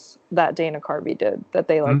impressions that Dana Carvey did that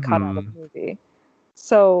they like cut out of the movie.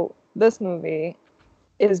 So this movie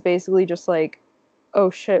is basically just like, oh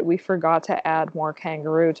shit, we forgot to add more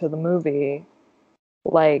kangaroo to the movie.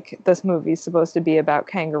 Like, this movie's supposed to be about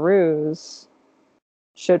kangaroos.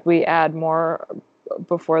 Should we add more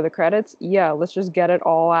before the credits? Yeah, let's just get it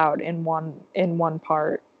all out in one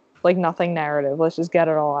part. Like, nothing narrative. Let's just get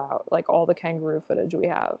it all out. Like, all the kangaroo footage we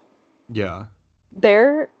have. Yeah.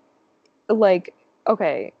 They're like,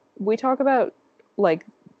 okay, we talk about like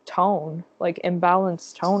tone, like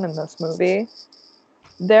imbalanced tone in this movie.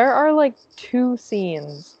 There are like 2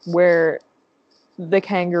 scenes where the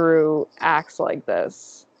kangaroo acts like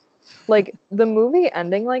this. Like, the movie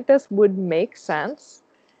ending like this would make sense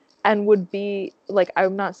and would be like,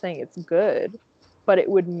 I'm not saying it's good, but it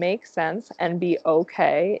would make sense and be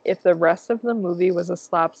okay if the rest of the movie was a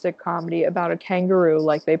slapstick comedy about a kangaroo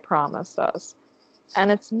like they promised us.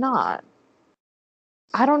 And it's not.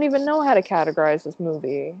 I don't even know how to categorize this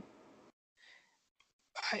movie.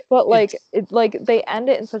 But like they end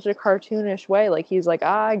it in such a cartoonish way. Like he's like,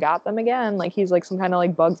 I got them again. Like he's like some kind of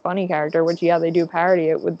like Bugs Bunny character, which yeah, they do parody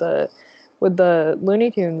it with the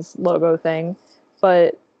Looney Tunes logo thing.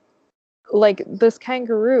 But like this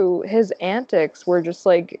kangaroo, his antics were just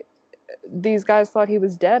like, these guys thought he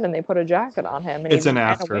was dead and they put a jacket on him and It's he an ran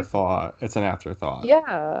away. afterthought. It's an afterthought.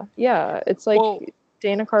 Yeah. It's like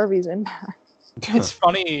Dana Carvey's impact. It's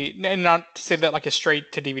funny, and not to say that like a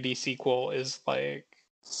straight to DVD sequel is like,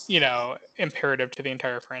 imperative to the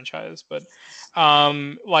entire franchise, but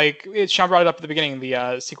like Sean brought it up at the beginning,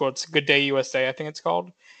 the sequel, it's Good Day USA, I think it's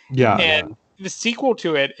called. Yeah. And the sequel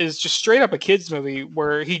to it is just straight up a kids movie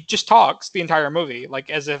where he just talks the entire movie, like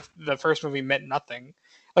as if the first movie meant nothing.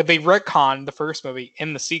 Like they retcon the first movie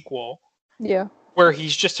in the sequel. Yeah. Where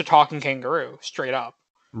he's just a talking kangaroo, straight up.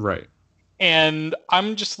 Right. And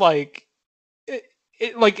I'm just like,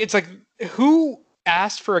 it's like, who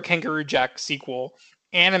asked for a Kangaroo Jack sequel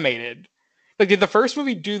animated? Like, did the first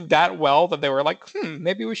movie do that well that they were like,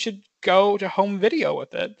 maybe we should go to home video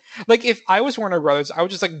with it? Like, if I was Warner Brothers, I would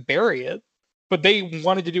just like bury it. But they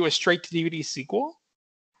wanted to do a straight to DVD sequel.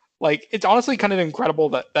 Like, it's honestly kind of incredible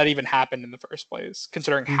that that even happened in the first place,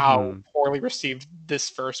 considering how poorly received this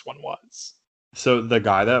first one was. So the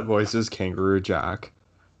guy that voices Kangaroo Jack,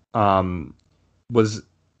 was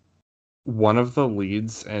one of the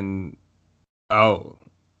leads in,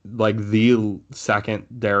 like the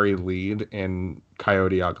secondary lead in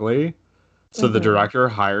Coyote Ugly. So the director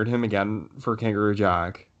hired him again for Kangaroo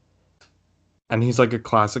Jack. And he's like a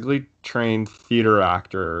classically trained theater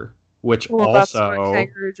actor, which also... that's what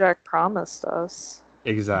Kangaroo Jack promised us.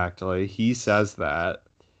 Exactly. He says that.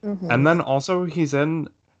 And then also he's in,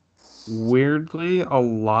 weirdly, a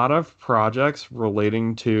lot of projects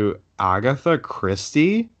relating to Agatha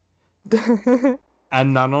Christie.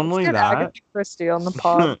 And not only that, Agatha Christie on the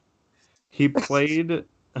pod. he played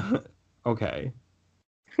okay.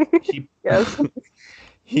 Yes.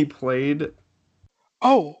 He played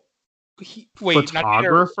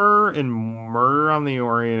photographer in Murder on the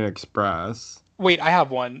Orient Express. Wait, I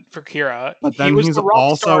have one for Kira. But He then was he's the rock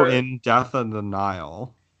also star. in Death on the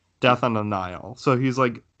Nile. Death on the Nile. So he's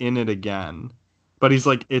like in it again. But he's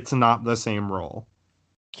like, it's not the same role.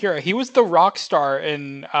 Kira, he was the rock star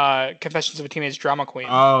in Confessions of a Teenage Drama Queen.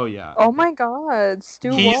 Oh, yeah. Oh my God,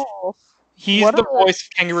 Stu He's- Wolf. He's What the a voice of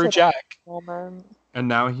Kangaroo cinematic Jack. moment. And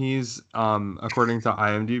now he's, according to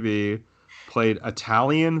IMDb, played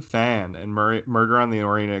Italian Fan in Murder on the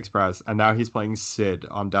Orient Express. And now he's playing Sid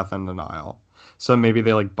on Death on the Nile. So maybe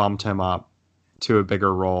they like bumped him up to a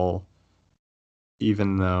bigger role,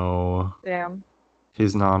 even though Damn.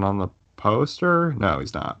 he's not on the poster. No,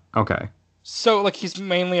 he's not. Okay. So, like, he's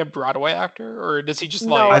mainly a Broadway actor, or does he just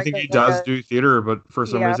No, like? I like think a- he like does a do theater, but for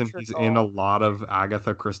some reason he's in a theatrical. lot of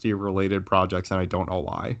Agatha Christie related projects, and I don't know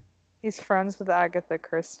why. He's friends with Agatha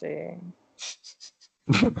Christie.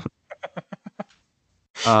 Okay.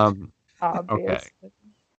 Obviously.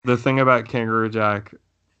 The thing about Kangaroo Jack,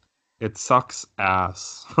 it sucks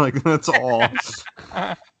ass. Like that's all.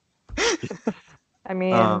 I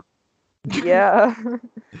mean, Um, yeah.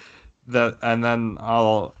 and then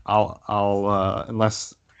I'll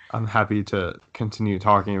unless I'm happy to continue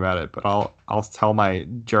talking about it, but I'll tell my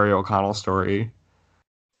Jerry O'Connell story.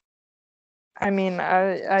 I mean,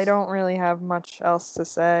 I don't really have much else to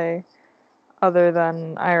say other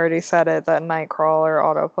than I already said it, that Nightcrawler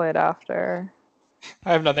autoplayed after.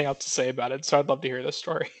 I have nothing else to say about it, so I'd love to hear this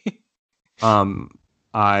story.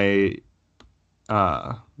 I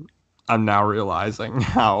I'm now realizing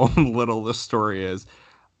how little this story is.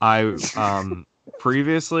 I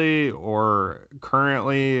previously or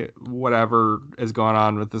currently, whatever is going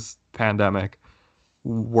on with this pandemic,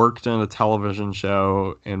 worked in a television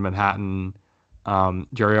show in Manhattan.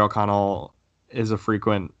 Jerry O'Connell is a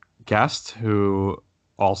frequent guest who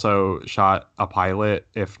also shot a pilot,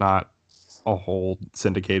 if not a whole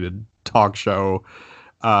syndicated talk show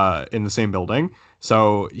in the same building.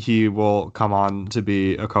 So he will come on to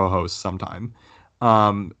be a co-host sometime.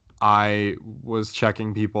 I was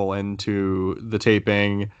checking people into the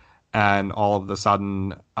taping, and all of a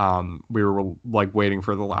sudden, we were like waiting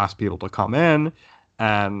for the last people to come in,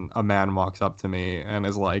 and a man walks up to me and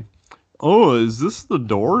is like, "Oh, is this the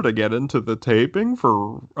door to get into the taping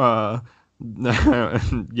for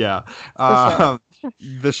yeah,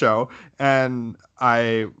 the show?" And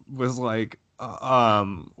I was like,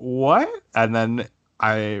 what?" And then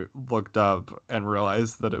I looked up and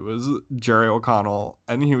realized that it was Jerry O'Connell,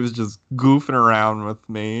 and he was just goofing around with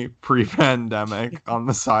me pre-pandemic on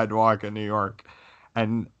the sidewalk in New York.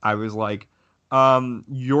 And I was like,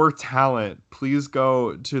 your talent, please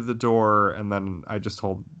go to the door. And then I just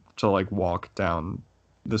told to like walk down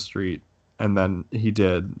the street, and then he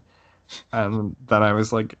did. And then I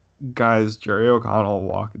was like, guys, Jerry O'Connell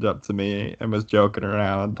walked up to me and was joking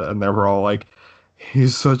around, and they were all like,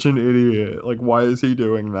 he's such an idiot. Like, why is he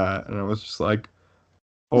doing that? And I was just like,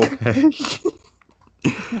 okay.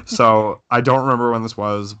 So I don't remember when this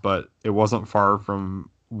was, but it wasn't far from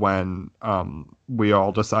when we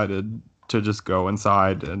all decided to just go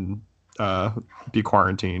inside and be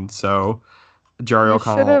quarantined. So Jerry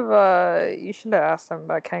O'Connell. You should have asked him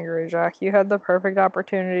about Kangaroo Jack. You had the perfect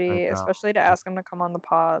opportunity, especially to ask him to come on the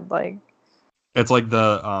pod. Like, it's like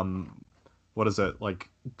the what is it, like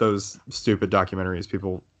those stupid documentaries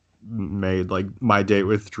people made, like My Date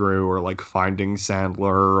with Drew or like Finding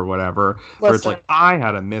Sandler or whatever, where it's like, I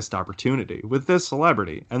had a missed opportunity with this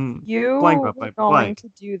celebrity and you blank were blank going blank. to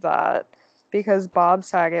do that because Bob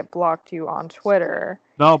Saget blocked you on Twitter.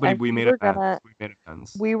 No, but we made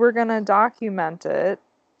amends. We were gonna document it,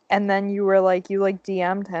 and then you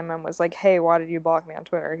DM'd him and was like, "Hey, why did you block me on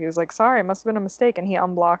Twitter?" He was like, "Sorry, it must have been a mistake," and he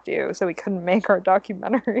unblocked you, so we couldn't make our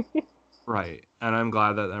documentary. Right, and I'm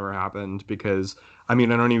glad that never happened, because I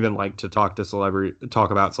mean, I don't even like to talk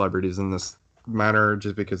about celebrities in this manner,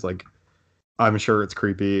 just because like I'm sure it's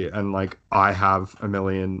creepy, and like I have a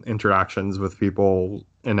million interactions with people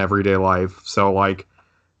in everyday life, so like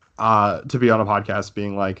to be on a podcast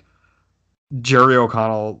being like, Jerry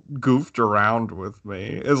O'Connell goofed around with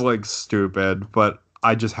me is like stupid, but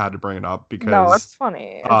I just had to bring it up because no, it's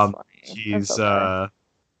funny. It's funny. He's it's okay.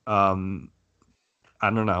 I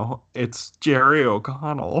don't know. It's Jerry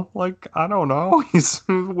O'Connell. Like, I don't know. He's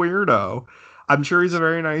a weirdo. I'm sure he's a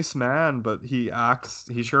very nice man, but he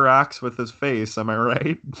sure acts with his face. Am I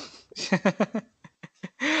right?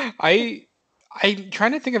 I'm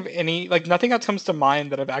trying to think of any, like, nothing else comes to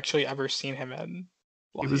mind that I've actually ever seen him in.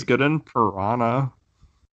 He was good in Piranha.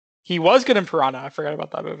 He was good in Piranha. I forgot about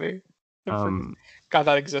that movie. God,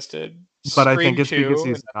 that existed. But I think it's 2, because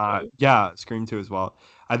he's not. Yeah, Scream 2 as well.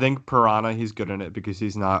 I think Piranha, he's good in it because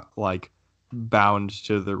he's not like bound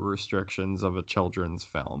to the restrictions of a children's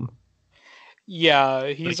film. Yeah,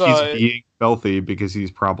 Like, he's he's being filthy because he's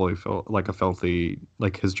probably like a filthy,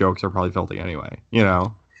 like his jokes are probably filthy anyway, you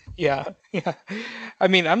know? yeah, yeah. I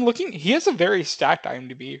mean, I'm looking. He has a very stacked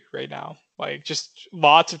IMDb right now. Like, just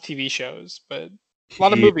lots of TV shows, but a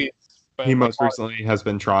lot of He movies. he But like, most recently has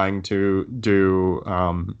been trying to do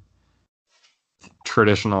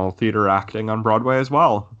traditional theater acting on Broadway as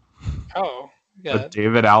well oh, yeah, with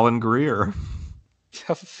David Allen Greer.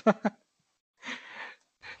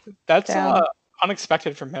 that's Damn.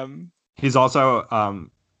 unexpected from him. He's also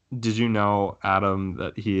did you know, Adam,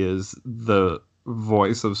 that he is the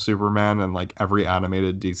voice of Superman in like every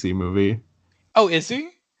animated DC movie? Oh, is he?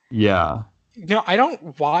 Yeah. I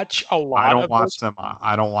don't watch a I lot don't of watch those. them.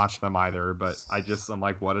 I don't watch them either, but I'm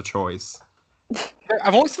like, what a choice.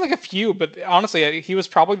 I've only seen like a few, but honestly, he was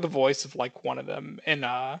probably the voice of like one of them. And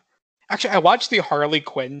actually, I watched the Harley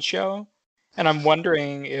Quinn show, and I'm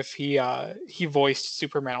wondering if he voiced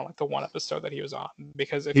Superman on like the one episode that he was on.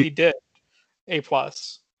 Because if He he did, A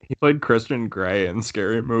plus. he played Christian Grey in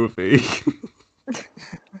Scary Movie.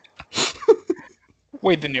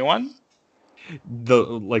 Wait, the new one?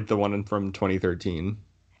 the one from 2013.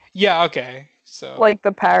 Yeah, okay. So Like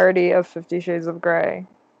the parody of 50 Shades of Grey.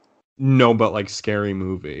 No, but like Scary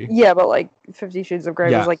Movie. Yeah, but like 50 Shades of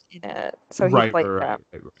Grey Yeah. was like in it. So he Right, played right, that.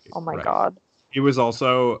 right, right, Oh my right. god. He was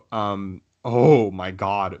also oh my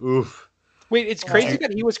god, oof. wait, it's Oh. crazy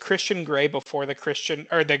that he was Christian Grey before the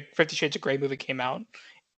 50 Shades of Grey movie came out.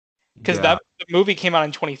 Because Yeah, the movie came out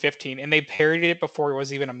in 2015, and they parodied it before it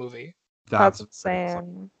was even a movie. That's crazy.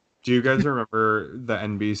 insane. Do you guys remember the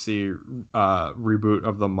NBC reboot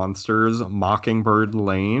of the Munsters, Mockingbird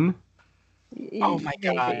Lane? Oh my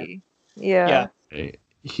god. Maybe. Yeah. I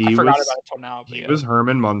He forgot was about it till now. But he yeah. was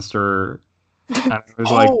Herman Munster, and I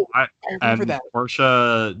was Oh, like, I remember and that.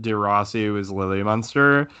 Portia de Rossi was Lily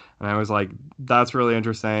Munster, and I was like, that's really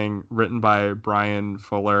interesting. Written by Brian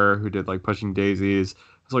Fuller, who did like Pushing Daisies.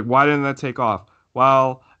 I was like, why didn't that take off?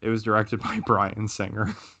 Well, it was directed by Bryan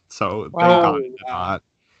Singer, so thank Wow. God it did Wow. not.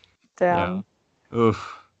 Damn. Yeah.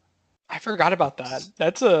 Oof. I forgot about that.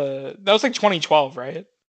 That was like 2012, right?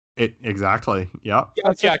 Exactly. Yep.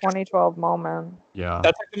 That's Yeah, a 2012 moment. Yeah.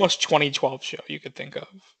 that's like the most 2012 show you could think of.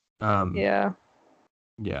 Yeah.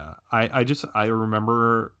 Yeah. I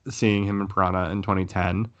remember seeing him in Piranha in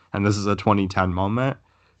 2010, and this is a 2010 moment,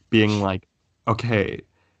 being like, okay,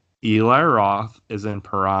 Eli Roth is in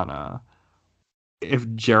Piranha.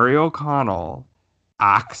 If Jerry O'Connell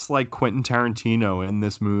acts like Quentin Tarantino in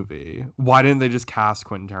this movie, why didn't they just cast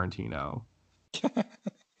Quentin Tarantino?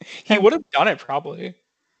 He would have done it probably.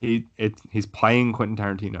 He's playing Quentin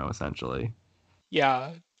Tarantino essentially.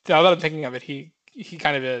 Yeah. Now that I'm thinking of it, he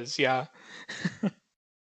kind of is. Yeah.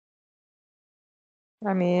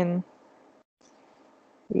 I mean,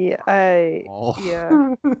 yeah,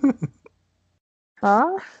 yeah.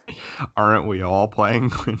 Huh? Aren't we all playing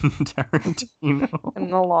Quentin Tarantino? In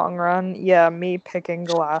the long run, yeah, me picking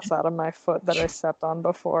glass out of my foot that I stepped on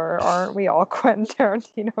before. Aren't we all Quentin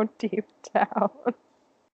Tarantino deep down?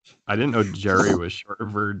 I didn't know Jerry was short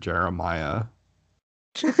for Jeremiah.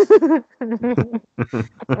 If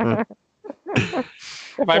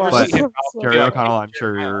I ever But see him, Jerry yeah, O'Connell,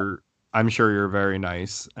 Jeremiah. I'm sure you're very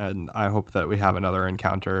nice, and I hope that we have another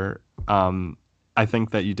encounter. I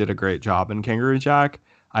think that you did a great job in Kangaroo Jack.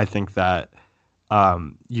 I think that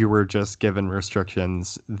you were just given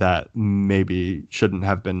restrictions that maybe shouldn't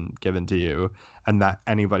have been given to you, and that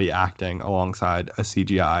anybody acting alongside a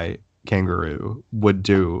CGI kangaroo would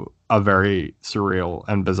do a very surreal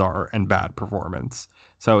and bizarre and bad performance.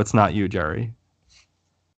 So it's not you, Jerry.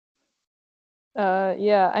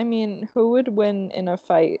 Yeah, I mean, who would win in a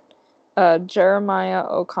fight? Jeremiah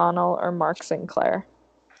O'Connell or Mark Sinclair?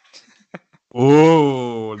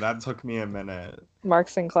 Oh, that took me a minute. Mark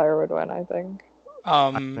Sinclair would win, I think.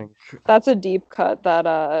 I think That's a deep cut that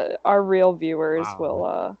our real viewers Wow.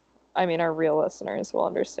 will our real listeners will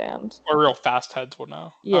understand. Or real fast heads will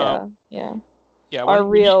know. Yeah. Yeah. Our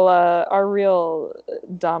real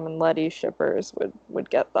Dom and Letty shippers would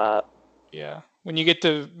get that. Yeah. When you get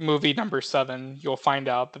to movie number 7, you'll find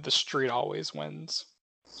out that the street always wins.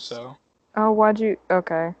 So Oh,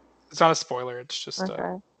 okay. it's not a spoiler. It's just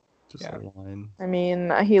Okay. just Yeah. a line. I mean,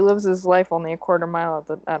 he lives his life only a quarter mile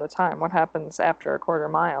at a time. What happens after a quarter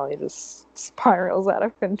mile? He just spirals out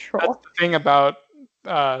of control. That's the thing about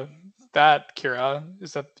that, Kira,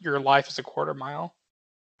 is that your life is a quarter mile.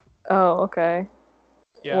 Oh, okay.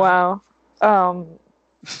 Yeah. Wow.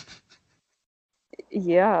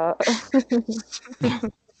 Yeah.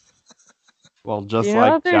 Well, just You know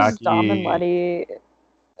like that there's Dom and Jackie. Letty.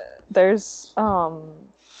 There's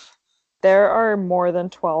There are more than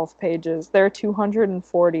 12 pages. There are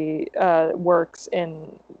 240 works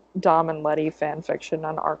in Dom and Letty fan fiction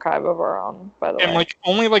on Archive of Our Own, by the And way. like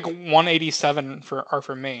only like 187 are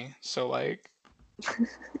for me. So like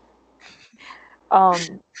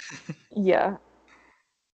Yeah.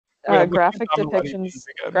 wait, I'm looking at Graphic Dom and Letty memes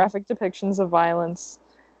again. depictions of violence.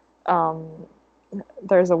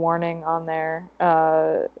 There's a warning on there.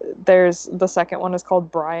 There's the second one is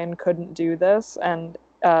called Brian Couldn't Do This, and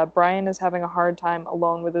Brian is having a hard time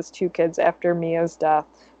alone with his two kids after Mia's death.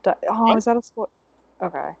 What? Is that a spoil?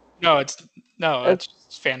 Okay, No, it's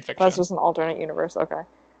just fan fiction. that's just an alternate universe. Okay.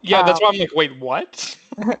 Yeah, that's why I'm like, wait, what?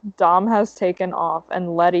 Dom has taken off,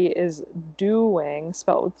 and Letty is doing,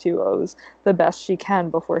 spelled with two O's, the best she can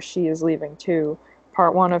before she is leaving too.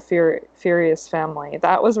 Part 1 of Furious Family.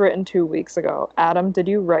 That was written 2 weeks ago. Adam, did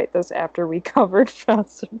you write this after we covered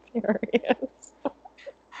Fast and Furious?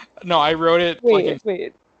 No, I wrote it.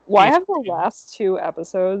 Wait. Why have the last 2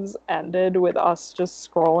 episodes ended with us just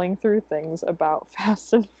scrolling through things about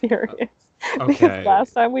Fast and Furious? Because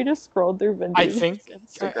last time we just scrolled through Vin I Diesel's think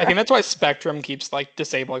Instagram. that's why Spectrum keeps like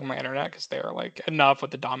disabling my internet because they're like enough with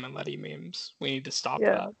the Dom and Letty memes. We need to stop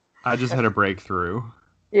that. I just had a breakthrough.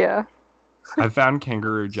 Yeah. I found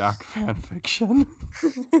Kangaroo Jack fan fiction.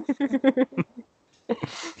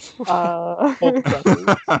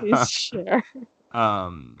 Please share.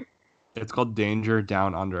 It's called Danger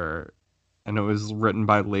Down Under, and it was written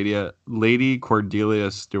by Lady Cordelia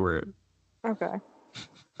Stewart. Okay.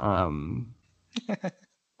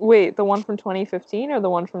 Wait, the one from 2015 or the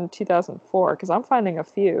one from 2004? Because I'm finding a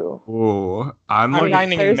few. Oh, I'm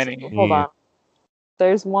finding many. Hold on.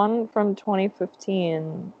 There's one from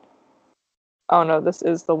 2015. Oh no, this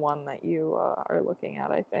is the one that you are looking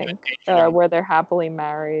at, I think, where they're happily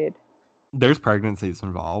married. There's pregnancies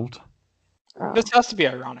involved. Oh. This has to be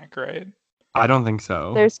ironic, right? I don't think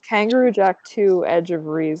so. There's Kangaroo Jack 2 Edge of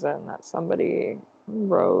Reason that somebody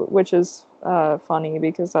wrote, which is funny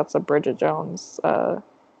because that's a Bridget Jones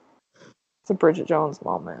it's a Bridget Jones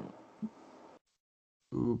moment.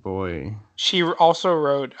 Ooh boy. She also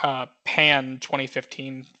wrote Pan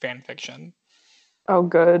 2015 fan fiction. Oh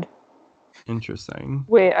good. Interesting.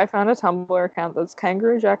 Wait, I found a Tumblr account that's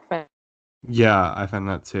Kangaroo Jack fan. Yeah, I found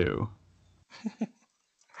that too.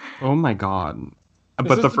 Oh my god.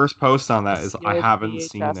 But the first post on that is I haven't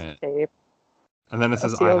seen it. Tape. And then it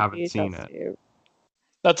says I haven't seen it. Tape.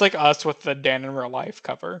 That's like us with the Dan in Real Life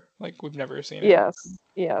cover. Like we've never seen it.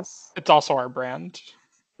 Yes. It's also our brand.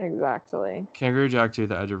 Exactly. Kangaroo Jack 2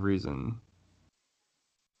 The Edge of Reason.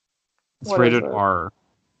 It's What rated is it? R.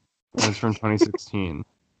 And it's from 2016.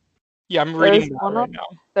 Yeah, I'm reading that right now.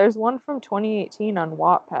 There's one from 2018 on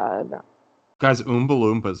Wattpad. Guys, Oompa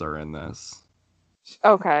Loompas are in this.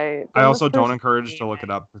 Okay. I also don't encourage to look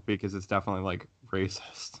it up because it's definitely like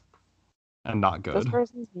racist and not good. This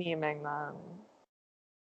person's memeing them.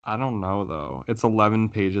 I don't know though. It's 11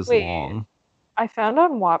 pages long. I found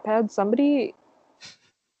on Wattpad somebody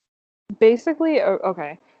basically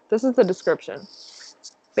okay, this is the description.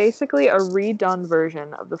 Basically a redone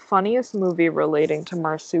version of the funniest movie relating to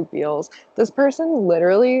marsupials. This person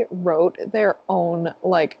literally wrote their own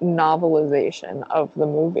like novelization of the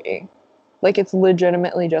movie. Like it's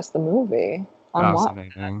legitimately just the movie on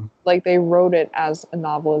Wattpad. Like they wrote it as a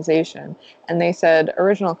novelization and they said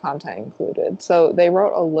original content included. So they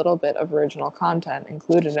wrote a little bit of original content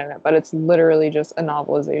included in it, but it's literally just a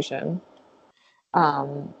novelization.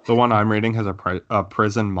 The one I'm reading has a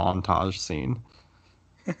prison montage scene.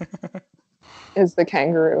 Is the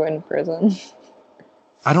kangaroo in prison?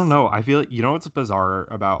 I don't know. I feel like, you know what's bizarre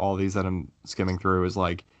about all these that I'm skimming through is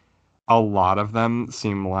like a lot of them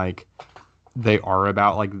seem like they are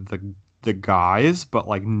about like the guys, but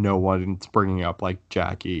like no one's bringing up like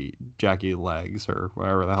Jackie Legs or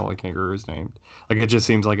whatever the hell a kangaroo is named. Like it just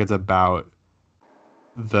seems like it's about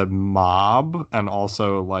the mob and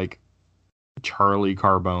also like Charlie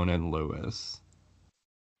Carbone and Lewis.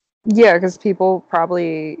 Yeah, because people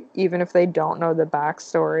probably, even if they don't know the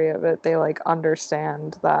backstory of it, they like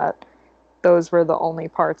understand that those were the only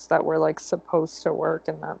parts that were like supposed to work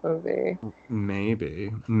in that movie.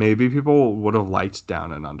 Maybe people would have liked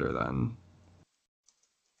Down and Under then.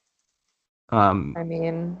 I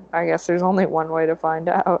mean, I guess there's only one way to find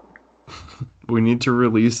out. We need to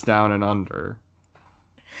release Down and Under.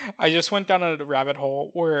 I just went down a rabbit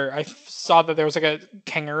hole where I saw that there was like a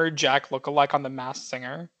Kangaroo Jack lookalike on The Masked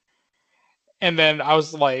Singer. And then I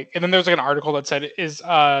was like, and then there's like an article that said, is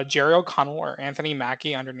Jerry O'Connell or Anthony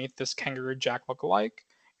Mackie underneath this Kangaroo Jack lookalike?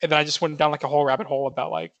 And then I just went down like a whole rabbit hole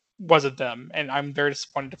about like, was it them? And I'm very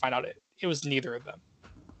disappointed to find out it was neither of them.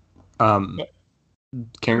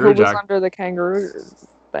 Kangaroo Who was Jack under the kangaroo?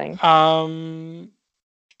 thing?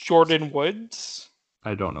 Jordan Woods.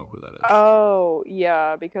 I don't know who that is. Oh,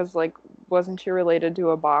 yeah, because like wasn't she related to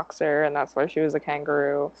a boxer and that's why she was a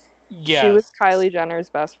kangaroo? Yes. She was Kylie Jenner's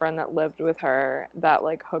best friend that lived with her that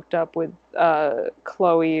like hooked up with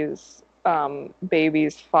Chloe's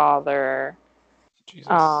baby's father. Jesus.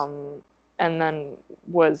 And then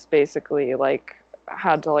was basically like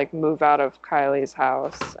had to like move out of Kylie's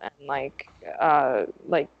house and like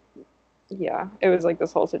yeah, it was like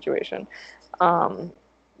this whole situation.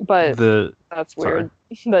 But that's weird.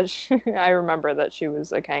 That I remember that she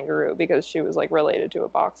was a kangaroo because she was like related to a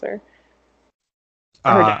boxer.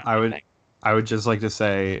 Her dad, I would just like to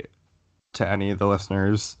say to any of the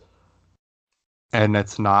listeners, and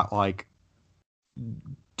it's not like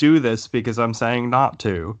do this because I'm saying not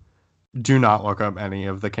to. Do not look up any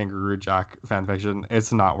of the Kangaroo Jack fanfiction.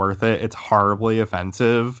 It's not worth it. It's horribly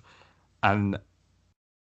offensive, and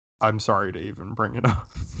I'm sorry to even bring it up.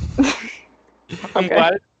 I'm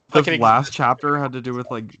glad. The last chapter had to do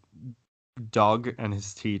with like Doug and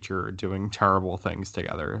his teacher doing terrible things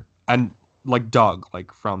together, and like Doug,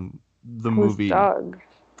 like from the movie, Doug?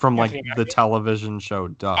 From like the television show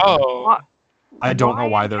Doug. Oh, I don't know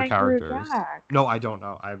why they're Kangaroo characters. Jack? No, I don't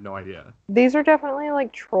know. I have no idea. These are definitely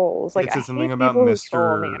like trolls. Like It says I something hate about people who troll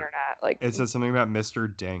on the internet. Like it says something about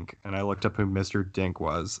Mr. Dink, and I looked up who Mr. Dink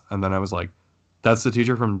was, and then I was like, "That's the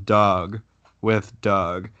teacher from Doug with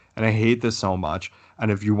Doug." And I hate this so much. And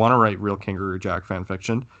if you want to write real Kangaroo Jack fan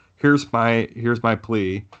fiction, here's my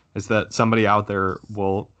plea: is that somebody out there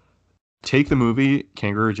will take the movie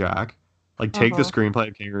Kangaroo Jack, like take the screenplay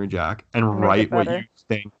of Kangaroo Jack, and write what you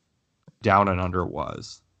think Down and Under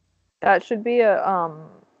was. That should be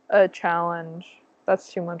a challenge.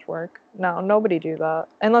 That's too much work. No, nobody do that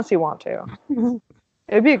unless you want to.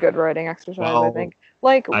 It'd be a good writing exercise, I think.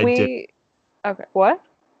 Like okay, what?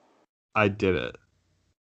 I did it.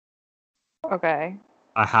 Okay.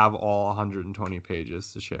 I have all 120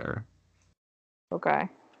 pages to share. Okay.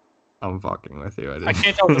 I'm fucking with you. I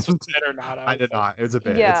can't tell if this was a bit or not. I did not. It's a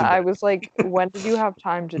bit. Yeah, it's a bit. I was like, when did you have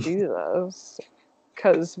time to do this?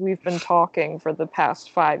 Because we've been talking for the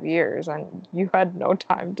past 5 years, and you had no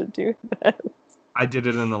time to do this. I did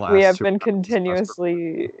it in the last. We have been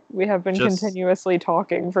continuously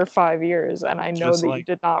talking for 5 years, and I know that you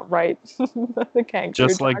did not write the Kangaroo.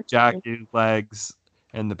 Just like Jackie's legs.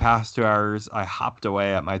 In the past 2 hours, I hopped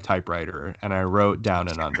away at my typewriter and I wrote Down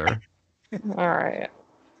and Under. All right.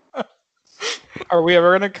 Are we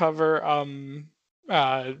ever gonna cover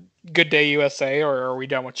Good Day USA, or are we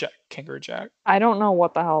done with Kangaroo Jack? I don't know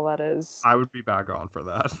what the hell that is. I would be back on for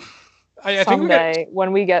that. I Someday,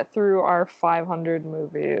 when we get through our 500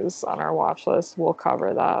 movies on our watch list, we'll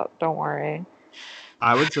cover that. Don't worry.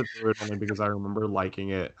 I would sit through it only because I remember liking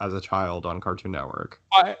it as a child on Cartoon Network.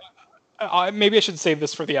 Maybe I should save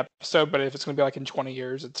this for the episode, but if it's gonna be like in 20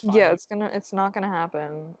 years, it's fine. Yeah, it's not gonna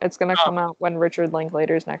happen. It's gonna come out when Richard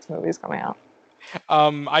Linklater's next movie is coming out.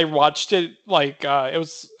 I watched it like it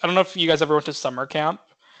was. I don't know if you guys ever went to summer camp,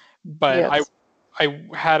 but yes.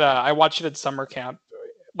 I watched it at summer camp,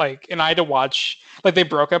 like, and I had to watch like they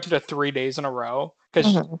broke up into 3 days in a row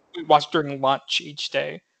because we watched during lunch each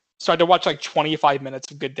day. So I had to watch like 25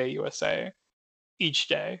 minutes of Good Day USA each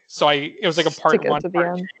day. So it was like a part one,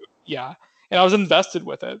 part two. Yeah, and I was invested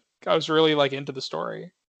with it. I was really like into the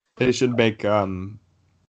story. They should make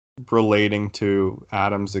relating to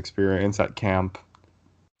Adam's experience at camp.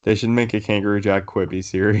 They should make a Kangaroo Jack Quibi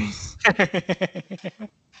series.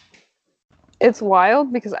 It's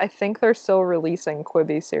wild because I think they're still releasing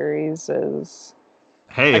Quibi series.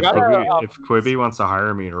 Hey, if Quibi wants to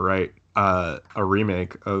hire me to write a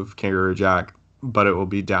remake of Kangaroo Jack, but it will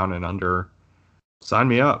be Down and Under, sign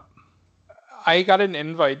me up. I got an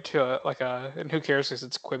invite to and who cares because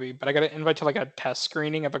it's Quibi, but I got an invite to like a test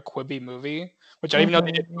screening of a Quibi movie, which I didn't even know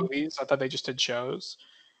they did movies. I thought they just did shows.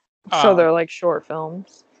 So they're like short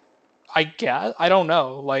films? I guess. I don't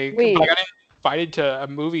know. Like, but I got invited to a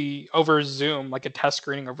movie over Zoom, like a test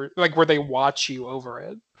screening over, like where they watch you over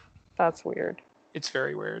it. That's weird. It's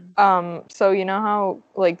very weird. So you know how,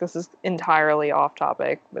 like, this is entirely off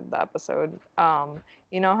topic with the episode.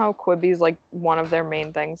 You know how Quibi's, like, one of their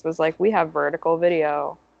main things was, like, we have vertical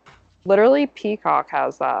video. Literally, Peacock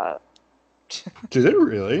has that. Did it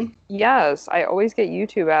really? Yes, I always get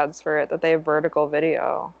YouTube ads for it that they have vertical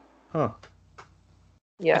video. Huh.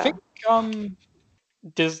 Yeah. I think,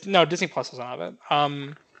 Disney Plus doesn't have it.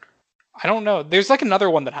 I don't know. There's like another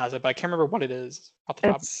one that has it, but I can't remember what it is off the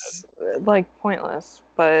top of my head. Like pointless,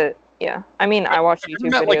 but yeah. I mean, I watch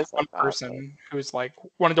YouTube videos like one person who's like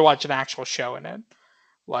wanted to watch an actual show in it.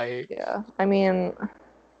 Like, yeah. I mean,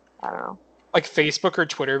 I don't know. Like Facebook or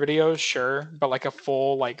Twitter videos, sure, but like a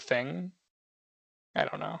full like thing, I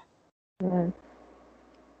don't know. Mm. Or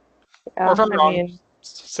Yeah, if I'm I wrong, mean,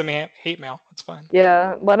 send me hate mail. That's fine.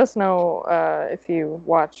 yeah, let us know if you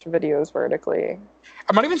watch videos vertically.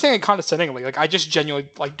 I'm not even saying it condescendingly. Like I just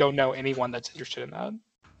genuinely like don't know anyone that's interested in that.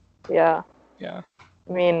 Yeah. Yeah.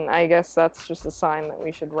 I mean, I guess that's just a sign that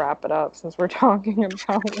we should wrap it up since we're talking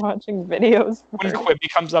about watching videos When first. Quibi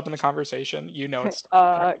comes up in the conversation, you know it's.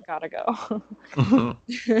 Gotta go. All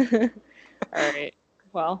right.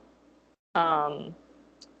 Well,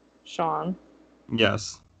 Sean,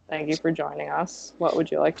 Yes. thank you for joining us. What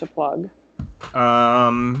would you like to plug?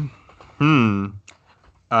 Um.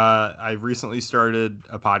 I recently started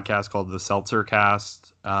a podcast called the Seltzer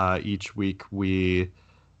Cast. Each week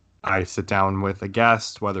I sit down with a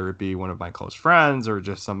guest, whether it be one of my close friends or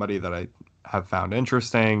just somebody that I have found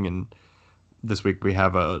interesting. And this week we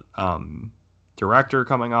have a director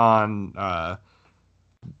coming on.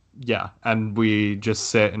 Yeah, and we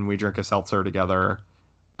just sit and we drink a seltzer together.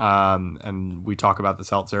 And we talk about the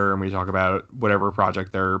seltzer and we talk about whatever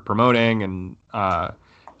project they're promoting and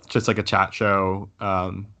just like a chat show,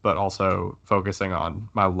 but also focusing on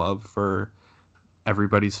my love for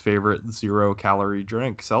everybody's favorite 0-calorie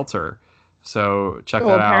drink, seltzer. So check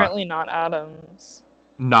Well, that out. apparently not Adams.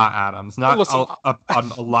 Not Adams. Not Listen,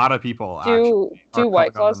 a lot of people Do actually are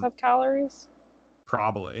White coming Claws on. have calories?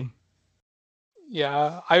 Probably.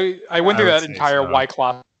 Yeah, I went I through would that say entire so. White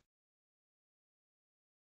Claw.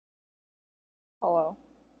 Hello.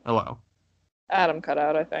 Hello. Adam cut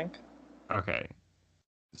out, I think. Okay.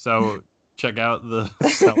 So check out the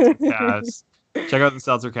Seltzer Cast. Check out the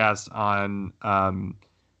Seltzer Cast on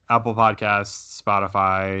Apple Podcasts,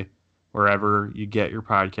 Spotify, wherever you get your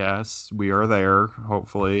podcasts. We are there,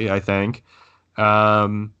 hopefully, I think.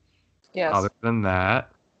 Yes. Other than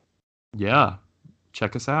that, yeah,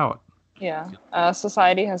 check us out. Yeah.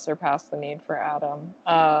 Society has surpassed the need for Adam.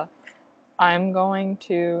 I'm going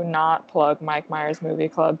to not plug Mike Myers Movie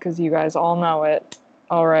Club because you guys all know it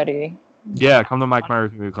already. Yeah, come to Mike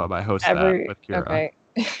Myers Movie Club. I host that with Kira. Okay.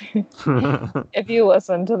 If you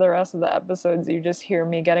listen to the rest of the episodes, you just hear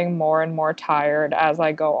me getting more and more tired as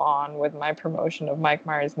I go on with my promotion of Mike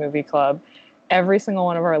Myers Movie Club. Every single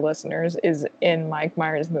one of our listeners is in Mike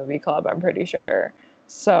Myers Movie Club, I'm pretty sure.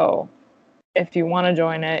 So if you want to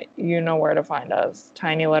join it, you know where to find us.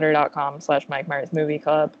 tinyletter.com/Mike Myers Movie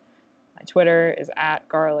Club. My Twitter is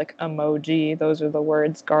 @garlic emoji. Those are the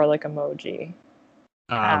words garlic emoji.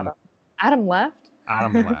 Adam left?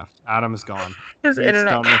 Adam left. Adam's gone. His He's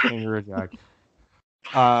internet. done with Kangaroo Jack.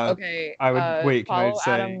 Okay. I would wait. Can I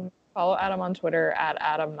say Follow Adam on Twitter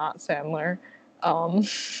 @Adam not Sandler.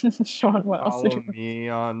 Sean, what else did follow you? me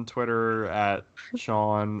on Twitter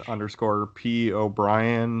 @Sean_P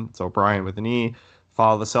O'Brien. It's O'Brien with an E.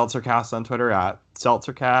 Follow the Seltzercast on Twitter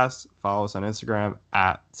 @Seltzercast. Follow us on Instagram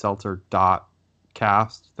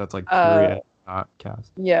 @seltzer.cast. That's like period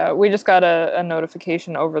cast. Yeah, we just got a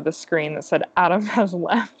notification over the screen that said Adam has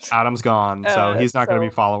left. Adam's gone, so he's not going to so-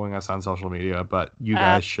 be following us on social media, but you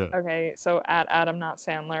guys should. Okay, so @Adam not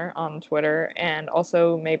Sandler on Twitter, and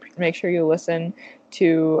also make sure you listen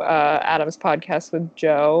to Adam's podcast with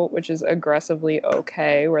Joe, which is Aggressively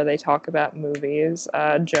Okay, where they talk about movies.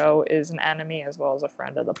 Joe is an enemy as well as a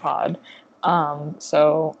friend of the pod.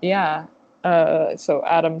 So yeah, so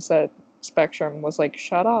Adam said Spectrum was like,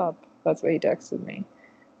 "Shut up." That's what he texted me.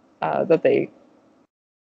 That they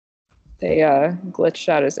glitched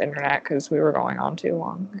out his internet because we were going on too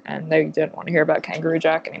long, and they didn't want to hear about Kangaroo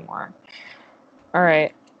Jack anymore. All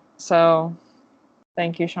right, so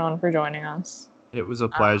thank you, Sean, for joining us. It was a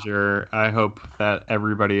pleasure. I hope that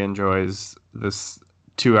everybody enjoys this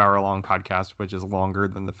 2-hour-long podcast, which is longer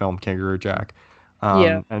than the film Kangaroo Jack.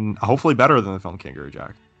 Yeah. And hopefully better than the film Kangaroo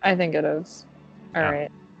Jack. I think it is. All Yeah.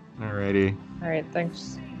 right. Alrighty. All right,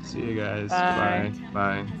 thanks. See you guys. Bye.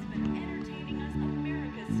 Bye. Bye.